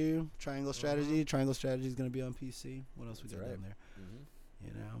 Default 2, Triangle Strategy. Triangle Strategy is going to be on PC. What else we That's got right. down there? Mhm.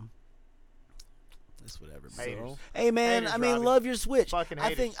 You know, it's whatever. Man. Haters. So, Hey man, Haters, I mean, Robbie. love your Switch. Fucking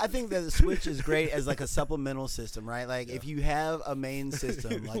I think that the Switch is great as like a supplemental system, right? Like if you have a main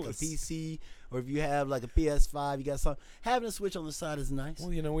system like a PC, or if you have like a PS5, you got something. Having a Switch on the side is nice.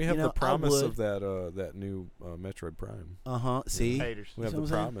 well, you know, we have know, the I promise would. of that new Metroid Prime. See. Haters. We have See the what I'm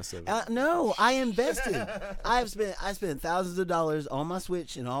saying? promise of it. No, I invested. I spent thousands of dollars on my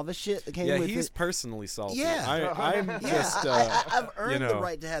Switch and all the shit that came Yeah, with he's it. personally salty. Yeah. I'm Yeah, just. I've earned the know.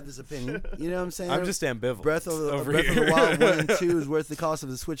 right to have this opinion. You know what I'm saying? I'm just ambivalent. Breath of the over Breath of here. the Wild 1 and 2 is worth the cost of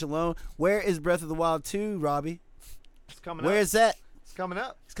the Switch alone. Where is Breath of the Wild 2, Robbie? It's coming Where up. is that? It's coming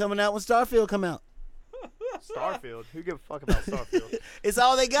up. It's coming out when Starfield come out. Starfield. Who gives a fuck about Starfield? It's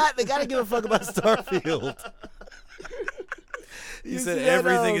all they got. They got to give a fuck about Starfield. He You said see that,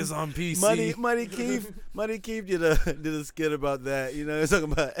 everything is on PC. Money Keith did a skit about that. You know, he's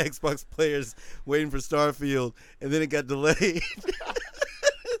talking about Xbox players waiting for Starfield, and then it got delayed.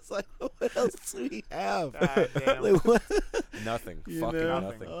 It's like, what else do we have? God damn. Like, what? Nothing. You Fucking know?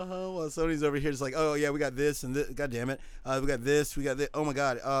 nothing. Well, Sony's over here just like, oh yeah, we got this and this. God damn it, we got this, we got this. Oh my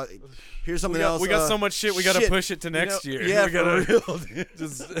God, here's something else. We got so much shit. We got to push it to You next know, year. Yeah, we gotta for real, dude.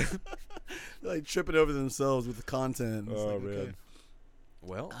 just. Like tripping over themselves with the content. It's Oh like, man. okay.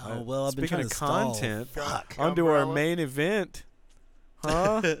 Well, Well, I've been speaking trying of to stall. content, Fuck. onto our Umbrella. main event,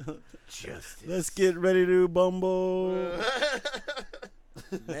 huh? Justice. Let's get ready to bumble.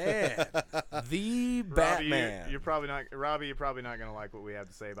 Man, the Robbie, Batman. you're probably not gonna like what we have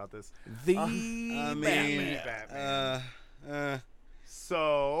to say about this. The I mean, Batman. what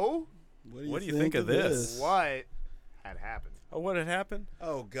So, What do you think of this? what had happened? Oh, what had happened?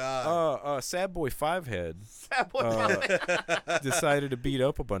 Oh God. Sad Boy Fivehead decided to beat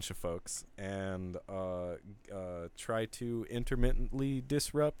up a bunch of folks and try to intermittently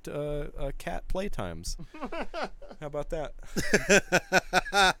disrupt cat playtimes. How about that?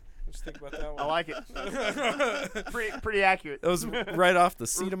 What you think about that one? I like it. pretty accurate. That was right off the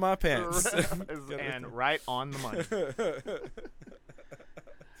seat of my pants. And right on the money.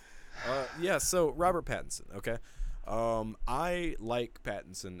 Yeah, so Robert Pattinson, okay? I like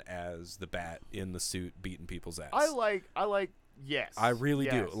Pattinson as the Bat in the suit beating people's ass. I like. Yes. I really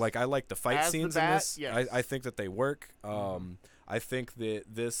do. Yes. Like, I like the fight As the scenes Bat, in this. yes. I think that they work. I think that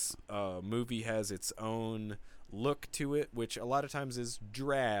this movie has its own look to it, which a lot of times is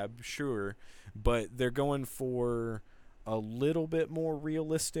drab, sure, but they're going for a little bit more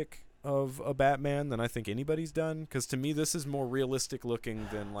realistic of a Batman than I think anybody's done. Because to me, this is more realistic looking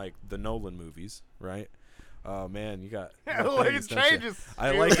than like the Nolan movies, right? Oh man, you got Look, it things, don't you? changes.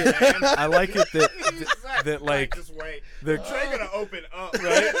 I like it. I like it that like Just wait. the Train gonna open up,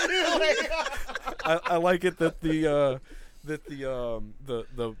 right? I like it that the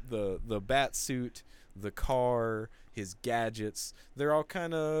bat suit, the car, his gadgets, they're all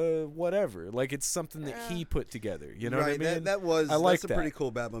kind of whatever. Like it's something that he put together. You know right, what I mean? that's like a that. pretty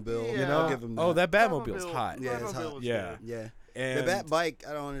cool Batmobile. Yeah. I'll give him that. Oh, that Batmobile's hot. Yeah, it's hot. Batmobile was Yeah. good. Yeah. And The Bat bike,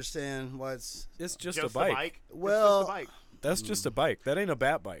 I don't understand why it's. it's just Just a bike. Well, it's just a bike. That's just a bike. That ain't a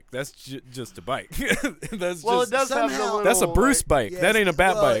bat bike. That's just a bike. That's Well, just it does have the somehow- little. that's a Bruce like, bike. Yeah, that ain't a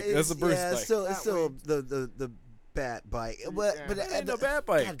bat well, bike. That's a Bruce yeah, bike. It's still, That it's still the Bat bike. But Yeah. but That ain't a bat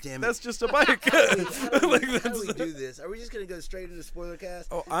bike. God damn it. That's just a bike. How do Like, we that's- do this? Are we just gonna go straight into spoiler cast?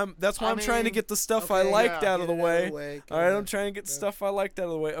 Oh, that's why I I'm trying to mean, get the stuff I okay, liked yeah, out of the get it way. out of the way, All right, get I'm it. trying to get the stuff I liked out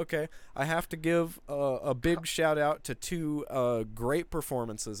of the way. Okay, I have to give a big shout out to two great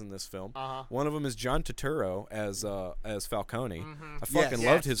performances in this film. Uh-huh. One of them is John Turturro as Falcone. Mm-hmm. I fucking Yes,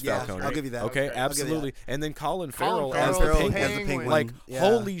 loved his yeah, Falcone. I'll give you that. Okay, Okay. I'll give you that. absolutely. And then Colin Colin Farrell as Farrell the as the Penguin. Penguin. Like, Yeah.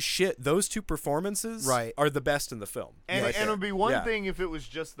 holy shit, those two performances Right. are the best in the film. And, Right and it would be one Yeah. thing if it was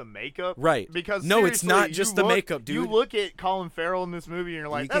just the makeup. Right. Because No, it's not seriously, just you the look- makeup, dude. You look at Colin Farrell in this movie and you're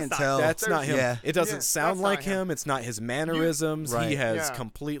like, You that's can't not, tell. That's not him. Yeah. It doesn't Yeah, sound that's like not him. It's not his mannerisms. Right. He has Yeah.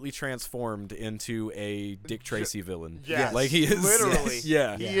 completely transformed into a Dick Tracy villain. Yes. Like he is Literally.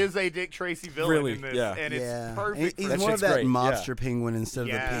 Yeah. He is a Dick Tracy villain Really, in this. yeah. And Yeah. it's perfect. He's for That more of shit's that great, mobster penguin instead of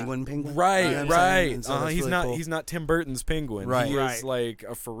Yeah. the penguin. You know Right, what I'm saying? right. And so that's He's really not cool. he's not Tim Burton's penguin. Right. He Right. is like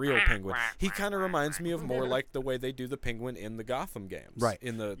a for real penguin. He kind of reminds me of more like the way they do the penguin in the Gotham games. Right.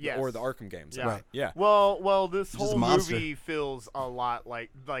 In the Yes. or the Arkham games. Yeah. Right. Yeah. Well, this Just whole a monster. movie feels a lot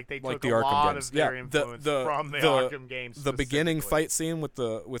like they Like took the a Arkham lot games. of their Yeah, influence from the Arkham games. The beginning specifically. fight scene with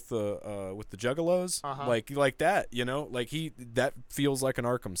the Juggalos, Uh-huh. like that, you know, like that feels like an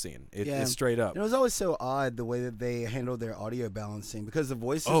Arkham scene. Yeah. It's straight up. It was always so odd the way that they handled their audio balancing because the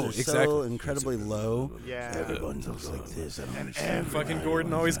voices Oh, are so exactly. incredibly low. Yeah. Everyone looks like this. I don't understand. Fucking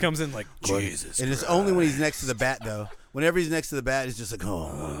Gordon always comes in like Jesus. And it's only when he's next to the bat, though. Whenever he's next to the bat, it's just like,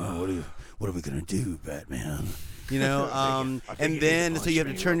 oh, what are we gonna do, Batman? You know, and then so you have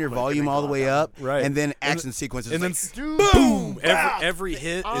to turn your volume all the way up, Right. And then action sequences, and then like, Dude, boom! wow. Every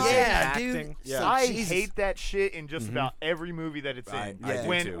hit is Yeah, impacting. dude. Yeah. So- I Jesus. hate that shit in just about every movie that it's in. I do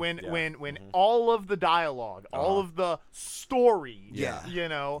when too. when Yeah. when all of the dialogue, all of the story, Yeah. you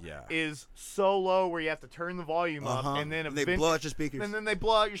know, Yeah. is so low where you have to turn the volume up, and then they blow out your speakers. And then they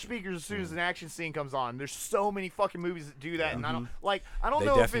blow out your speakers as soon as an action scene comes on. There's so many fucking movies that do that, and I don't They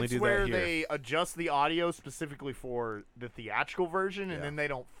know if definitely it's do that where here. they adjust the audio specifically for the theatrical version, and Yeah. then they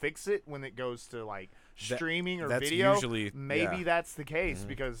don't fix it when it goes to like That- streaming or that's video. usually- Maybe yeah. that's the case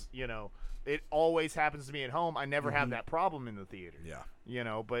because it always happens to me at home. I never have that problem in the theater. Yeah. You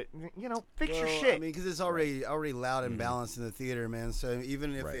know, but fix your Well, shit. I mean, because it's already loud and balanced in the theater, man. So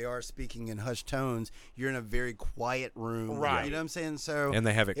even if Right. they are speaking in hushed tones, you're in a very quiet room, Right. You know what I'm saying? So And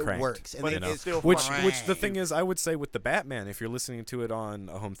they have it it cranked, works, and But they, it's it's still Which fine. the thing is, I would say with the Batman, if you're listening to it on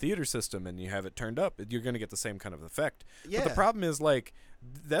a home theater system and you have it turned up, you're going to get the same kind of effect. But the Yeah. problem is, like,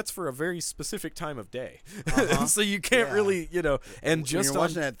 that's for a very specific time of day, Uh-huh. so you can't Yeah. really, and when just you're on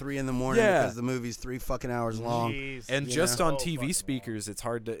watching at 3 a.m. Yeah. because the movie's 3 fucking hours long. Jeez. and you just know? on So TV fucking speakers, it's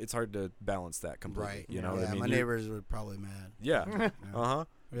hard to balance that completely. Right. You know what yeah, I mean? my You're- neighbors were probably mad. Yeah. Uh-huh.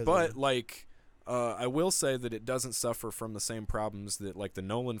 Really. But like I will say that it doesn't suffer from the same problems that like the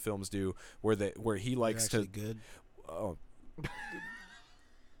Nolan films do where he They're likes to actually good. oh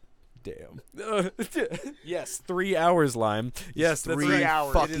damn. Yes, 3 hours, Lime. Yes, that's 3 right.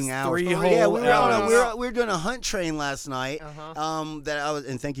 hours. fucking It is hours. 3 Yeah, whole we were on hours. we were doing a hunt train last night. Uh-huh. That I was,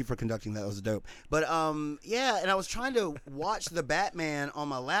 and thank you for conducting that. It was dope. But yeah, and I was trying to watch the Batman on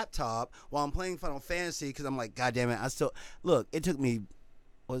my laptop while I'm playing Final Fantasy because I'm like, God damn it, I still look. It took me.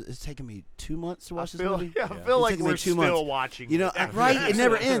 It's taken me 2 months to watch this movie. I It's feel like taken me we're 2 still months. watching. You know, it. right? It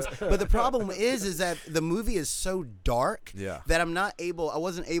never ends. But the problem is that the movie is so dark Yeah. that I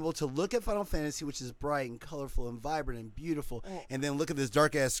wasn't able to look at Final Fantasy, which is bright and colorful and vibrant and beautiful, and then look at this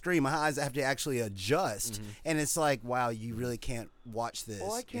dark ass screen. My eyes have to actually adjust, and it's like, wow, you really can't watch this.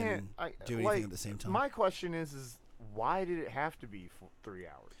 Well, I can't and do anything like, at the same time. My question is why did it have to be 3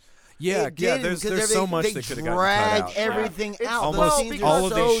 hours? Yeah, It yeah. didn't, There's 'cause so they- much they that could have gotten cut dragged out. everything It's out. slow Those scenes because- are all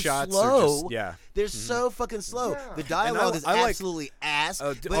of so these shots slow. are just yeah. They're so fucking slow. Yeah. The dialogue is I like- absolutely ass.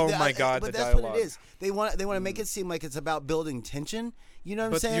 Oh, oh my God, but the that's what dialogue. it is. They want to make it seem like it's about building tension. You know what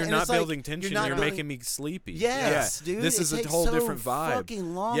I'm But saying? you're And not it's like, building tension. not You're building- making me sleepy. Yes, yeah. dude. This it is a takes whole so different vibe.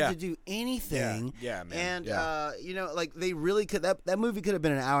 fucking long Yeah. to do anything. Yeah, man. And Yeah. you know, like they really could. That movie could have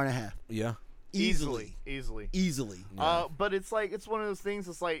been an hour and a half. Yeah. Easily. Easily. Yeah. But it's like it's one of those things.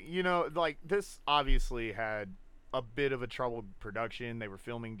 It's like like this obviously had a bit of a troubled production. They were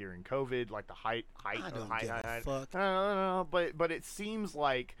filming during COVID, like the height. I don't give a fuck. No, but it seems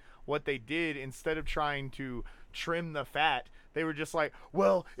like what they did instead of trying to trim the fat, they were just like,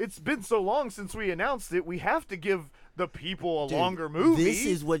 well, it's been so long since we announced it, we have to give the people a Dude, longer movie. This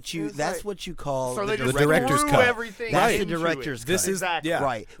is what you. It's That's like- what you call so the they just director's threw cut. everything. That's the into director's it. cut. This is Exactly. yeah.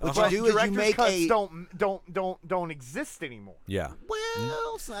 Right. What But you do is you director's make cuts a. don't exist anymore. Yeah.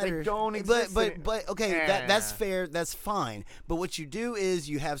 Well, Snyder. don't exist but okay, that's fair. That's fine. But what you do is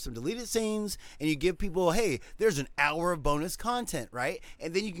you have some deleted scenes and you give people, hey, there's an hour of bonus content, right?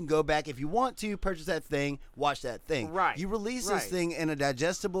 And then you can go back if you want to purchase that thing, watch that thing. Right. You release Right. this thing in a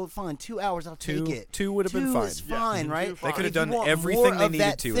digestible, fine, 2 hours. I'll take it. Two would have been Two fine. is Yeah. fine, Two right? fine. They could have If you done want everything more they of needed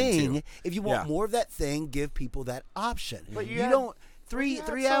that to in thing, two. if you want Yeah. more of that thing, give people that option. But you you had- don't. Three You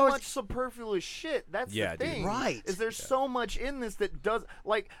three had so hours. much superfluous shit. That's Yeah, the dude. thing. Right. Is there's so much in this that does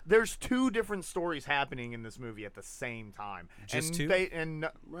like there's two different stories happening in this movie at the same time. Just and two?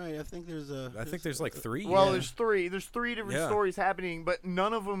 Right. I think there's a. I think there's like 3. Well, yeah. there's three. There's three different Yeah. stories happening, but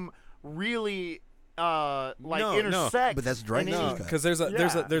none of them really No, intersect. But that's in director's any- cut. because there's a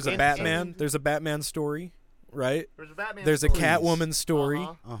Yeah. there's a And- Batman and- there's a Batman story, right? There's a Batman. There's a story. Catwoman story,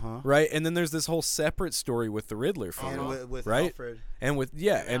 Uh-huh. Uh huh. right? And then there's this whole separate story with the Riddler film, And with right? Alfred. And with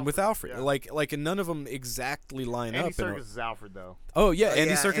and with Alfred, yeah. like and none of them exactly line Andy up. in a- Serkis is Alfred though. Oh yeah,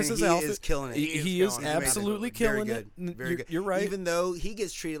 Andy yeah, Serkis and is he Alfred. is killing it. He is killing it. absolutely Very killing good. it. Very good. You're right. Even though he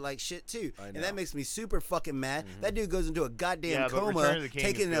gets treated like shit too, I and know. that makes me super fucking mad. That dude goes into a goddamn Yeah, but Return coma, of the King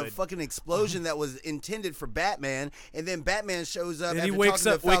taking is a good. fucking explosion that was intended for Batman, and then Batman shows up And after he wakes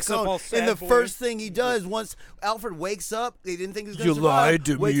talking up- to wakes up Falcone, all sad and the boy. first thing he does once Alfred wakes up, they didn't think he was going You to survive. lied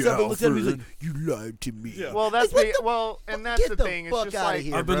to wakes me, up and looks at him, he's like, Alfred. "You lied to me." Yeah. Well, that's Like, what the, and that's get the the thing. It's fuck just outta like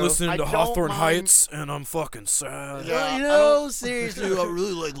here, I've been bro. listening I to don't Hawthorne mind- Heights, and I'm fucking sad. Yeah. You I know, don't- seriously, I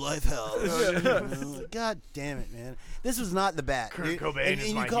really like Lifehouse. God damn it, man! This was not the Bat. Kurt dude. Cobain is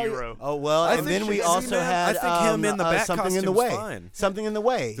you my call it- hero. Oh well, I and think then we see, also man, had I think him in the Bat something in the costume's way. fine. Something in the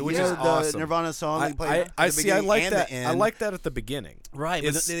way, Which you is know, the awesome. Nirvana song they played. I at the see. I beginning like and that. the I end. like that at the beginning. Right, but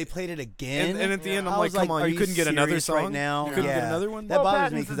It's- they played it again. And at the end, I I'm was like, come on, are you couldn't get another serious song right now. You couldn't yeah. get another one. That well,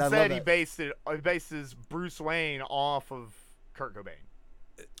 bothers me Pattinson because I love said he that. bases Bruce Wayne off of Kurt Cobain.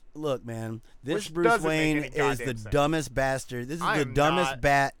 Look, man, this Which Bruce doesn't make Wayne any is goddamn the sense. dumbest bastard. This is I the am dumbest not-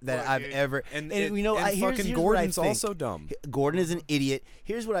 bat that Look, I've dude. ever. And you know, and here's fucking what I Gordon's think. also dumb. Gordon is an idiot.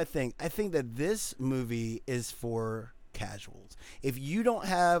 Here's what I think. I think that this movie is for casuals. If you don't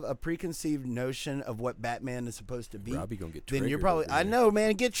have a preconceived notion of what Batman is supposed to be, Robbie gonna get then you're triggered probably. over I here. know,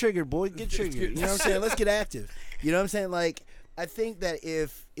 man. Get triggered, boy. Get triggered. You know what I'm saying? Let's get active. You know what I'm saying? Like, I think that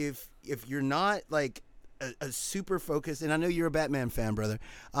if you're not like a super focused, and I know you're a Batman fan, brother,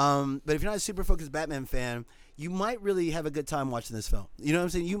 but if you're not a super focused Batman fan, you might really have a good time watching this film. You know what I'm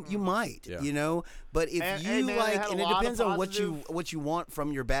saying? You might, you know. But if you man, like, it and it depends on what you want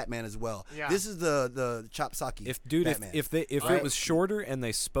from your Batman as well. Yeah. This is the Chopsaki. If Batman. if it was shorter and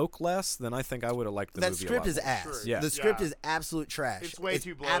they spoke less, then I think I would have liked the that movie script a lot is more. ass. Sure. Yeah. The script Yeah. is absolute trash. It's way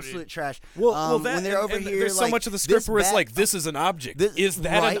too bloated. Absolute trash. Well, that when they're over and here, there's so like, much of the this script where it's Bat- like, this is an object. This- Is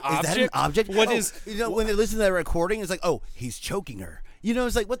that right? an object? Is that an object? What Oh, is? You know, when they listen to that recording, it's like, oh, he's choking her. You know,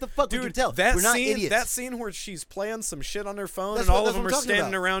 it's like, what the fuck would you Dude, tell? that We're not scene, idiots. that scene where she's playing some shit on her phone, That's and what- all of that's them what are I'm talking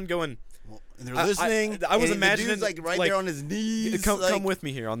standing about. around going. And they're listening. I was and imagining, the dude's like right like, there on his knees. Come like, with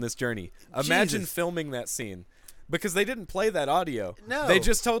me here on this journey. Imagine Jesus. filming that scene. Because they didn't play that audio. No. They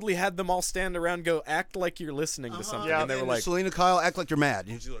just totally had them all stand around, go act like you're listening to something, Yeah. and they were like, Selena Kyle, act like you're mad.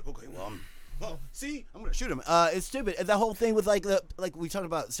 And she's like, okay, well, see, I'm gonna shoot him. It's stupid. And the whole thing with like we talked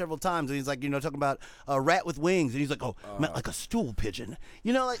about several times, and he's like, talking about a rat with wings, and he's like, man, like a stool pigeon.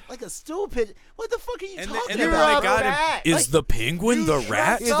 You know, like a stool pigeon. What the fuck are you and talking then about? they got him. rat. Is Like, the penguin the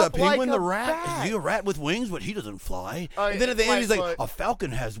rat? Is the up like penguin a the rat? bat. Is he a rat with wings, but he doesn't fly? And And then at the end, he's like, but- a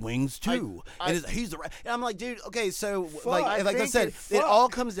falcon has wings too, I- and he's the rat. And I'm like, dude, okay, so I like I think said, it's it all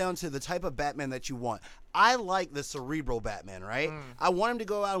fucked. comes down to the type of Batman that you want. I like the cerebral Batman, right? I want him to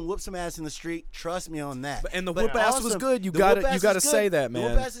go out and whoop some ass in the street. Trust me on that. And the But whoop ass was also, good. You the got whoop to ass is say good. that, The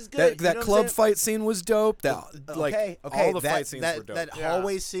man. whoop ass is good. That You know what club I'm saying? fight scene was dope. That like okay, all the that, fight scenes that, were dope. That Yeah.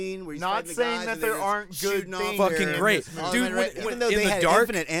 hallway scene where he's Not fighting the saying guys that and there they're aren't good shooting off things their- Fucking in great, this movie. dude. Even When though in they the had dark,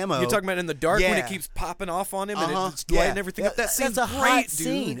 infinite ammo. you're talking about in the dark when Yeah. it keeps popping off on him and it's Yeah. lighting everything up. That scene's That's a great, hot dude.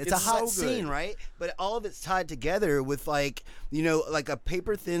 scene. It's a hot so good. scene, right? But all of it's tied together with like like a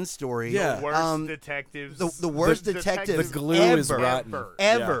paper thin story. Yeah. Worst detectives. the worst detective The glue ever, is rotten.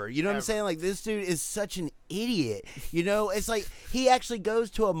 Ever. Yeah. You know what I'm saying? Like, this dude is such an idiot. You know, it's like he actually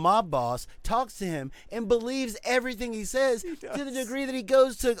goes to a mob boss, talks to him, and believes everything he says to the degree that he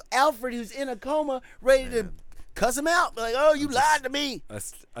goes to Alfred, who's in a coma, ready to cuss him out. Like, oh, you lied to me.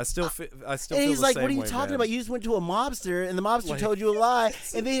 I still feel And the he's like, same what are you way, talking man. about? You just went to a mobster, and the mobster told you a lie,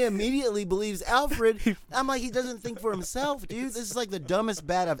 and then he immediately believes Alfred. I'm like, he doesn't think for himself, dude. This is like the dumbest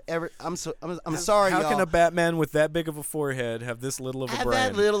bat I've ever. I'm sorry, How y'all. can a Batman with that big of a forehead have this little of a have brain?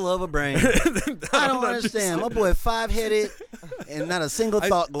 that little of a brain? I don't understand. My boy 5-headed, and not a single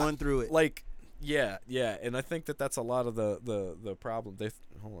thought going through it. Like, yeah, and I think that's a lot of the problem.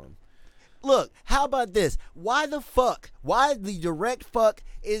 Hold on. Look, how about this? Why the direct fuck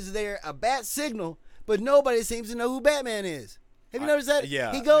is there a bat signal, but nobody seems to know who Batman is? Have you noticed that?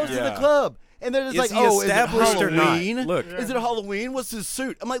 yeah, He goes to the yeah. club, and they're just Is like, he oh, is it established or not? Halloween? Look. Is it Halloween? What's his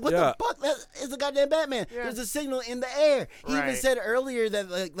suit? I'm like, what Yeah. the fuck? That is the goddamn Batman. Yeah. There's a signal in the air. He even Right. said earlier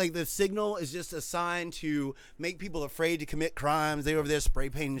that like the signal is just a sign to make people afraid to commit crimes. They over there spray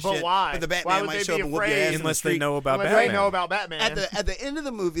painting But shit. why? But the Why Batman would might they show be up and whoop your afraid? ass in the Unless they street. know about Unless Batman. they know about Batman. At the end of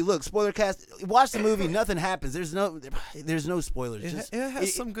the movie, look, spoiler cast. Watch the movie. Nothing happens. There's no spoilers. Just, It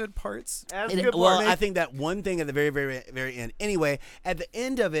has some good parts. That's and good well, part. I think that one thing at the very, very, very end. Anyway, at the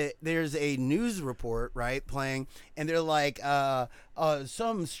end of it, there's a news report, right, playing, and they're like,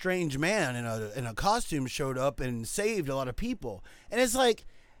 some strange man in a costume showed up and saved a lot of people, and it's like,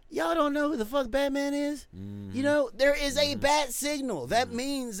 y'all don't know who the fuck Batman is? You know, there is a bat signal. That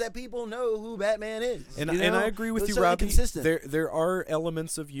means that people know who Batman is. And, you and know? I agree with It's you, so Robbie. inconsistent. There are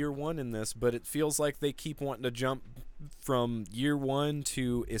elements of year one in this, but it feels like they keep wanting to jump from year one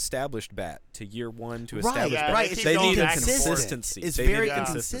to established bat to year one to established Yeah, bat. right. they It's keep They going need back and forth. consistency. It's They very need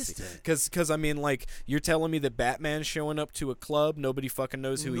inconsistent. Because I mean, like, you're telling me that Batman showing up to a club, nobody fucking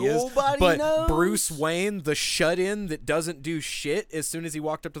knows who he is. Nobody But knows. Bruce Wayne, the shut-in that doesn't do shit, as soon as he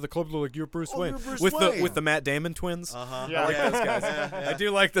walked up to the club, they're like, "You're Bruce Wayne." you're Bruce with Wayne. the Matt Damon twins. Uh-huh. Yeah. I like those guys. I do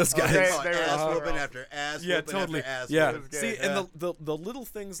like those guys. they Oh, were- ass uh, whooping after ass Yeah, whooping totally. after ass Yeah. whooping. See, good. and the little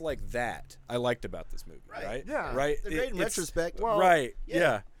things like that I liked about this movie. Right. Yeah. Right. They're great in It's- retrospect. Right. yeah.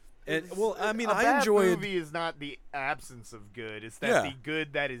 Yeah. And well, I mean, a I bad enjoyed. movie is not the absence of good. It's that Yeah. the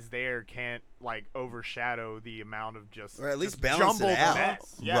good that is there can't like overshadow the amount of just Or at least just balance it jumbled out.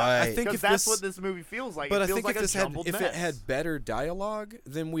 mess. Yeah. Right. I think Because if that's this, what this movie feels like. but it I feels think like if a this had jumbled if mess. it had better dialogue,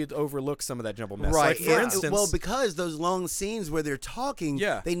 then we'd overlook some of that jumbled mess. Right. Like, for yeah. instance, Well, because those long scenes where they're talking,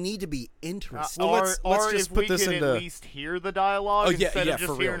 Yeah. they need to be interesting. Well, or let's just if put we this could into- at least hear the dialogue Oh, yeah, instead yeah, of just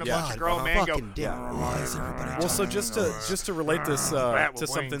for real, hearing a yeah. bunch of grown men go. fucking damn, why is everybody well, so talking? just to relate this Bat with to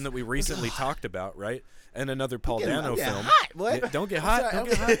something wings. that we recently talked about, right? And another Paul Dano getting film. hot. What? Yeah, don't get hot. sorry, Don't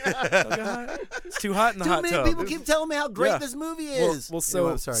get hot. Don't get hot. It's too hot in the Too hot many tub. people keep telling me how great Yeah. this movie Well, is. so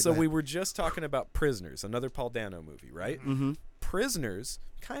Anyway, I'm sorry, so go we ahead. were just talking about Prisoners, another Paul Dano movie, right? Mm-hmm. Prisoners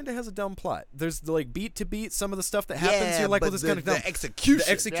kind of has a dumb plot. There's the like beat to beat some of the stuff that happens. You're like, but well, this kind of dumb. the execution. The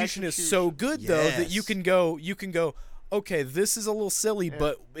execution is so good though that you can go. Okay, this is a little silly,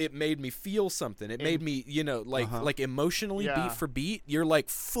 but it made me feel something. It made me, like emotionally beat for beat. You're like,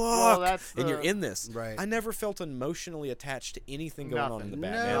 fuck, and you're in this. Right. I never felt emotionally attached to anything going on in the No,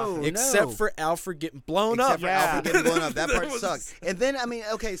 Batman, no. except for Alfred getting blown up. Except for Alfred getting blown up. That part was- sucked. And then, I mean,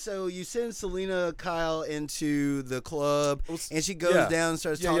 okay, so you send Selena Kyle into the club, and she goes down and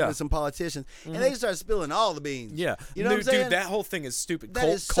starts talking to some politicians, and they start spilling all the beans. Yeah. You know what I'm saying? Dude, that whole thing is stupid. That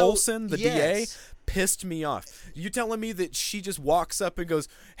is so- Coulson, the DA, yes. pissed me off. You telling me that she just walks up and goes,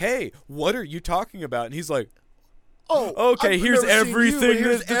 "Hey, what are you talking about?" And he's like, Oh, okay, I've here's never seen you, everything but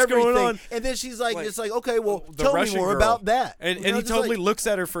here's that's going everything. on. And then she's like, it's like, okay, well, the tell me Russian more girl. about that. And You know, he just totally like, looks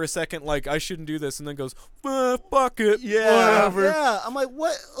at her for a second like, I shouldn't do this, and then goes, fuck it. yeah, whatever. yeah. I'm like,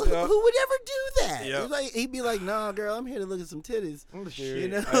 what? Yeah. Who would ever do that? Yeah. He's like, he'd be like, nah, girl, I'm here to look at some titties. You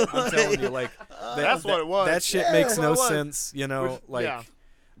know? I'm telling you, like, That's what it was. That shit Yeah. makes That's no what it was. sense, you know? Like, yeah.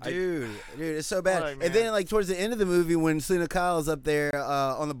 Dude, it's so bad. Like, And man. then, like, towards the end of the movie, when Selena Kyle's up there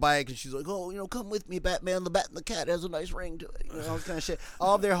on the bike, and she's like, "Oh, come with me, Batman. The bat and the cat has a nice ring to it." All this kind of shit.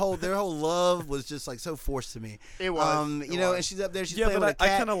 All their whole love was just like so forced to me. It was. You know, and she's up there, she's Yeah, playing but with a I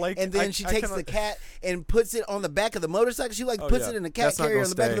cat, kinda like- and then I- she I takes kinda- the cat and puts it on the back of the motorcycle. She puts it in the cat That's not carrier gonna on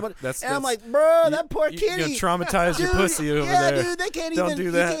the back of the stay. motorcycle. That's- And I'm that's- like, bro, you- that poor you- kitty. you're gonna traumatize your Dude, pussy over yeah, there. dude, they can't Don't even. do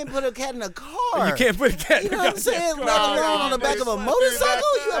You that. can't put a cat in a car. You can't put a cat You in know a what I'm saying? goddamn Let car. alone on the back of a motorcycle.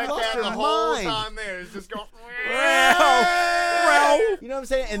 You have lost your The whole mind. time there is just going. You know what I'm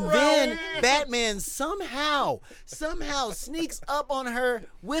saying? And then Batman somehow sneaks up on her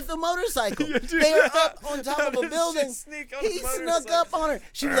with a motorcycle. They are up on top of a building. He snuck up on her.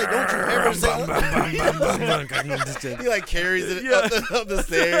 She was like, "Don't you ever say." He like carries it up the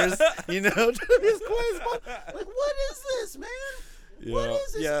stairs. You know, to his quiet spot. Like, what is this, man? What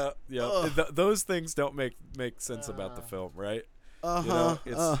is this? Yeah. Ugh. Those things don't make sense about the film, right? Uh You know,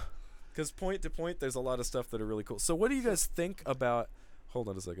 huh. because point to point, there's a lot of stuff that are really cool. So, what do you guys think about? Hold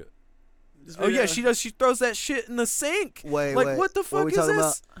on a second. Oh yeah, she does. She throws that shit in the sink. Wait, like wait. what the What fuck we is talking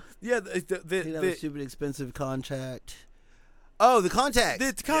this? about? Yeah, You know, the stupid expensive contract. Oh, the contact.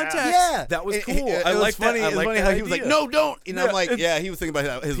 the contact. Yeah, that was It- cool. it I was like funny. that. I It was like funny that how he was like, idea. "No, don't." And Yeah, I'm like, and- "Yeah." He was thinking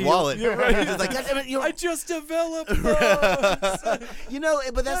about his He- wallet. you're right. He was like, "God damn it, I just developed. you know."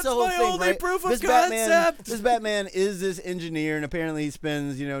 But that's the whole my thing, only right? proof of this concept. This Batman is this engineer, and apparently he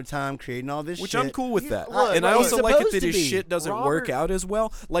spends time creating all this Which shit. I'm cool with that, look, and I he's also like it supposed that to his be. shit doesn't work Robert- out as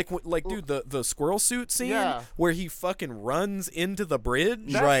well. Like, dude, the squirrel suit scene Yeah. where he fucking runs into the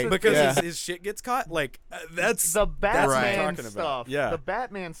bridge, That's Right. the Because Yeah. his shit gets caught. Like, that's The that's what I'm Batman talking stuff. about. Yeah, The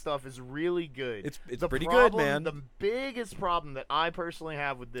Batman stuff is really good. It's the pretty good, problem, man. The biggest problem that I personally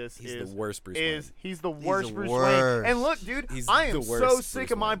have with this He's is the worst Bruce is Wayne. he's the worst the Bruce worst. Wayne. And look, dude, He's I the am so worst sick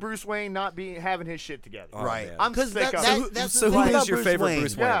Bruce of my Wayne. Bruce Wayne not having his shit together. Oh, Right. man. I'm Because sick of it. that's So the thing who about is your Bruce favorite Wayne.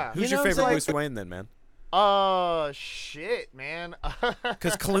 Bruce Wayne? Yeah. Who's You your know what I'm favorite saying? Bruce Wayne then, man? Shit, man.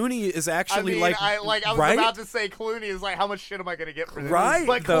 Because Clooney is I actually mean, like I was right? about to say Clooney is like, how much shit am I gonna get for this? Right,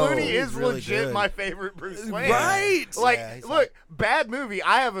 But though. Clooney He's is really legit good. my favorite Bruce Wayne. Right. Like, Yeah, he's look, bad movie.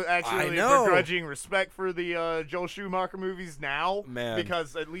 I have actually a know. begrudging respect for the Joel Schumacher movies now, Man.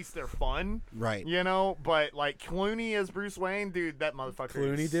 because at least they're fun. Right. You know, but like Clooney as Bruce Wayne, dude, that motherfucker.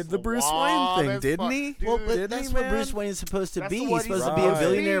 Clooney is did the Bruce suave Wayne thing, as didn't fuck. he? Dude, Well, but Didn't that's he, what man? Bruce Wayne is supposed to That's be. what He's he's supposed to supposed be a to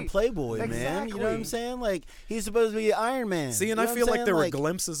billionaire be. playboy, man. You know what Exactly. I'm saying? Like, he's supposed to be Iron Man. See, and You I know feel what like I'm there were saying?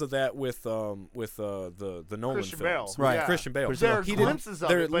 glimpses of that with the Nolan Christian films, Bale. Right. Yeah. Christian Bale. There are He did- glimpses of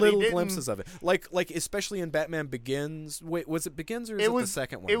there are it, but he little didn't- glimpses of it, like especially in Batman Begins. Wait, was it Begins or is it the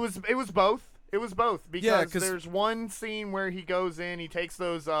second one? It was both. It was both because 'cause- there's one scene where he goes in, he takes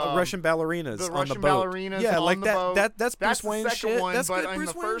those Russian ballerinas the on Russian the boat. ballerinas Yeah, on like the that. boat. That's Bruce the Wayne second shit. one, That's but good in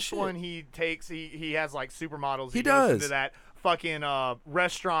Bruce the Wayne first shit. one he has like supermodels. He goes does. into that fucking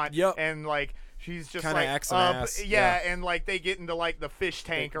restaurant Yep. and like she's just Kinda like acts an ass. yeah, Yeah. and like they get into like the fish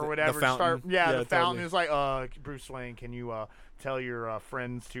tank or the whatever. fountain. the Yeah, fountain totally. is like Bruce Wayne, can you tell your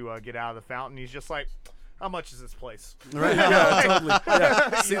friends to get out of the fountain? He's just like, how much is this place? Right. Yeah, totally.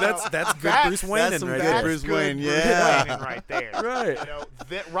 Yeah. See, You that's know, good that's- Bruce Wayne that's some right good there. Bruce good Wayne, Bruce yeah. Wayne right there. Right. You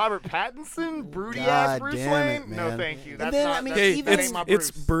know, Robert Pattinson, broody God ass Bruce damn Wayne. it, No, man. thank you. And That's then, not. I mean, that's, Hey, even- that ain't my Bruce.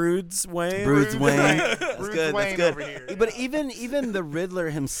 it's Bruce Wayne. Bruce Wayne. Wayne. That's Bruce good. Wayne That's good. over here. But even the Riddler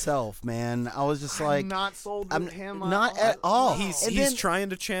himself, man, I was just like, I'm not sold I'm with him. not at all. He's And he's then- trying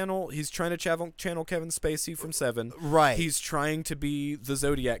to channel Kevin Spacey from Seven. Right. He's trying to be the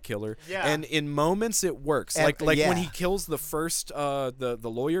Zodiac killer. Yeah. And in moments it works. And- Like yeah. when he kills the first the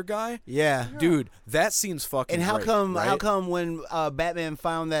lawyer guy. yeah. Dude, that scene's fucking And how great, come right? how come when Batman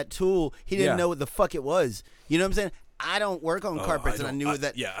found that tool, he didn't Yeah. know what the fuck it was? You know what I'm saying? I don't work on carpets, and I knew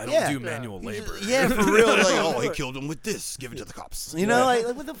that. Yeah, I don't do manual You labor. just- yeah, for real. Like, oh, he killed him with this. Give it to the cops. You know, like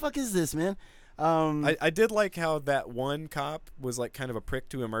what the fuck is this, man? I did like how that one cop was like kind of a prick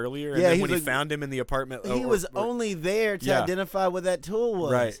to him earlier, and Yeah, then he's when he like- found him in the apartment, He was only there to Yeah. identify what that tool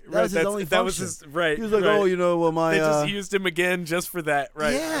was. right. That was his only that was function. his right. He was like, right. oh, you know, well, my. They just used him again just for that,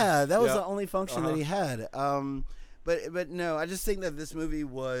 right? Yeah, that was Yeah. the only function that he had. But no, I just think that this movie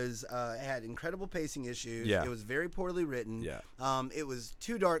was had incredible pacing issues. Yeah. It was very poorly written. Yeah. It was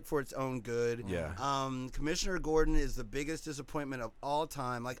too dark for its own good. Yeah. Commissioner Gordon is the biggest disappointment of all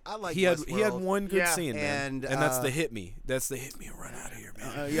time. Like I like He had Westworld. one good Yeah. scene, man. And, that's the hit me. That's the hit me and run out of here,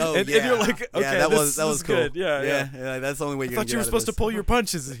 man. And you're like, okay, yeah, that this was is cool. good. Yeah. That's the only way I you're thought you were supposed to pull your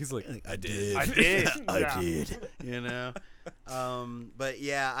punches. And he's like, I did. I did. I Yeah. did. You know. But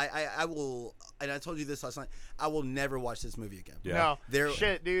yeah, I will, and I told you this last night. I will never watch this movie again. Yeah. No, There-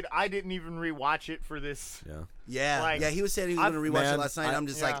 shit, dude. I didn't even rewatch it for this. Yeah. Yeah, Like, yeah. He was saying he was going to rewatch man, it last night. I'm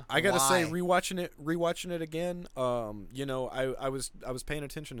just yeah. like, I gotta say, why? rewatching it again. You know, I was paying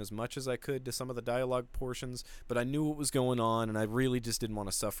attention as much as I could to some of the dialogue portions, but I knew what was going on, and I really just didn't want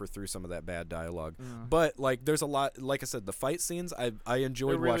to suffer through some of that bad dialogue. But like, there's a lot. Like I said, the fight scenes, I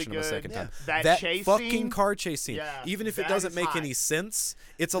enjoyed They're really watching them a good. second Yeah. time. That chase fucking scene? car chase scene, Yeah, even if it that doesn't is make hot. any sense,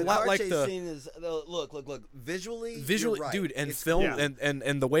 it's a The lot car like chase the scene is look visually, visually, you're right. dude, and It's film, cool.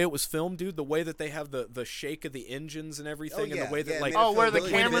 and the way it was filmed, dude, the way that they have the shake of the engines and everything, and yeah, the way that yeah, like it made it Oh, where feel the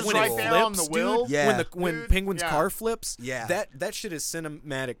really camera's visual. right there on the flips, wheel? dude, Yeah. when Dude, Penguin's yeah. car flips, Yeah. that shit is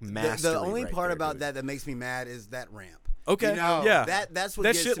cinematic The, mastery. the only right part there, about dude. that makes me mad is that ramp. Okay, You know, yeah, that's what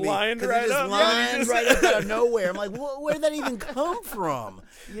That gets shit to me, lined 'cause right it just up. lines Yeah. right up out of nowhere. I'm like, where did that even come from?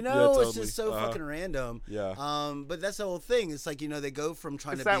 You know, Yeah, it's just so totally. fucking random. Yeah. But that's the whole thing. It's like, you know, they go from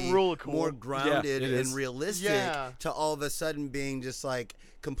trying It's to that be rule of cool. more Yeah, grounded it and is. realistic Yeah. to all of a sudden being just like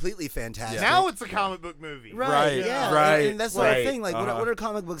completely fantastic. Now it's a comic book movie. Right, Right, yeah, right, and that's the right. whole thing. Like, Uh-huh. what are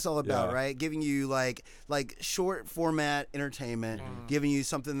comic books all about, Yeah. right? Giving you like short format entertainment, giving you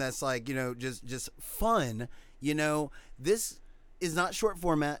something that's like, you know, just fun. You know, this is not short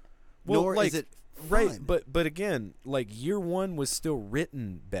format, Well, nor like, is it right, fun. but again, like year one was still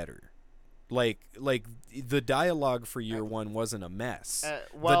written better. Like the dialogue for year one wasn't a mess.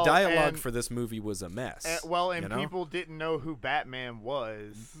 well, the dialogue and- for this movie was a mess. And you know? people didn't know who Batman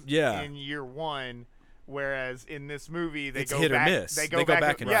was. Yeah. In year one. Whereas in this movie, they It's go hit or back. miss. They go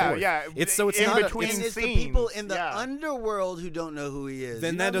back and yeah, forth. Yeah, It's so it's in not a- between and it's scenes. the people in the yeah. underworld who don't know who he is.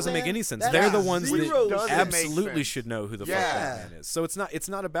 then You know that what doesn't I'm make saying? any sense. That They're the makes ones zero that doesn't make absolutely sense. should know who the Yeah. fuck Batman is. So it's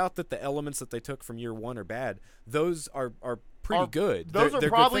not about that the elements that they took from year one are bad. Those are pretty good. Those They're are good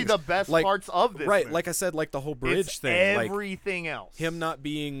probably things. the best Like- parts of this. Right, movie. like I said, like the whole bridge It's thing, like everything else. him not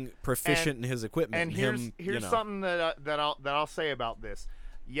being proficient in his equipment. And him, here's you know. something that I'll say about this.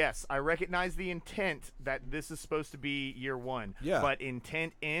 Yes, I recognize the intent that this is supposed to be year one. Yeah. But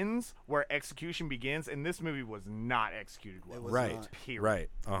intent ends where execution begins, and this movie was not executed well. It was Right, not. Period. right,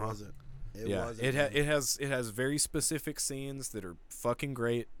 It wasn't. It yeah, wasn't. it has very specific scenes that are fucking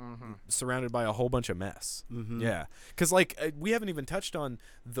great, surrounded by a whole bunch of mess. Yeah, because like we haven't even touched on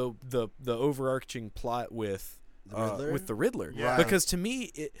the overarching plot with the Riddler. Yeah. Because to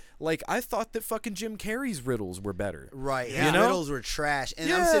me, I thought that fucking Jim Carrey's riddles were better. Right. Yeah. His You know? riddles were trash.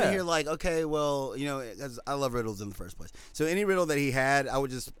 And I'm sitting Yeah. here like, okay, well, you know, 'cause I love riddles in the first place. So any riddle that he had, I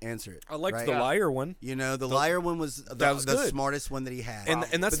would just answer it. I liked right? the liar one. You know, the liar one was that was the good. smartest one that he had. And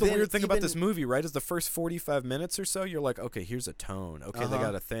that's But the then weird thing about even- this movie, right? Is the first 45 minutes or so, you're like, okay, here's a tone. Okay, they Uh-huh.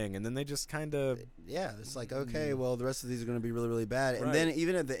 got a thing. And then they just kind of... Yeah, it's like, okay, well, the rest of these are going to be really, really bad. And then Right.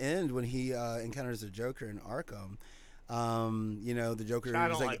 even at the end, when he encounters the Joker in Arkham, you know, the Joker I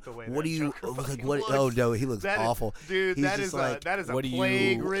was don't like, like the way what that do you, Joker like, fucking what, looks. oh, no, he looks That is- awful. Dude, He's that just is like, that is a What do you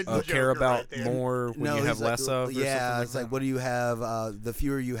plague-ridden care Joker about right there. more when you he's have like, less of? Or yeah, something it's like like, that? what do you have? The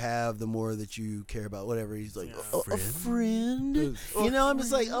fewer you have, the more that you care about. Whatever. He's like, a friend. You know, I'm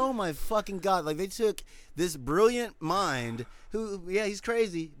just like, oh my fucking god! Like they took this brilliant mind, who, yeah, he's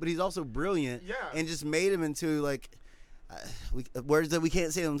crazy, but he's also brilliant, Yeah. and just made him into like. Words that we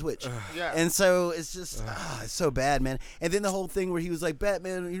can't say on Twitch. Yeah. And so it's just it's so bad, man. And then the whole thing where he was like,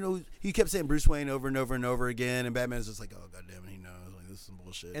 Batman, you know, he kept saying Bruce Wayne over and over and over again, and Batman's just like, oh goddamn it, he knows, like this is some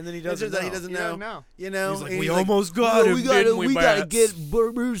bullshit. And then he It turns doesn't out he know. doesn't He know. doesn't know. You know, He's like, and we he's almost got him, we gotta, didn't we, we gotta Bats?" get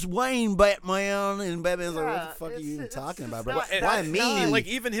Bruce Wayne, Batman. And Batman's like, what Yeah, the fuck are it's- you even it's talking just about, bro? not- Why that's me? not- Like,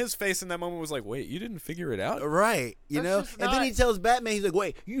 even his face in that moment was like, wait, you didn't figure it out? Right, you That's know? just And then he not- tells Batman, he's like,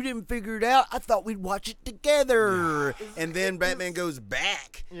 wait, you didn't figure it out? I thought we'd watch it together. And then Batman goes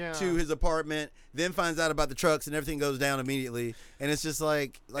back Yeah. to his apartment, then finds out about the trucks and everything goes down immediately, and it's just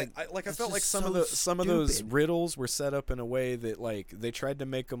I I it's felt like just some of those stupid. riddles were set up in a way that like they tried to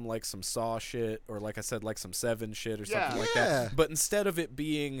make them like some Saw shit or like I said like some Seven shit or something like Yeah. that. But instead of it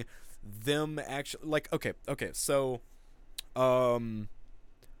being them actually like okay so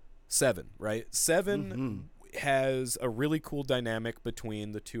 7, right? 7 has a really cool dynamic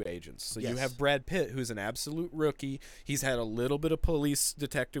between the two agents. So you Yes. have Brad Pitt, who's an absolute rookie. He's had a little bit of police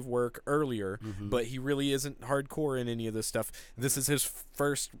detective work earlier, but he really isn't hardcore in any of this stuff. This is his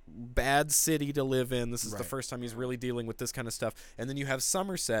first bad city to live in. This is the Right. first time he's really dealing with this kind of stuff. And then you have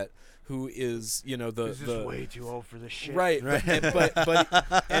Somerset, who is, you know, This the is way too old for this shit. right,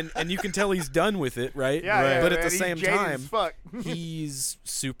 and you can tell he's done with it, right? Yeah, yeah, but at man, the he's same jaded time, as fuck. he's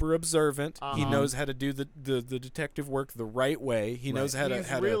super observant. He knows how to do the detective work the right way. He knows how He's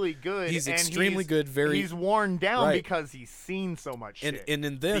to really good. He's and extremely good. He's worn down Right. because he's seen so much and shit.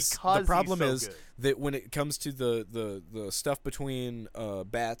 in this Because the he's problem so is good. that when it comes to the stuff between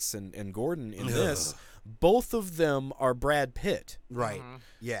Bats and Gordon in this, both of them are Brad Pitt. Right.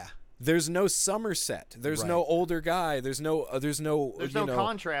 Yeah. There's no Somerset. There's Right. no older guy. There's no There's you no know,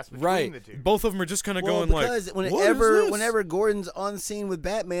 contrast between right. the two. Both of them are just kind of Well, going because like, whenever Gordon's on scene with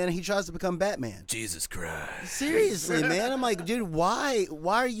Batman, he tries to become Batman. Jesus Christ. Seriously, man. I'm like, dude, why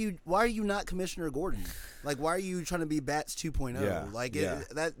are you not Commissioner Gordon? Like, why are you trying to be Bats 2.0? Yeah, Like, yeah.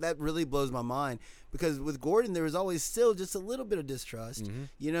 that really blows my mind. Because with Gordon, there was always still just a little bit of distrust.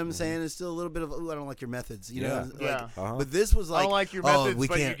 You know what I'm saying? It's still a little bit of, I don't like your methods. You know? Yeah. Like, Uh-huh. But this was like, I don't like your oh, methods, we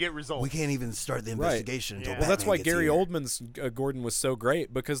but you can't, get results. we can't even start the investigation until Yeah. Well, that's Batman why gets Gary here. Oldman's Gordon was so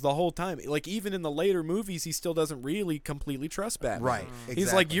great, because the whole time, like even in the later movies, he still doesn't really completely trust Batman. Right. He's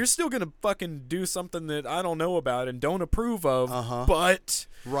like, exactly. you're still gonna fucking do something that I don't know about and don't approve of, Uh-huh. but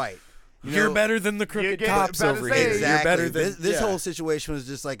Right. You you're know- better than the crooked get- cops about to over say, here. Exactly. You're better than this yeah. whole situation was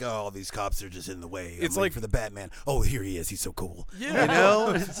just like, oh, all these cops are just in the way. It's I'm waiting like- for the Batman. Oh, here he is. He's so cool. Yeah. You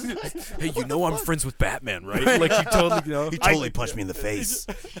know? Hey, you know I'm friends with Batman, right? Like you totally know. He totally punched me in the face.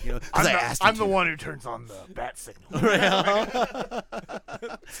 You know, 'cause I asked him I'm the to. one who turns on the bat signal.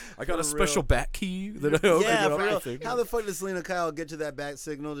 I got a special bat key that I open Yeah, up for real. the thing. How the fuck did Selena Kyle get to that bat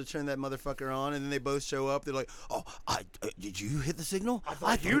signal to turn that motherfucker on, and then they both show up? They're like, "Oh, did you hit the signal? I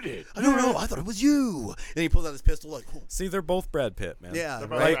thought you did." I don't know. I thought it was you." And he pulls out his pistol, like, oh. See, they're both Brad Pitt, man. Yeah, They're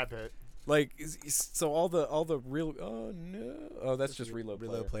right. both Brad Pitt. Like so all the real that's just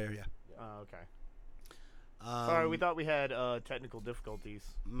reload player, yeah. Oh, okay. Sorry, we thought we had technical difficulties.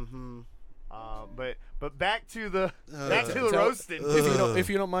 Mm-hmm. But back to the roasting. If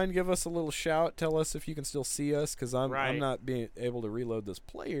you don't mind, give us a little shout. Tell us if you can still see us, because I'm Right. not being able to reload this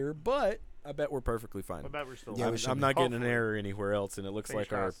player, but I bet we're perfectly fine. I bet we're still. Yeah, live. we should I'm be. not getting an Hopefully. error anywhere else, and it looks Fingers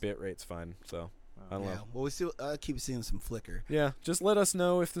like our crossed. bit rate's fine. So I don't Yeah. know. Well, we still keep seeing some flicker. Yeah, just let us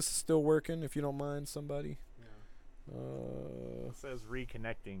know if this is still working, if you don't mind, somebody. It says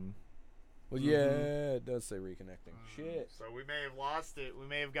reconnecting. Well, yeah, it does say reconnecting. Shit. So we may have lost it. We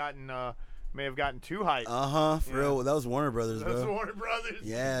may have gotten too hyped. For real. That was Warner Brothers, That's bro. Warner Brothers.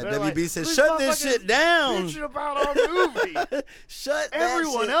 Yeah, They're WB like, says, "These shut this motherfuckers shit down. bitching about our movie. Shut that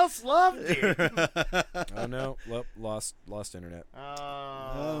Everyone shit. else loved it. Oh no, lost internet.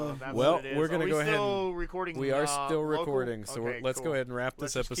 That's Well, what it is. we're gonna Are we go ahead still and- recording. We are still local? recording, so Okay, let's cool. go ahead and wrap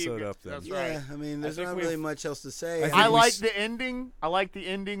Let's this just keep episode it- up then. that's Yeah, right. I mean, there's think not we've- really much else to say. think I we like s- the ending. I like the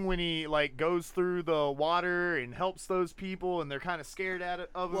ending when he like goes through the water and helps those people, and they're kind of scared of him.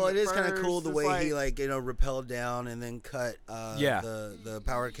 Well, it at is kind of cool first. the It's way he rappelled down and then cut Yeah. the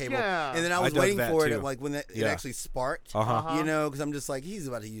power cable. Yeah. And then I I was dug waiting that for it too. at, like when it Yeah. actually sparked. Uh-huh. You know, because I'm just like, he's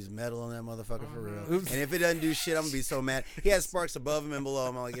about to use metal on that motherfucker for real. Oops. And if it doesn't do shit, I'm gonna be so mad. He has sparks above him and below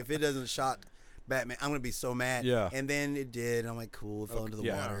him. I'm like, if it doesn't shock Batman, I'm gonna be so mad. Yeah. And then it did. I'm like, cool. It fell into the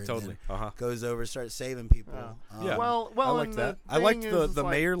yeah, water. and totally. then Uh-huh. Goes over, starts saving people. Yeah. Well, I liked and that. the I liked thing the is, the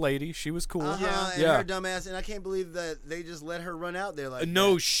like, mayor lady. She was cool. And Yeah. her dumbass, and I can't believe that they just let her run out there like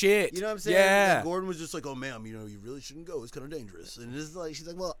No that. shit. You know what I'm saying? Yeah. Like, Gordon was just like, "Oh, ma'am, you know, you really shouldn't go. It's kind of dangerous." And it's like, she's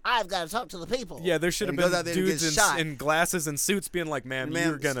like, "Well, I've got to talk to the people." Yeah, there should have And he goes out been there and dudes gets shot. in glasses and suits being like, "Man, Man,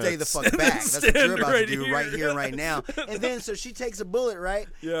 you're gonna stay the fuck back. That's what stand you're about right to do right here, right now. And then, so she takes a bullet, right?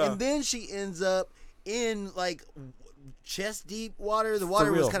 Yeah. And then she ends up in like chest deep water. The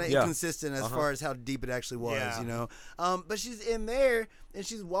water was real, kind of yeah. inconsistent as far as how deep it actually was, Yeah. you know. But she's in there and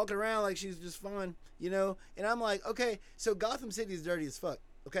she's walking around like she's just fine, you know. And I'm like, okay, so Gotham City is dirty as fuck.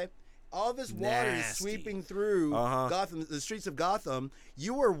 Okay. All this water is Nasty. sweeping through Uh-huh. Gotham, the streets of Gotham.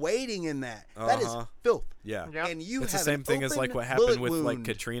 You were waiting in that. That is Uh-huh. filth. Yeah. Yep. And you It's have the same an thing as like open what happened bullet with like wound.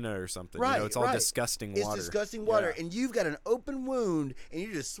 Katrina or something. Right, you know, it's all right. disgusting It's water. disgusting water, Yeah. and you've got an open wound, and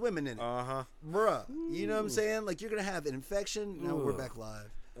you're just swimming in it, Uh-huh. bruh. You know what I'm saying? Like you're gonna have an infection. No, we're Ugh. back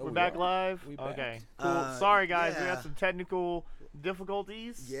live. Oh, We're we back are? live? We back. Okay. Cool. Uh, Sorry, guys. We yeah. had some technical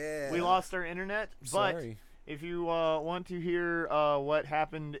difficulties. Yeah. We lost our internet. But Sorry. if you want to hear what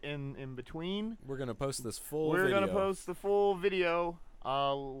happened in between, We're gonna post this full we're video. gonna post the full video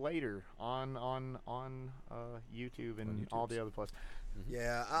later on YouTube and all the other places.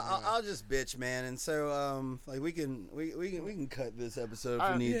 Yeah, I'll just bitch, man, and so like we can cut this episode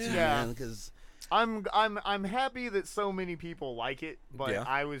if we need to, Yeah. man, because I'm happy that so many people like it, but Yeah.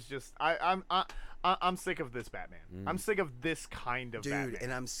 I was just I'm sick of this Batman. I'm sick of this kind of dude, Batman.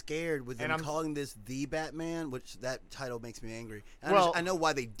 and I'm scared with And them I'm- calling this the Batman, which that title makes me angry. And Well- I know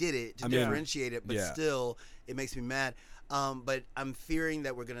why they did it to I mean, differentiate it, but yeah. still, it makes me mad. But I'm fearing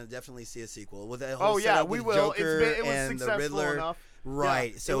that we're gonna definitely see a sequel with that whole Oh yeah, setup we with will. Joker It was and the successful Riddler. enough.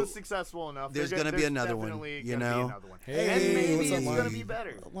 Right, Yeah, so it was successful enough. there's gonna be another one, definitely you gonna be know? another one. Hey, and maybe what's up, it's Lime? gonna be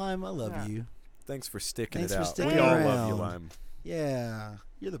better. Lime, I love Yeah. you. Thanks for sticking Thanks it for out. sticking We all love around. you, Lime. Yeah,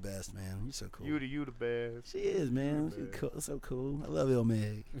 you're the best, man. You're so cool. You the best. She is, man. She's cool, so cool. I love you,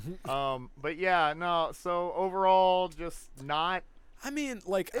 Meg. But yeah, no. So overall, just not. I mean,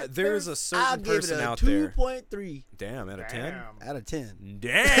 like, there's a I'll certain give person it a out there. 2.3 Damn, out of 10? Damn. out of 10.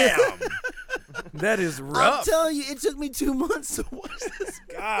 Damn! That is I'm rough. telling you, it took me 2 months to watch this.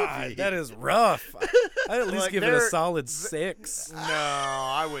 God, that is rough. I'd at least Like, give it a they're- solid 6. No,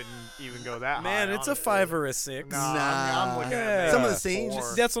 I wouldn't even go that high. Man, it's a honestly. 5 or a 6. Nah, I'm looking at Yeah. maybe Some of a the scenes 4.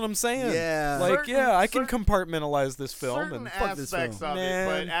 just- That's what I'm saying. Yeah. Like, Certain- yeah, I can certain- compartmentalize this film certain and fuck this aspects film. of Man.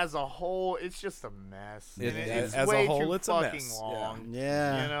 it, but as a whole, it's just a mess. It- And as it's a way whole, too it's a fucking mess. Yeah. long.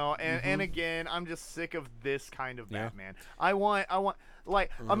 Yeah. You know, and again, I'm just sick of this kind of Yeah. Batman. I want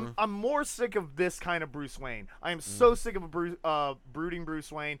like I'm more sick of this kind of Bruce Wayne. I am Mm. so sick of a brooding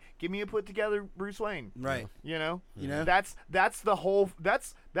Bruce Wayne. Give me a put together Bruce Wayne. Right. You know? You know? That's the whole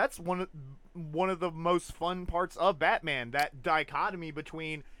that's one of the most fun parts of Batman, that dichotomy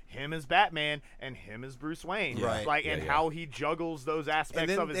between him as Batman and him as Bruce Wayne. Yeah. Right. Like Yeah, and yeah. how he juggles those aspects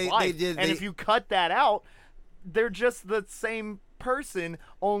then of his they life. did- and they- if you cut that out, they're just the same person,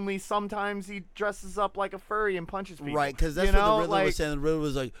 only sometimes he dresses up like a furry and punches people. Right, because that's You what know, the Riddler like, was saying. The Riddler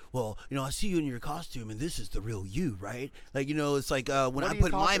was like, well, I see you in your costume, and this is the real you, right? Like, it's like when What I are you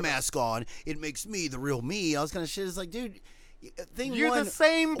put my talking about? mask on, it makes me the real me. All this kind of shit. It's like, dude, thing You're one, the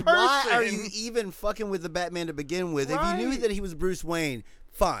same person. why are you even fucking with the Batman to begin with? If you knew Right. that he was Bruce Wayne,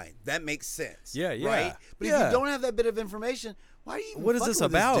 fine, that makes sense. Yeah, yeah, Right? But if yeah. you don't have that bit of information, why are you even What is fucking this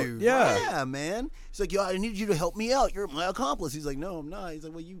with about? dude? Yeah. Yeah, man. He's like, yo, I need you to help me out. You're my accomplice. He's like, no, I'm not. He's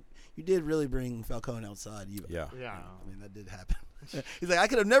like, well, you did really bring Falcone outside. Yeah. Yeah. I mean, that did happen. He's like, I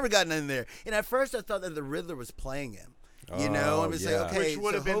could have never gotten in there. And at first, I thought that the Riddler was playing him. You know, Oh, I'm just yeah. like, okay, Which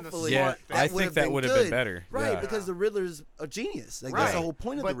would so have been the hopefully smart thing. I would think have that been would have been good. better. Right, Yeah. because the Riddler's a genius. Like, Right. that's the whole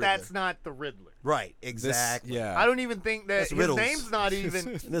point of But the Riddler. that's not the Riddler. Right, This- exactly. yeah. I don't even think that That's his Riddles. name's not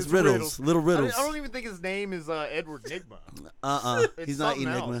even. That's it's Riddles. Little I Riddles. don't even think his name is Edward Nigma. He's It's not something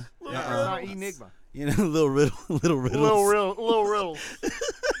Enigma. else. Uh-uh. Yeah, it's not Enigma. Little Riddle. Little Riddles. Little Riddles.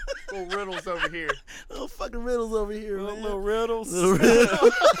 Little Riddles over here. Little fucking Riddles over here, man. Little riddles. Little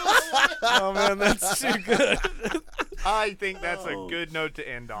Riddles. Oh man, that's too good. I think that's a good note to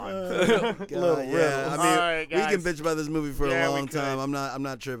end on. God, Little yeah. Riddles. I mean, All right, we can guys. bitch about this movie for Yeah, a we long time. could. I'm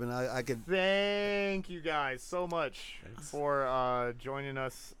not tripping. I could Thank you guys so much for joining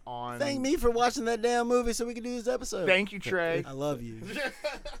us on. thank me for watching that damn movie so we can do this episode. Thank you, Trey. I love you.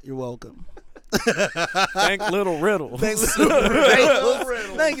 You're welcome. Thank little riddles. Thanks, Little Riddles.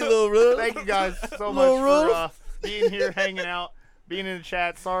 Riddles. Thank you, Little Riddles. Thank you guys so Little much Riddles. for being here, hanging out, being in the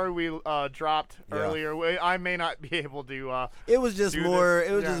chat. Sorry we dropped Yeah. earlier. I may not be able to. It was just Do more. this.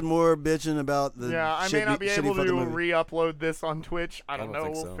 It was Yeah. just more bitching about the. Yeah, I may not be shitty able to fucking movie. re-upload this on Twitch. I don't don't know.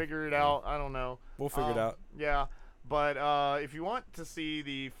 think We'll so. figure it Yeah. out. I don't know. We'll figure it out. Yeah, but if you want to see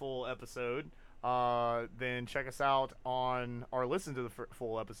the full episode, then check us out on, or listen to the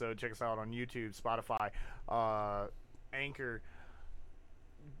full episode. Check us out on YouTube, Spotify, Anchor,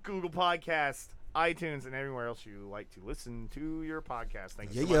 Google Podcast, iTunes, and everywhere else you like to listen to your podcast.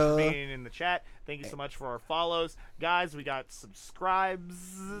 Thank you so much for Yeah. being in the chat. Thank you so much for our follows, guys. We got subscribes.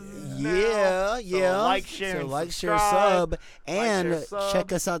 Yeah, yeah. So like, share, So and like, share, subscribe. sub, and share, sub.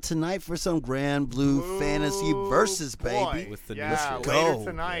 check us out tonight for some Grand Blue Fantasy Ooh, Versus, boy. baby. With the new yeah, shit. later Go.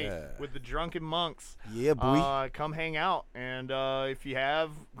 tonight Yeah. with the Drunken Monks. Yeah, boy. Come hang out, and if you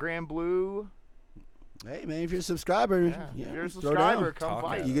have Grand Blue, Hey man, if you're a subscriber, Yeah. If you're a throw down. subscriber, come Talk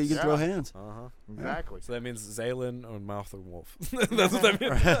fight. about You can us. throw Yeah, hands. Uh-huh. Exactly. So that means Zaylin or Mouth or Wolf. That's what that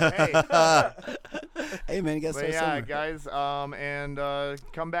means. Hey, Hey man, you got to but start yeah, somewhere. guys, and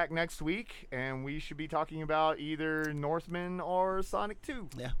come back next week, and we should be talking about either Northman or Sonic 2.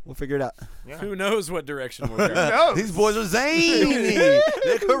 Yeah, we'll figure it out. Yeah. Who knows what direction we'll go. knows? These boys are zany.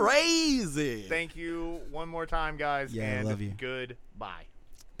 They're crazy. Thank you one more time, guys, Yeah, I and love you. goodbye.